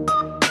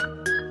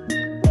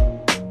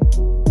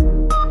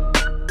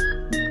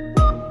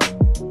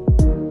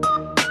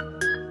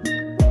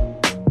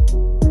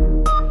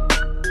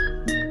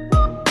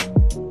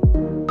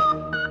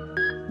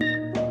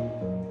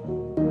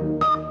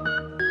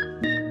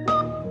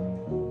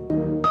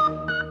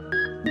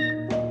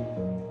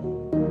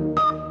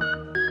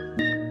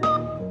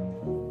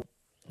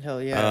 Hell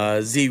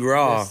yeah.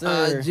 Z-Raw.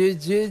 Got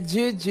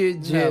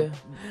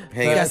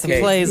some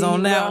plays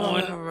on that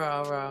one.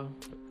 Raw.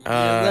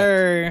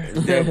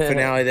 Dope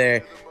finale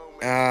there.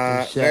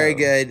 Very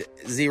good.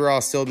 Z-Raw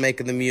still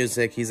making the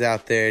music. He's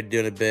out there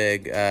doing it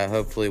big.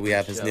 Hopefully we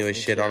have his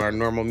newest shit on our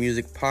Normal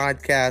Music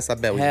podcast. I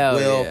bet we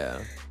will. Yeah.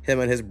 Him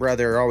and his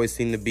brother always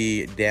seem to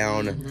be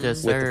down with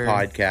the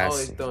podcast.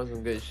 Always throwing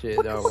some good shit.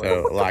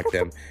 So like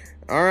them.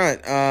 All right.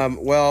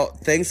 Well,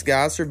 thanks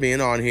guys for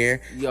being on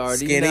here. You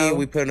already Skinny, know.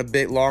 we put in a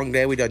big long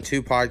day. We done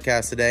 2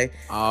 podcasts today.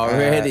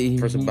 Already.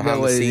 For some You behind know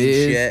the what it scenes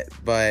is. shit.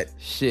 But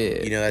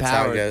Shit. you know that's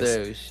how it Power goes.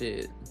 through.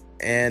 Shit.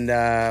 And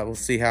we'll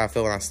see how I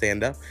feel when I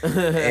stand up.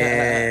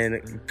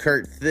 And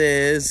Kurt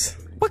Thiz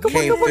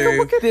came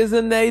through. There's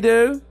a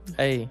native.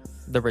 Hey,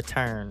 the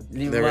return.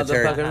 You The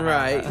motherfucking return.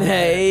 right.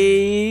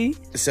 Hey.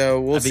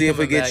 So we'll I'll be see if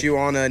we coming get back. you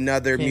on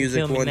another Can't music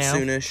kill me one now.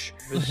 soonish.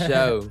 For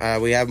sure.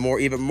 We have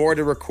even more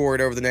to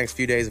record over the next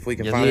few days if we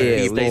can Yes, find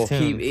Yeah, people. we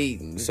keep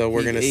eating. So we're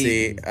Keep gonna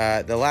eating.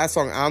 see. The last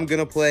song I'm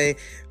gonna play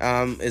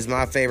is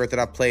my favorite that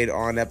I played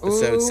on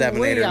episode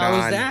 7, 8, or 9.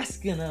 I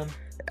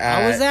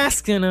was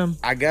asking him.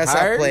 I guess I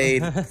Heard?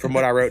 played from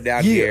what I wrote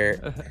down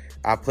here.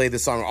 I played the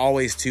song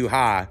 "Always Too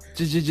High,"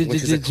 which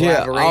is a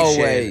collaboration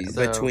Always.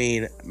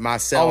 between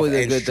myself Always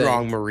a and good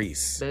Strong thing.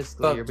 Maurice.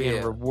 Basically, Fuck you're being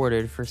yeah.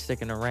 rewarded for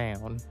sticking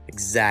around.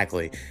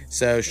 Exactly.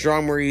 So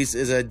Strong Maurice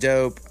is a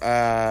dope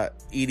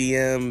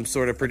EDM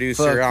sort of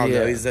producer. Fuck I don't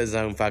know. yeah. He's his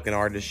own fucking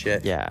artist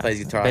shit. Yeah.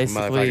 Plays guitar like a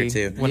Basically, motherfucker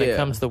too. when Yeah. it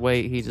comes to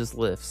weight, he just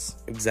lifts.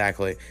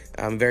 Exactly.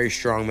 Very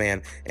strong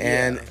man.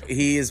 And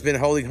he has been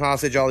holding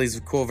hostage all these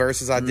cool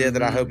verses I did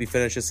that I hope he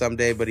finishes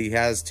someday, but he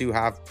has too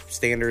high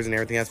standards and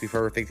everything has to be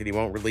perfect and he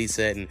won't release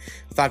it and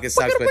fuck it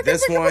sucks. But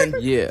this one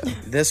made it.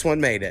 This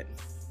one made it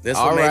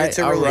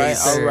to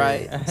release. All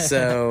right.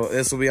 So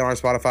this will be on our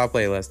Spotify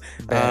playlist.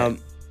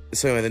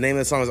 So anyway, the name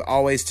of the song is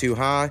Always Too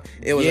High.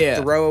 It was a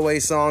throwaway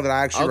song that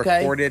I actually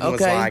recorded and was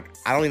like,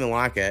 I don't even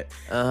like it.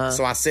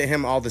 So I sent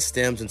him all the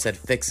stems and said,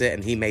 fix it.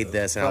 And he made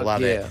this and I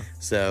love it.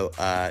 So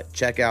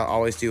check out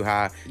Always Too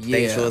High.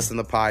 Thanks for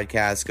listening to the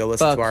podcast. Go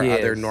listen to our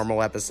other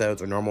normal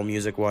episodes or normal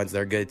music ones.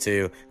 They're good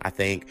too, I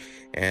think.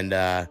 And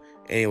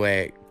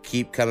anyway,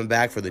 keep coming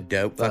back for the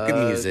dope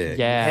fucking music.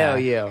 Yeah. Hell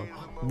yeah.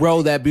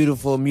 Roll that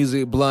beautiful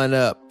music blunt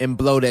up and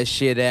blow that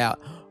shit out.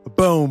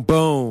 Boom,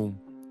 boom.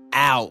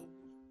 Out.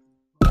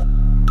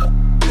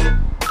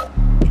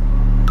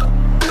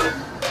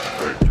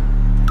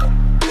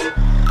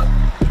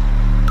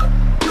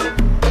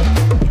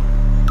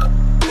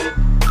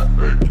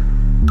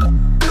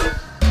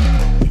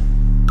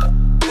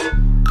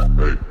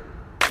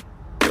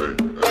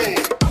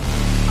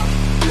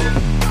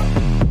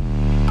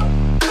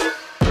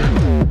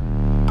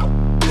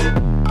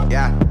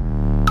 Yeah.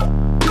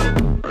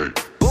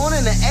 Born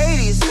in the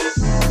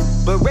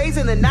 80s, but raised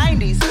in the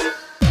 90s.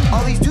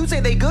 All these dudes say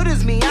they good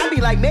as me. I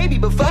be like, maybe,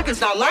 but fuck,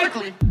 it's not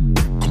likely.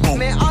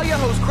 Man, all your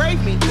hoes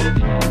crave me.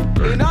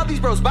 And all these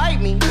bros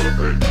bite me.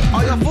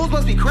 All your fools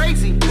must be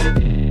crazy.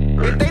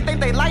 If they think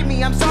they like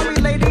me, I'm sorry,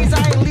 ladies.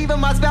 I ain't leaving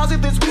my spouse.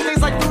 If this weed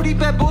tastes like Fruity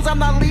Pebbles, I'm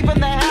not leaving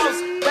the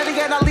house. Better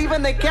yet, not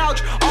leaving the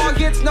couch. All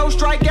hits, no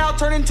strikeout.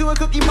 Turn into a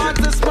cookie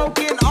monster,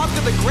 smoking off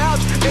to the grouch.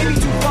 Baby,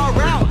 too far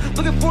out.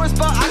 Looking for a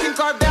spot I can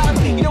carve out.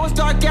 You know it's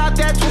dark out,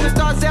 that's when it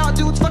starts out.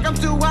 Dudes, fuck, I'm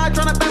too high,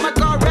 trying to back my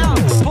car out.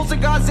 Pull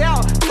cigars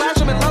out, flash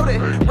them and load it.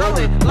 Roll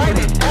it, light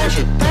it, ash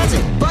it, pass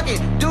it, fuck it.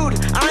 Dude,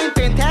 I ain't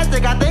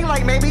fantastic. I think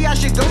like maybe I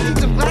should go teach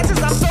some classes.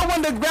 I'm so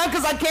underground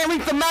cause I can't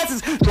reach the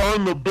masses.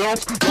 Trying to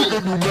bounce with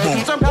a new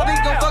message. So I'm probably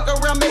gonna fuck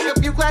around, make a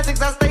few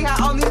classics. I stay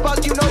high on these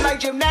bucks, you know, like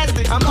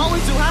gymnastics. I'm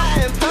always too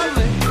high in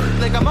public.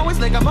 Like I'm always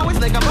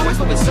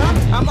fucking some.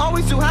 I'm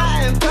always too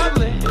high in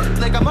public.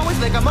 Like I'm always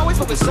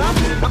fucking some.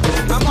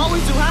 I'm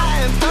always too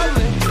high in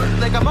public.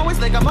 Like I'm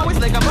always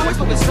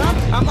fucking some.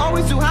 I'm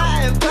always too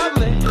high in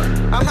public.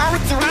 I'm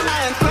always too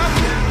high in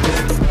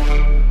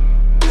public.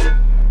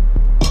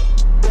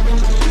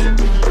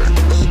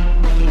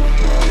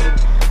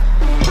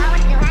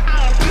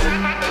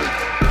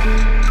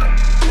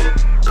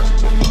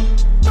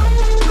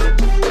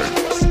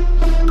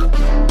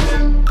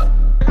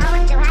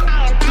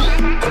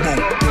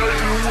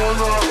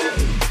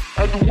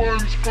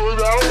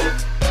 Put out,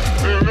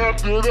 and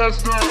after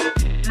that's done,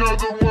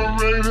 another one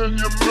right in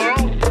your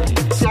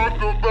mouth. Talk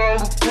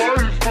about a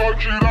party, fuck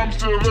it, I'm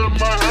still at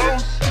my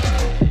house.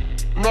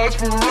 Last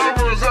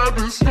forever as I've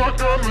been stuck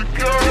on the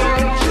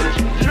couch.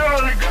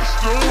 Yeah,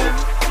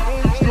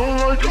 stone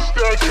like a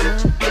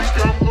statue.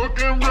 Think I'm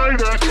looking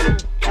right at you,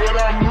 but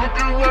I'm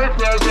looking right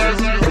past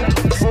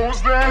you.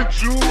 Most that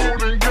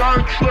June and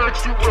got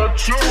tracks to rap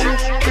to.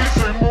 They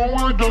say more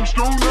word, dumb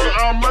stoner.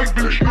 I'm like,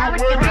 bitch, no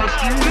way,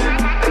 that's you.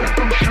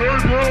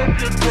 Shut up,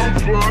 you dumb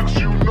fucks,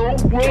 you know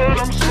what,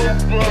 I'm so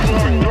fucked.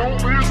 Don't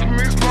listen,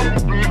 these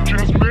couple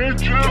bitches, man,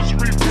 just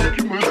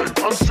ridiculous.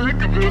 I'm sick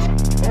of this,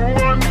 oh,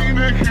 I need a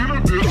hit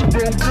of this.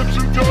 Bro, rips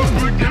and does,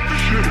 but get the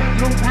shit.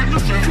 No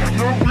witnesses,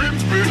 no written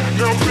spit,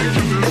 now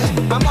picture this.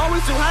 I'm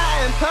always too high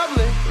in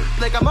public.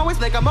 Like I'm always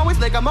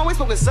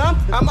smoking some.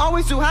 I'm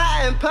always too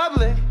high in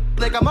public.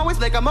 Like I'm always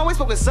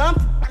smoking some.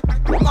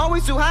 I'm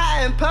always too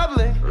high in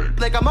public.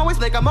 Like I'm always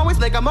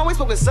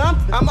smoking some.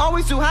 I'm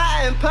always too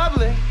high in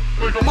public.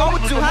 I'm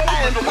always too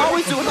high and I'm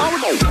always too.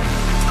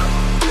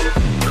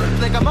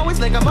 Like I'm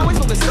always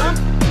smoking some.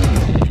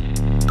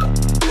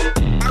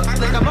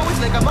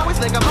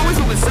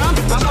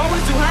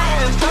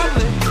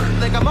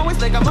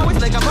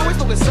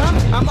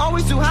 something. I'm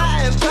always too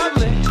high in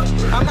public.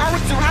 I'm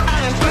always too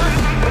high in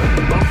public.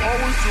 I'm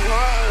always too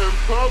high in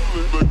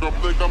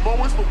public. Think I'm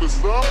always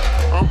focused up.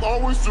 I'm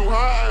always too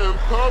high in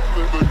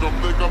public.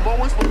 Think I'm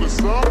always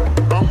focused up.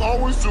 I'm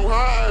always too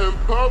high in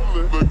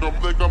public.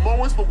 Think I'm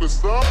always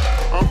focused up.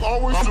 I'm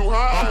always too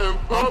high in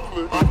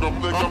public.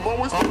 Think I'm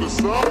always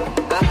focused up.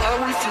 I'm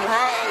always too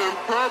high in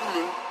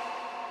public.